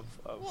pitfall of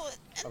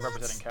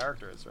representing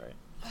characters, right?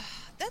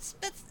 That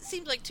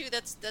seems like too.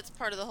 That's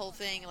part of the whole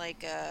thing.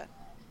 Like,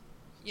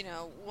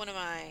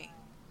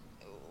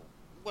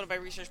 one of my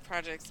research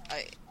projects,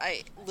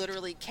 I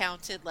literally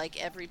counted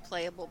like every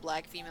playable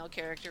black female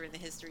character in the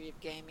history of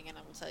gaming, and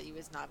I will tell you,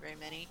 it's not very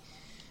many.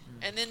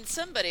 And then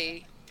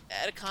somebody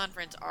at a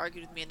conference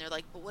argued with me, and they're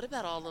like, "But what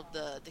about all of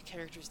the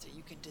characters that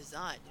you can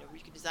design? Where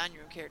you can design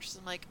your own characters?"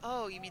 I'm like,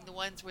 "Oh, you mean the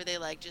ones where they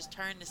like just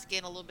turn the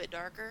skin a little bit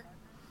darker?"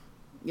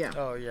 Yeah.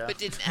 Oh yeah. But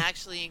didn't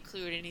actually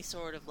include any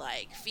sort of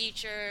like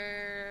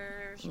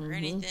features or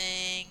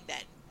anything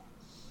that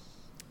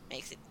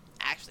makes it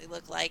actually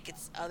look like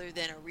it's other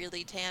than a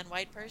really tan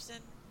white person.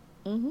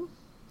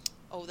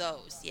 Oh,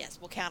 those. Yes,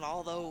 we'll count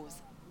all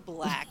those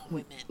black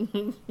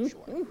women.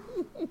 Sure.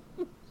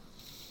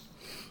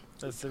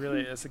 It's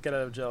a get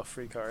out of jail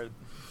free card.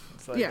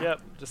 It's like,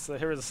 yep, just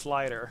here's a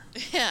slider.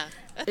 Yeah,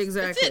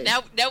 exactly. That's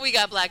it. Now we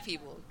got black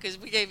people because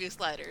we gave you a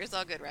slider. It's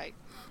all good, right?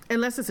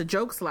 Unless it's a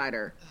joke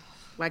slider,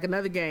 like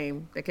another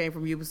game that came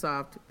from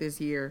Ubisoft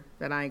this year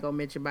that I ain't gonna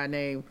mention by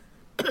name,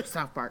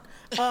 South Park.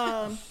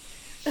 I've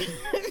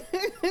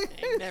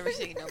never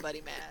seen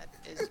nobody mad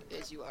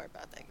as you are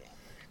about that game.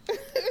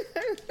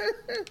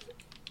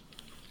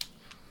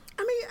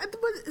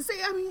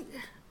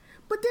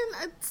 But then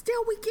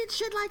still we get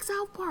shit like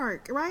South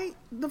Park, right?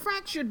 The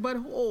fractured but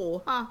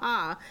whole, ha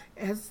ha.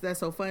 That's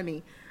so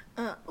funny.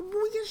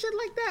 We get shit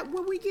like that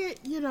where we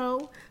get,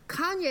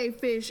 Kanye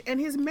Fish and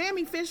his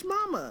mammy fish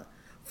mama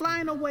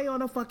flying away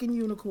on a fucking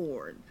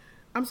unicorn.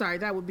 I'm sorry,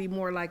 that would be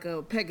more like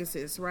a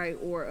Pegasus, right?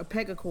 Or a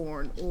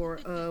Pegacorn, or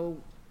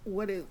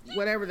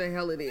whatever the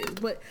hell it is.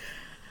 But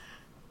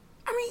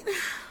I mean,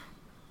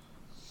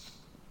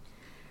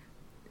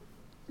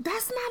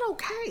 that's not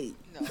okay.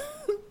 No.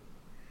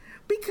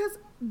 Because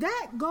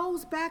that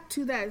goes back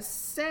to that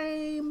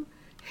same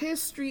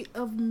history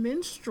of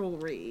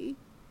minstrelry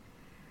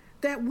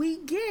that we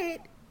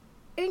get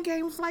in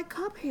games like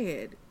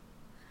Cuphead,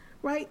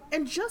 right?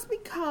 And just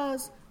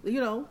because,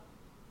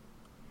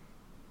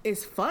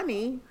 it's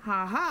funny,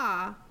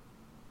 ha,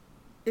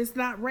 it's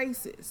not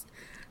racist.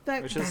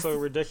 Which is so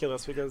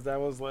ridiculous because that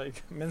was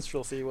like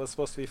Minstrelsy was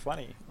supposed to be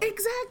funny.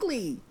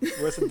 Exactly.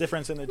 Where's the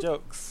difference in the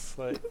jokes?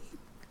 Like,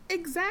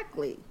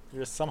 exactly.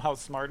 You're somehow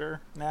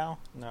smarter now?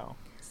 No,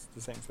 it's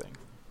the same thing.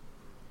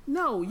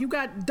 No, you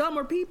got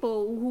dumber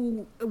people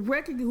who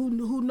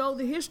know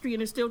the history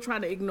and are still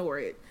trying to ignore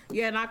it.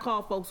 Yeah, and I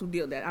call folks who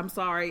deal that. I'm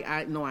sorry,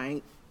 I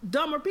ain't.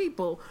 Dumber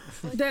people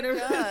that are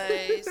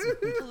guys.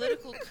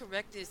 Political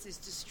correctness is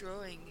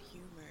destroying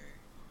humor.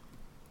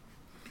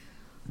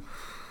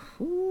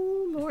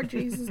 Ooh, Lord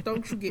Jesus,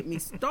 don't you get me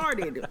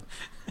started.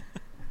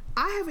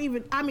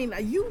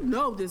 You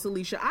know this,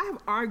 Alicia. I have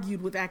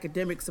argued with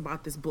academics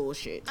about this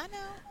bullshit. I know.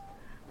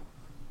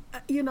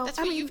 That's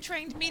what you've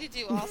trained me to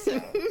do also.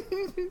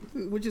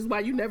 Which is why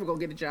you never gonna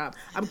get a job.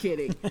 I'm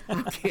kidding. Never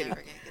gonna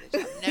get a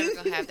job. Never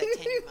gonna have that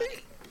tenure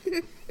money.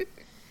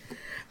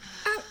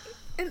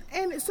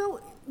 And so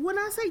when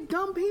I say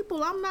dumb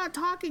people, I'm not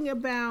talking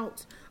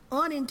about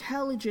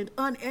unintelligent,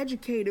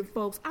 uneducated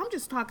folks. I'm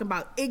just talking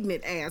about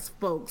ignorant ass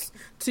folks,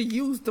 to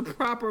use the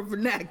proper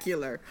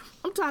vernacular.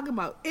 I'm talking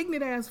about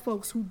ignorant ass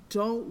folks who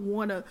don't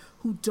wanna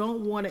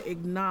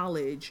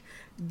acknowledge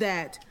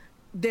that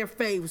their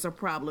faves are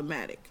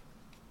problematic,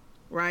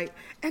 right?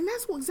 And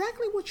that's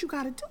exactly what you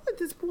got to do at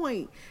this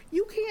point.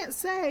 You can't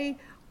say,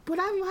 but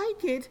I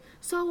like it,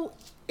 so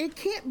it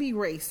can't be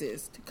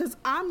racist because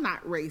I'm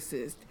not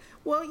racist.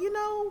 Well,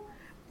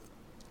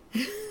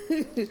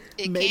 it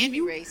can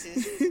be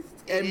racist.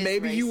 And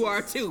maybe racist. You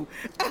are too.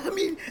 I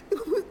mean,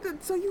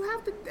 so you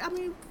have to,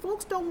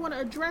 folks don't want to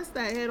address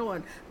that head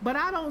on. But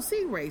I don't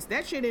see race.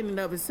 That shit in and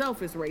of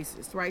itself is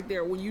racist right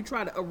there when you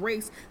try to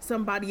erase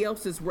somebody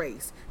else's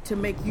race to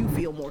make you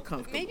feel more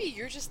comfortable. Maybe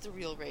you're just the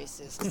real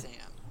racist, Sam.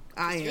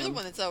 I am. You're the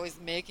one that's always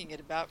making it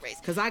about race.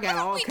 Because I got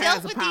all kinds of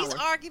power. We dealt with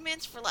these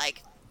arguments for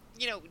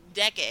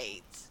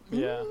decades.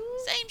 Yeah.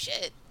 Same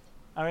shit.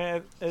 I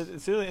mean,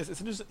 it's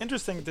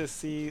interesting to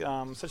see,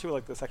 especially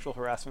with the sexual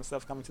harassment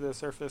stuff coming to the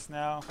surface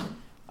now,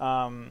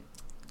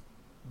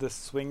 the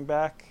swing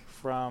back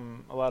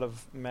from a lot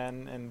of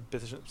men in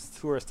positions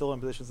who are still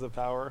in positions of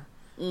power,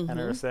 and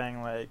are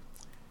saying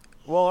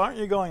well, aren't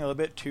you going a little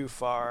bit too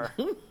far?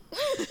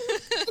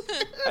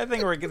 I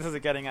think this is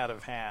getting out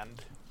of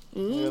hand.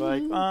 You're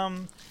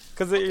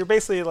because you're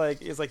basically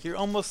it's you're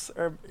almost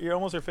are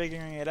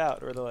figuring it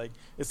out, or they're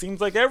it seems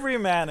like every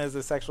man is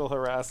a sexual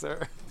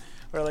harasser.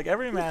 Or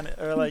every man,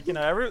 or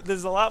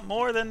there's a lot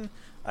more than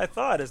I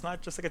thought. It's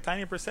not just a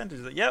tiny percentage.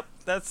 Yep,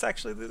 that's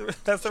actually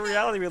that's the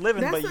reality we live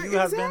in. But you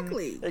have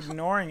been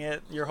ignoring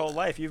it your whole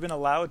life. You've been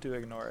allowed to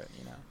ignore it.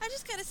 I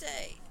just gotta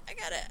say, I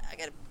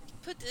gotta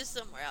put this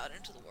somewhere out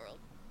into the world.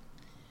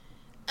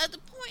 At the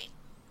point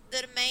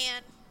that a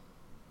man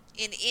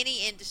in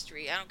any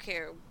industry, I don't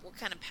care what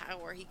kind of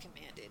power he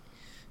commanded,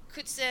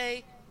 could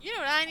say, you know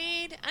what I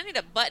need? I need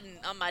a button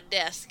on my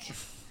desk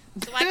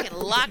so I can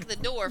lock the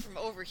door from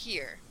over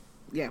here.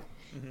 Yeah.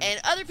 Mm-hmm. And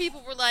other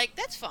people were like,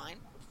 that's fine.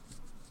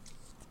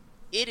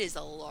 It is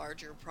a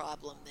larger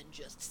problem than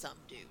just some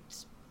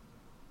dudes.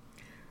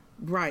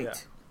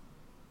 Right.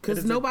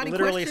 Because nobody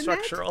literally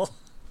questioned structural.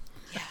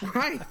 That? Yeah.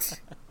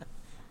 Right.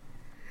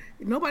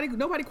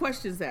 Nobody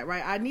questions that,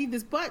 right? I need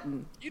this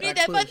button. You need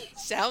that button?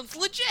 Sounds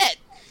legit.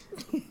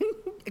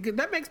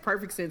 That makes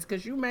perfect sense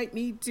because you might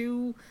need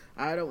to,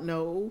 I don't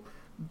know,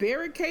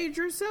 barricade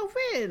yourself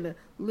in,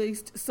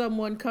 lest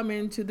someone come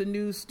into the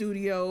news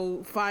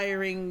studio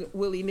firing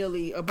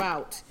willy-nilly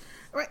about.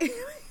 Right?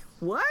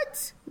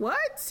 What?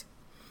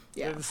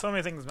 Yeah. There's so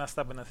many things messed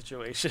up in the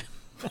situation.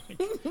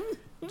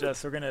 We're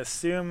going to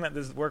assume that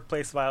this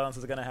workplace violence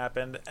is going to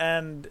happen,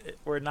 and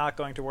we're not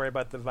going to worry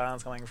about the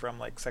violence coming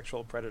from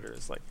sexual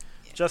predators,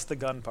 just the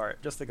gun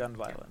part, just the gun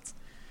violence.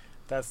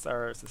 That's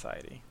our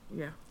society.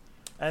 Yeah.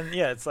 And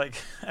yeah, it's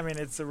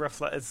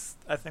it's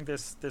I think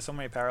there's so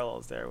many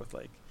parallels there with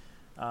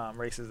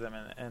racism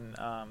and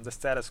the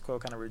status quo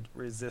kind of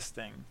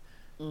resisting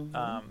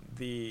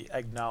the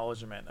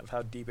acknowledgement of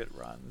how deep it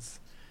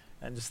runs,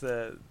 and just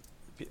the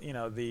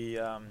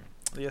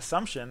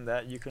assumption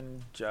that you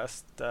can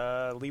just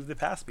leave the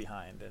past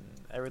behind and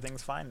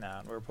everything's fine now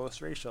and we're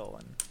post-racial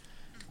and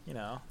we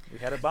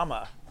had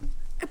Obama.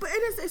 But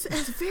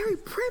it's very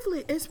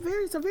privileged.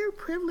 It's a very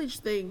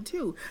privileged thing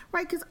too,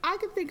 right? Because I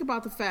can think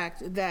about the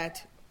fact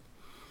that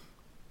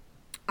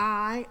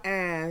I,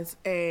 as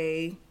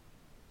a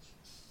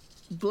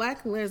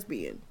black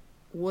lesbian,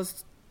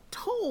 was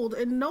told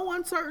in no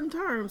uncertain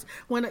terms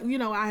when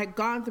I had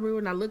gone through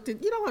and I looked at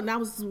and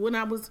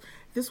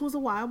this was a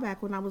while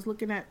back when I was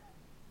looking at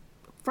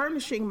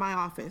furnishing my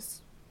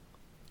office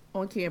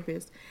on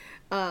campus.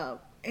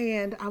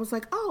 And I was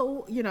like,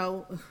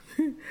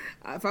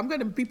 if I'm going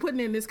to be putting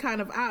in this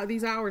kind of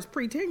these hours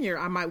pre-tenure,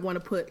 I might want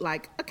to put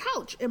a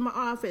couch in my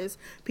office.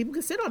 People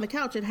can sit on the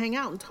couch and hang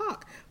out and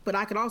talk, but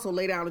I could also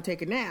lay down and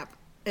take a nap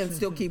and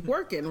still keep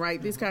working, right?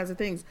 These kinds of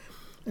things.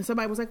 And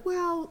somebody was like,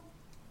 well,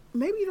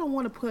 maybe you don't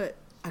want to put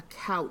a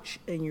couch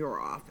in your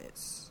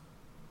office.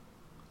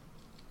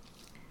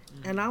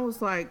 And I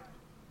was like,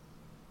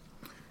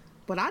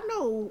 but I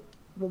know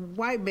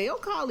white male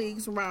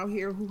colleagues around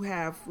here who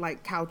have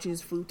couches,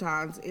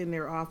 futons in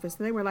their office,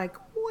 and they were like,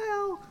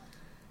 well,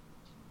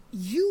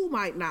 you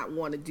might not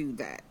want to do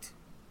that.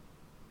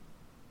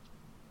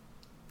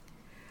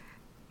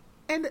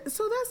 And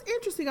so that's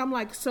interesting. I'm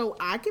like, so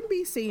I can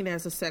be seen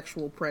as a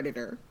sexual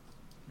predator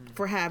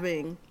for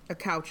having a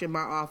couch in my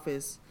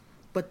office,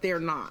 but they're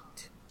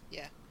not.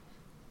 Yeah.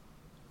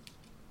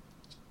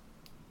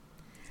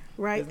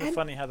 Right? Isn't it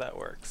funny how that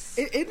works?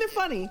 Isn't it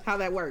funny how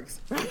that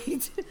works,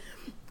 right?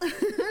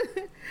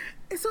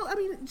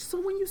 So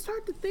when you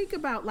start to think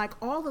about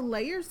all the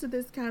layers to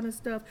this kind of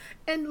stuff,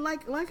 and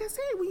like I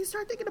said, when you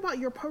start thinking about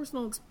your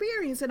personal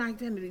experience and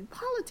identity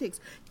politics,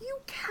 you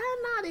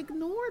cannot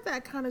ignore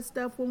that kind of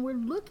stuff when we're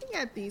looking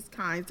at these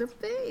kinds of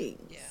things.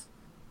 Yeah.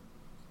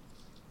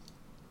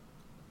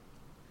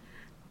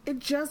 It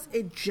just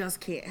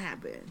can't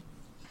happen.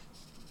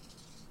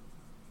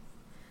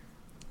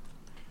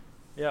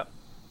 Yep.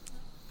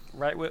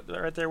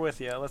 Right there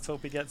with you. Let's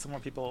hope we get some more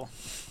people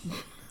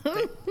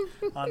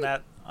on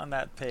that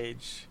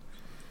page.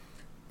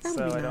 That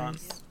so would be I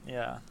nice.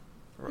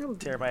 don't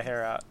tear my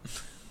hair out.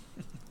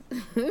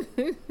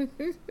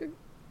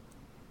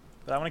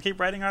 But I want to keep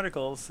writing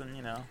articles and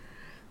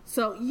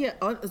So yeah,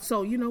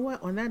 so you know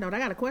what? On that note, I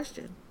got a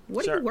question.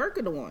 What are you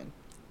working on?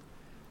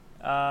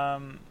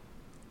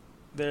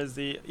 There's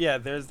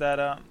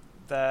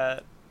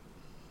that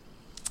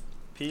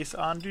piece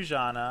on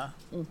Dujana,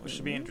 which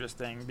should be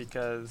interesting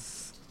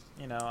because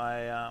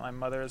my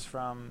mother is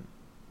from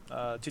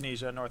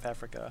Tunisia, North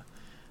Africa,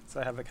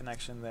 so I have a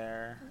connection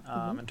there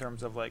in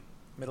terms of like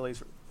Middle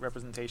East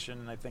representation.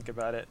 And I think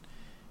about it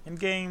in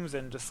games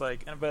and just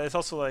like, but it's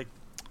also like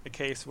a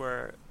case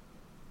where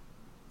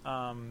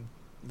I'm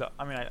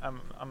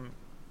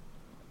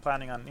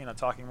planning on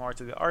talking more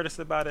to the artist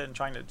about it and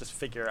trying to just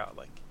figure out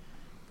like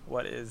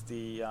what is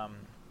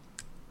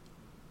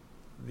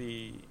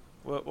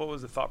what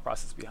was the thought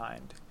process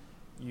behind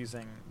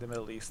using the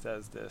Middle East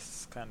as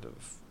this kind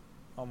of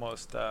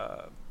almost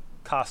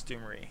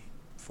costumery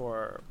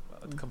for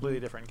a completely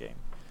different game.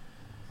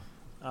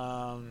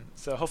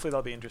 So hopefully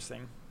that'll be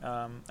interesting,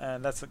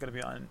 and that's going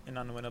to be in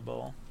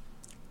Unwinnable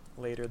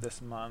later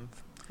this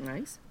month.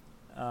 Nice.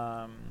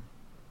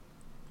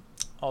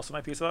 Also,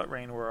 my piece about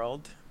Rain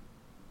World.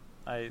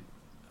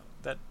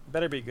 That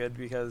better be good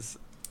because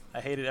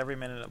I hated every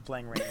minute of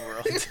playing Rain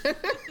World.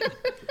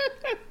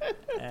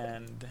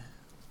 And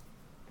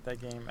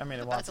that game, I mean,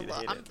 it wants you to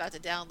hate it. I'm about to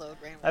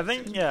download Rain World. I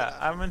think,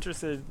 I'm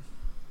interested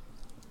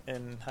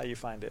in how you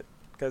find it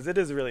because it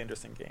is a really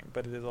interesting game,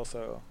 but it is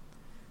also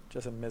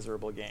just a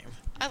miserable game.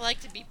 I like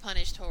to be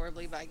punished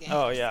horribly by games.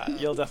 Oh yeah,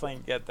 you'll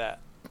definitely get that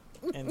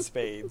in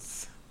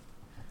spades.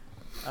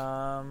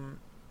 And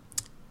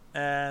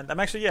I'm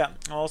actually, I'm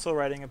also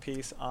writing a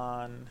piece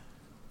on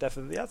Death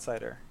of the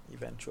Outsider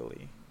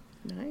eventually.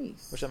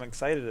 Nice. Which I'm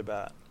excited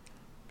about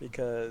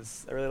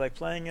because I really like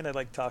playing it. I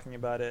like talking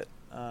about it.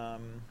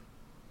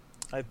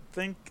 I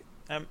think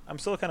I'm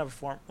still kind of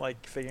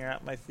figuring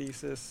out my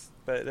thesis,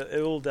 but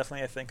it will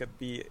definitely, I think,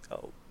 be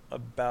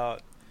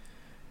about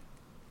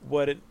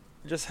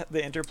just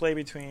the interplay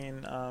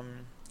between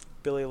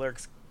Billy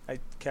Lurk's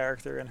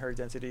character and her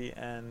identity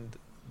and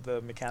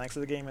the mechanics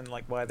of the game and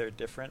like why they're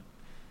different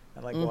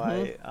and like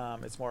why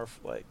it's more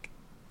like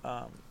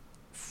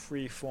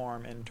free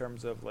form in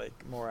terms of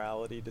like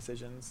morality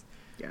decisions.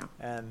 Yeah.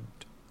 And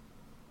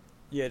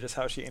just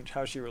how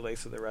she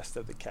relates to the rest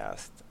of the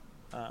cast,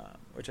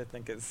 which I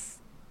think is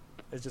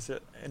just an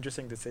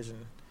interesting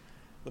decision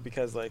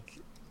because like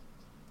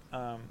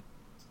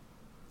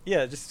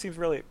it just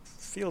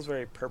feels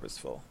very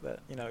purposeful that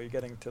you're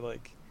getting to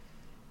like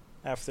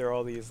after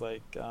all these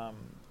like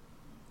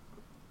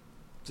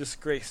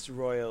disgraced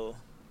royal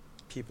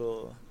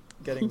people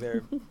getting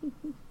their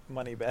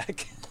money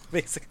back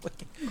basically.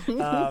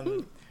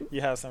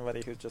 You have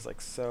somebody who's just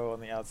like so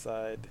on the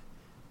outside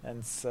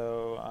and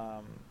so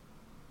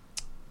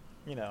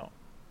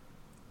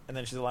and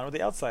then she's aligned with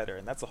the outsider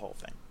and that's the whole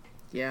thing.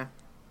 Yeah,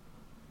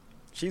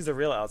 she's the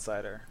real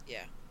outsider.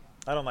 Yeah,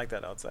 I don't like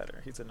that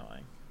outsider. He's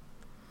annoying.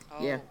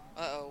 Oh, yeah.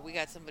 We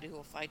got somebody who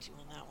will fight you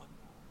on that one.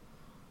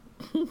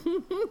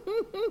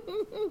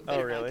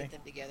 Oh, really? Not get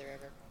them together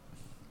ever.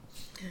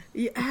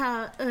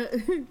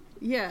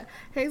 Yeah,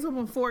 Hazel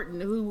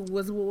Monforton, who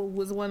was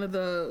one of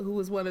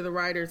the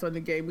writers on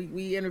the game.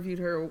 We interviewed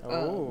her.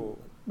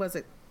 Was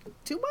it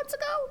 2 months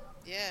ago?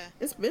 Yeah,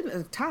 it's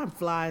been time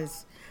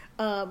flies.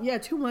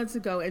 2 months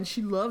ago, and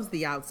she loves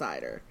The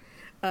Outsider.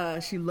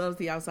 She loves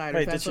The Outsider.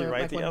 Wait, did she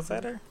write The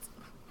Outsider?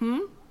 I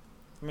mean,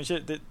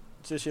 did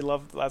she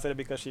love The Outsider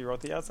because she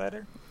wrote The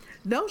Outsider?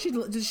 No, she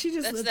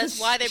just. That's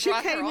why they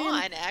brought her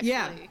on.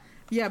 Actually,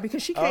 yeah,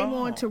 because she came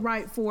on to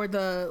write for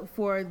the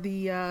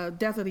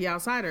Death of the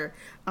Outsider.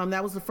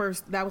 That was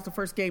the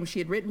first game she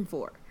had written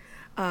for.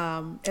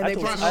 And they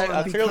brought her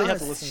on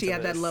because she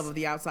had that love of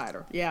The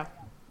Outsider. Yeah,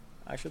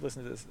 I should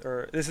listen to this.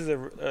 Or this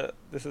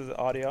is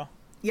audio.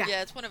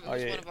 Yeah, it's one of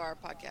our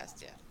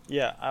podcasts.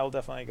 Yeah, I'll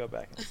definitely go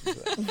back and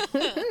listen to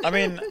that. I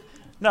mean,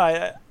 no,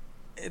 I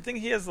think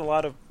he has a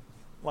lot of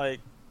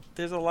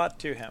there's a lot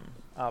to him,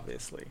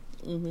 obviously.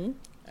 Mm-hmm.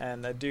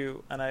 And I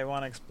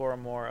want to explore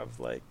more of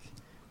like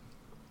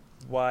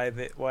why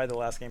the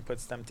last game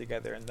puts them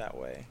together in that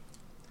way.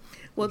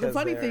 Well, the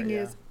funny thing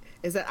is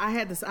that I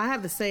have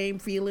the same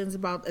feelings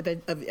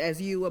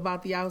as you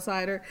about The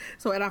Outsider.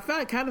 So, and I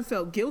kind of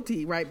felt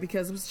guilty, right?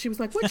 Because she was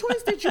like, "What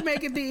choice did you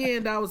make at the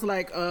end?" I was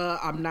like,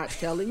 "I'm not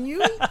telling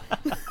you."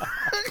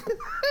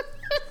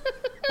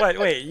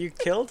 Wait, you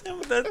killed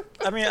him?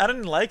 I mean, I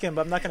didn't like him,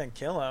 but I'm not going to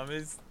kill him.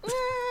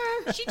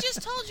 She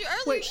just told you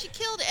earlier she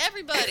killed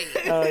everybody.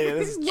 Oh yeah,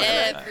 this is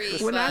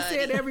everybody. When I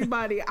said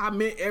everybody, I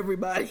meant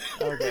everybody.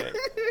 Okay,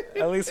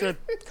 at least you're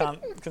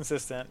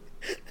consistent.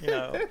 You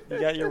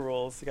got your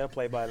rules. You got to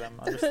play by them.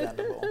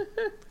 Understandable.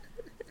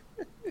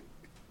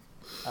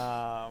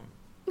 So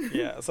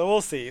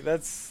we'll see.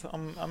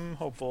 I'm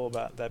hopeful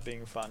about that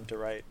being fun to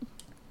write,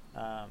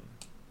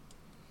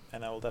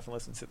 and I'll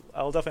definitely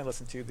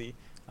listen to the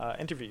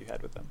interview you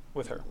had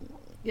with her.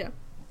 Yeah.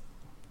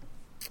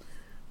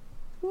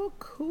 Well,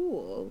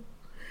 cool.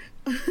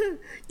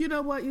 You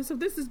know what, Yussef?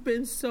 This has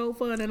been so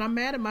fun, and I'm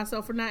mad at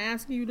myself for not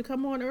asking you to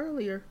come on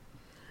earlier.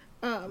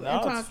 No,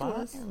 it's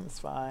fine. It's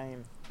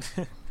fine.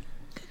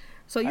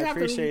 So you have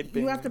appreciate to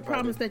invited.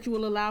 promise that you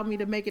will allow me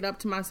to make it up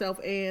to myself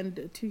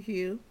and to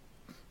you,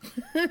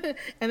 and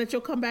that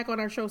you'll come back on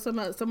our show some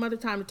other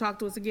time to talk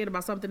to us again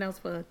about something else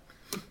fun.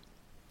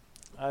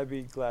 I'd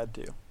be glad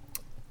to.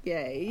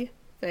 Yay!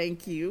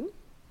 Thank you.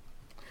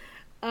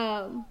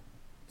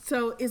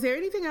 So, is there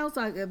anything else?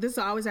 I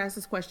always ask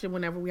this question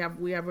whenever we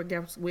have a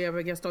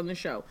guest on the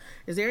show.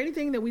 Is there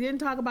anything that we didn't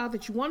talk about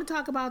that you want to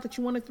talk about, that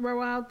you want to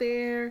throw out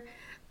there?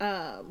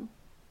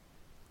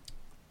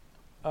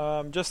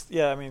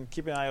 I mean,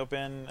 keep an eye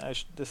open.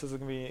 This is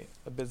going to be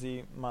a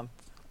busy month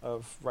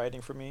of writing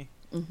for me.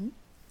 Mm-hmm.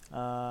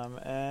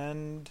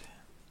 And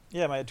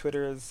yeah, my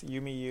Twitter is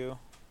YumiYou,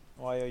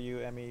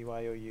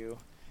 YOUMEYOU,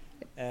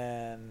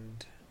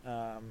 and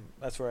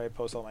that's where I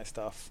post all my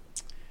stuff.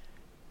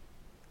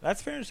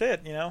 That's pretty much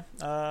it,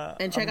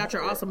 and check out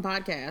your awesome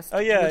podcast. Oh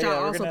yeah, which yeah.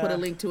 I'll also put a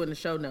link to in the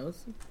show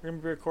notes. We're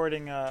gonna be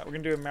recording. We're gonna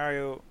do a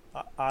Mario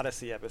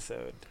Odyssey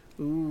episode.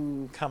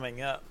 Ooh,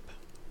 coming up.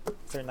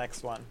 It's our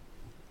next one.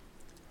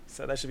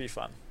 So that should be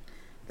fun.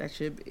 That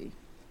should be.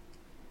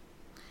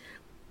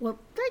 Well,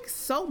 thanks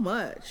so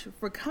much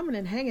for coming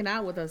and hanging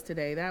out with us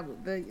today.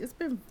 It's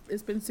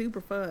been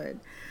super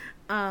fun,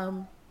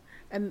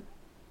 and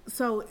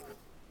so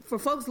for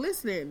folks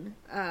listening,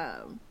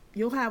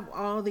 you'll have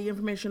all the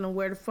information on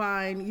where to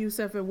find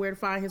Yussef and where to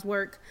find his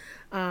work,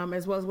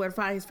 as well as where to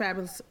find his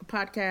fabulous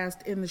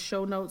podcast in the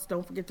show notes.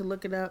 Don't forget to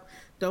look it up.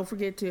 Don't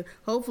forget to,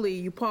 hopefully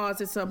you pause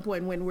at some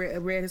point when we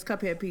read his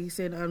Cuphead piece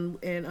in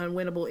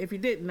Unwinnable. If you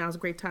didn't, now's a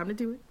great time to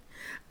do it.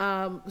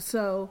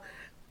 So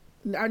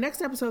our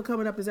next episode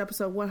coming up is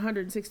episode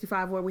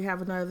 165, where we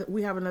have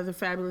another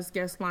fabulous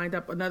guest lined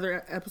up,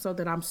 another episode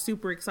that I'm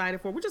super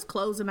excited for. We're just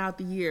closing out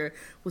the year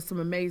with some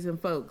amazing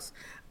folks,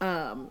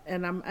 and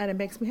it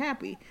makes me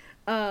happy.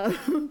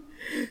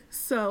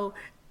 So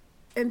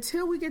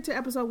until we get to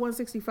episode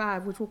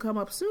 165, which will come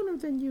up sooner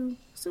than you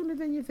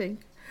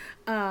think,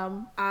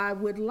 I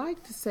would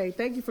like to say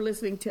thank you for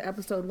listening to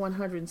episode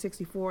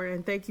 164,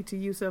 and thank you to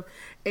Yussef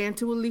and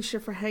to Alicia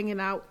for hanging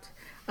out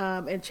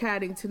and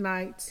chatting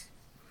tonight.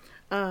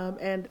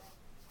 And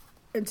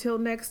until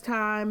next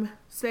time,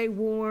 stay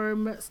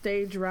warm,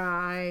 stay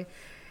dry,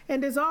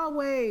 and as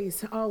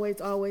always,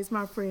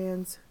 my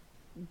friends,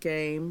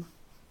 game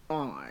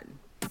on.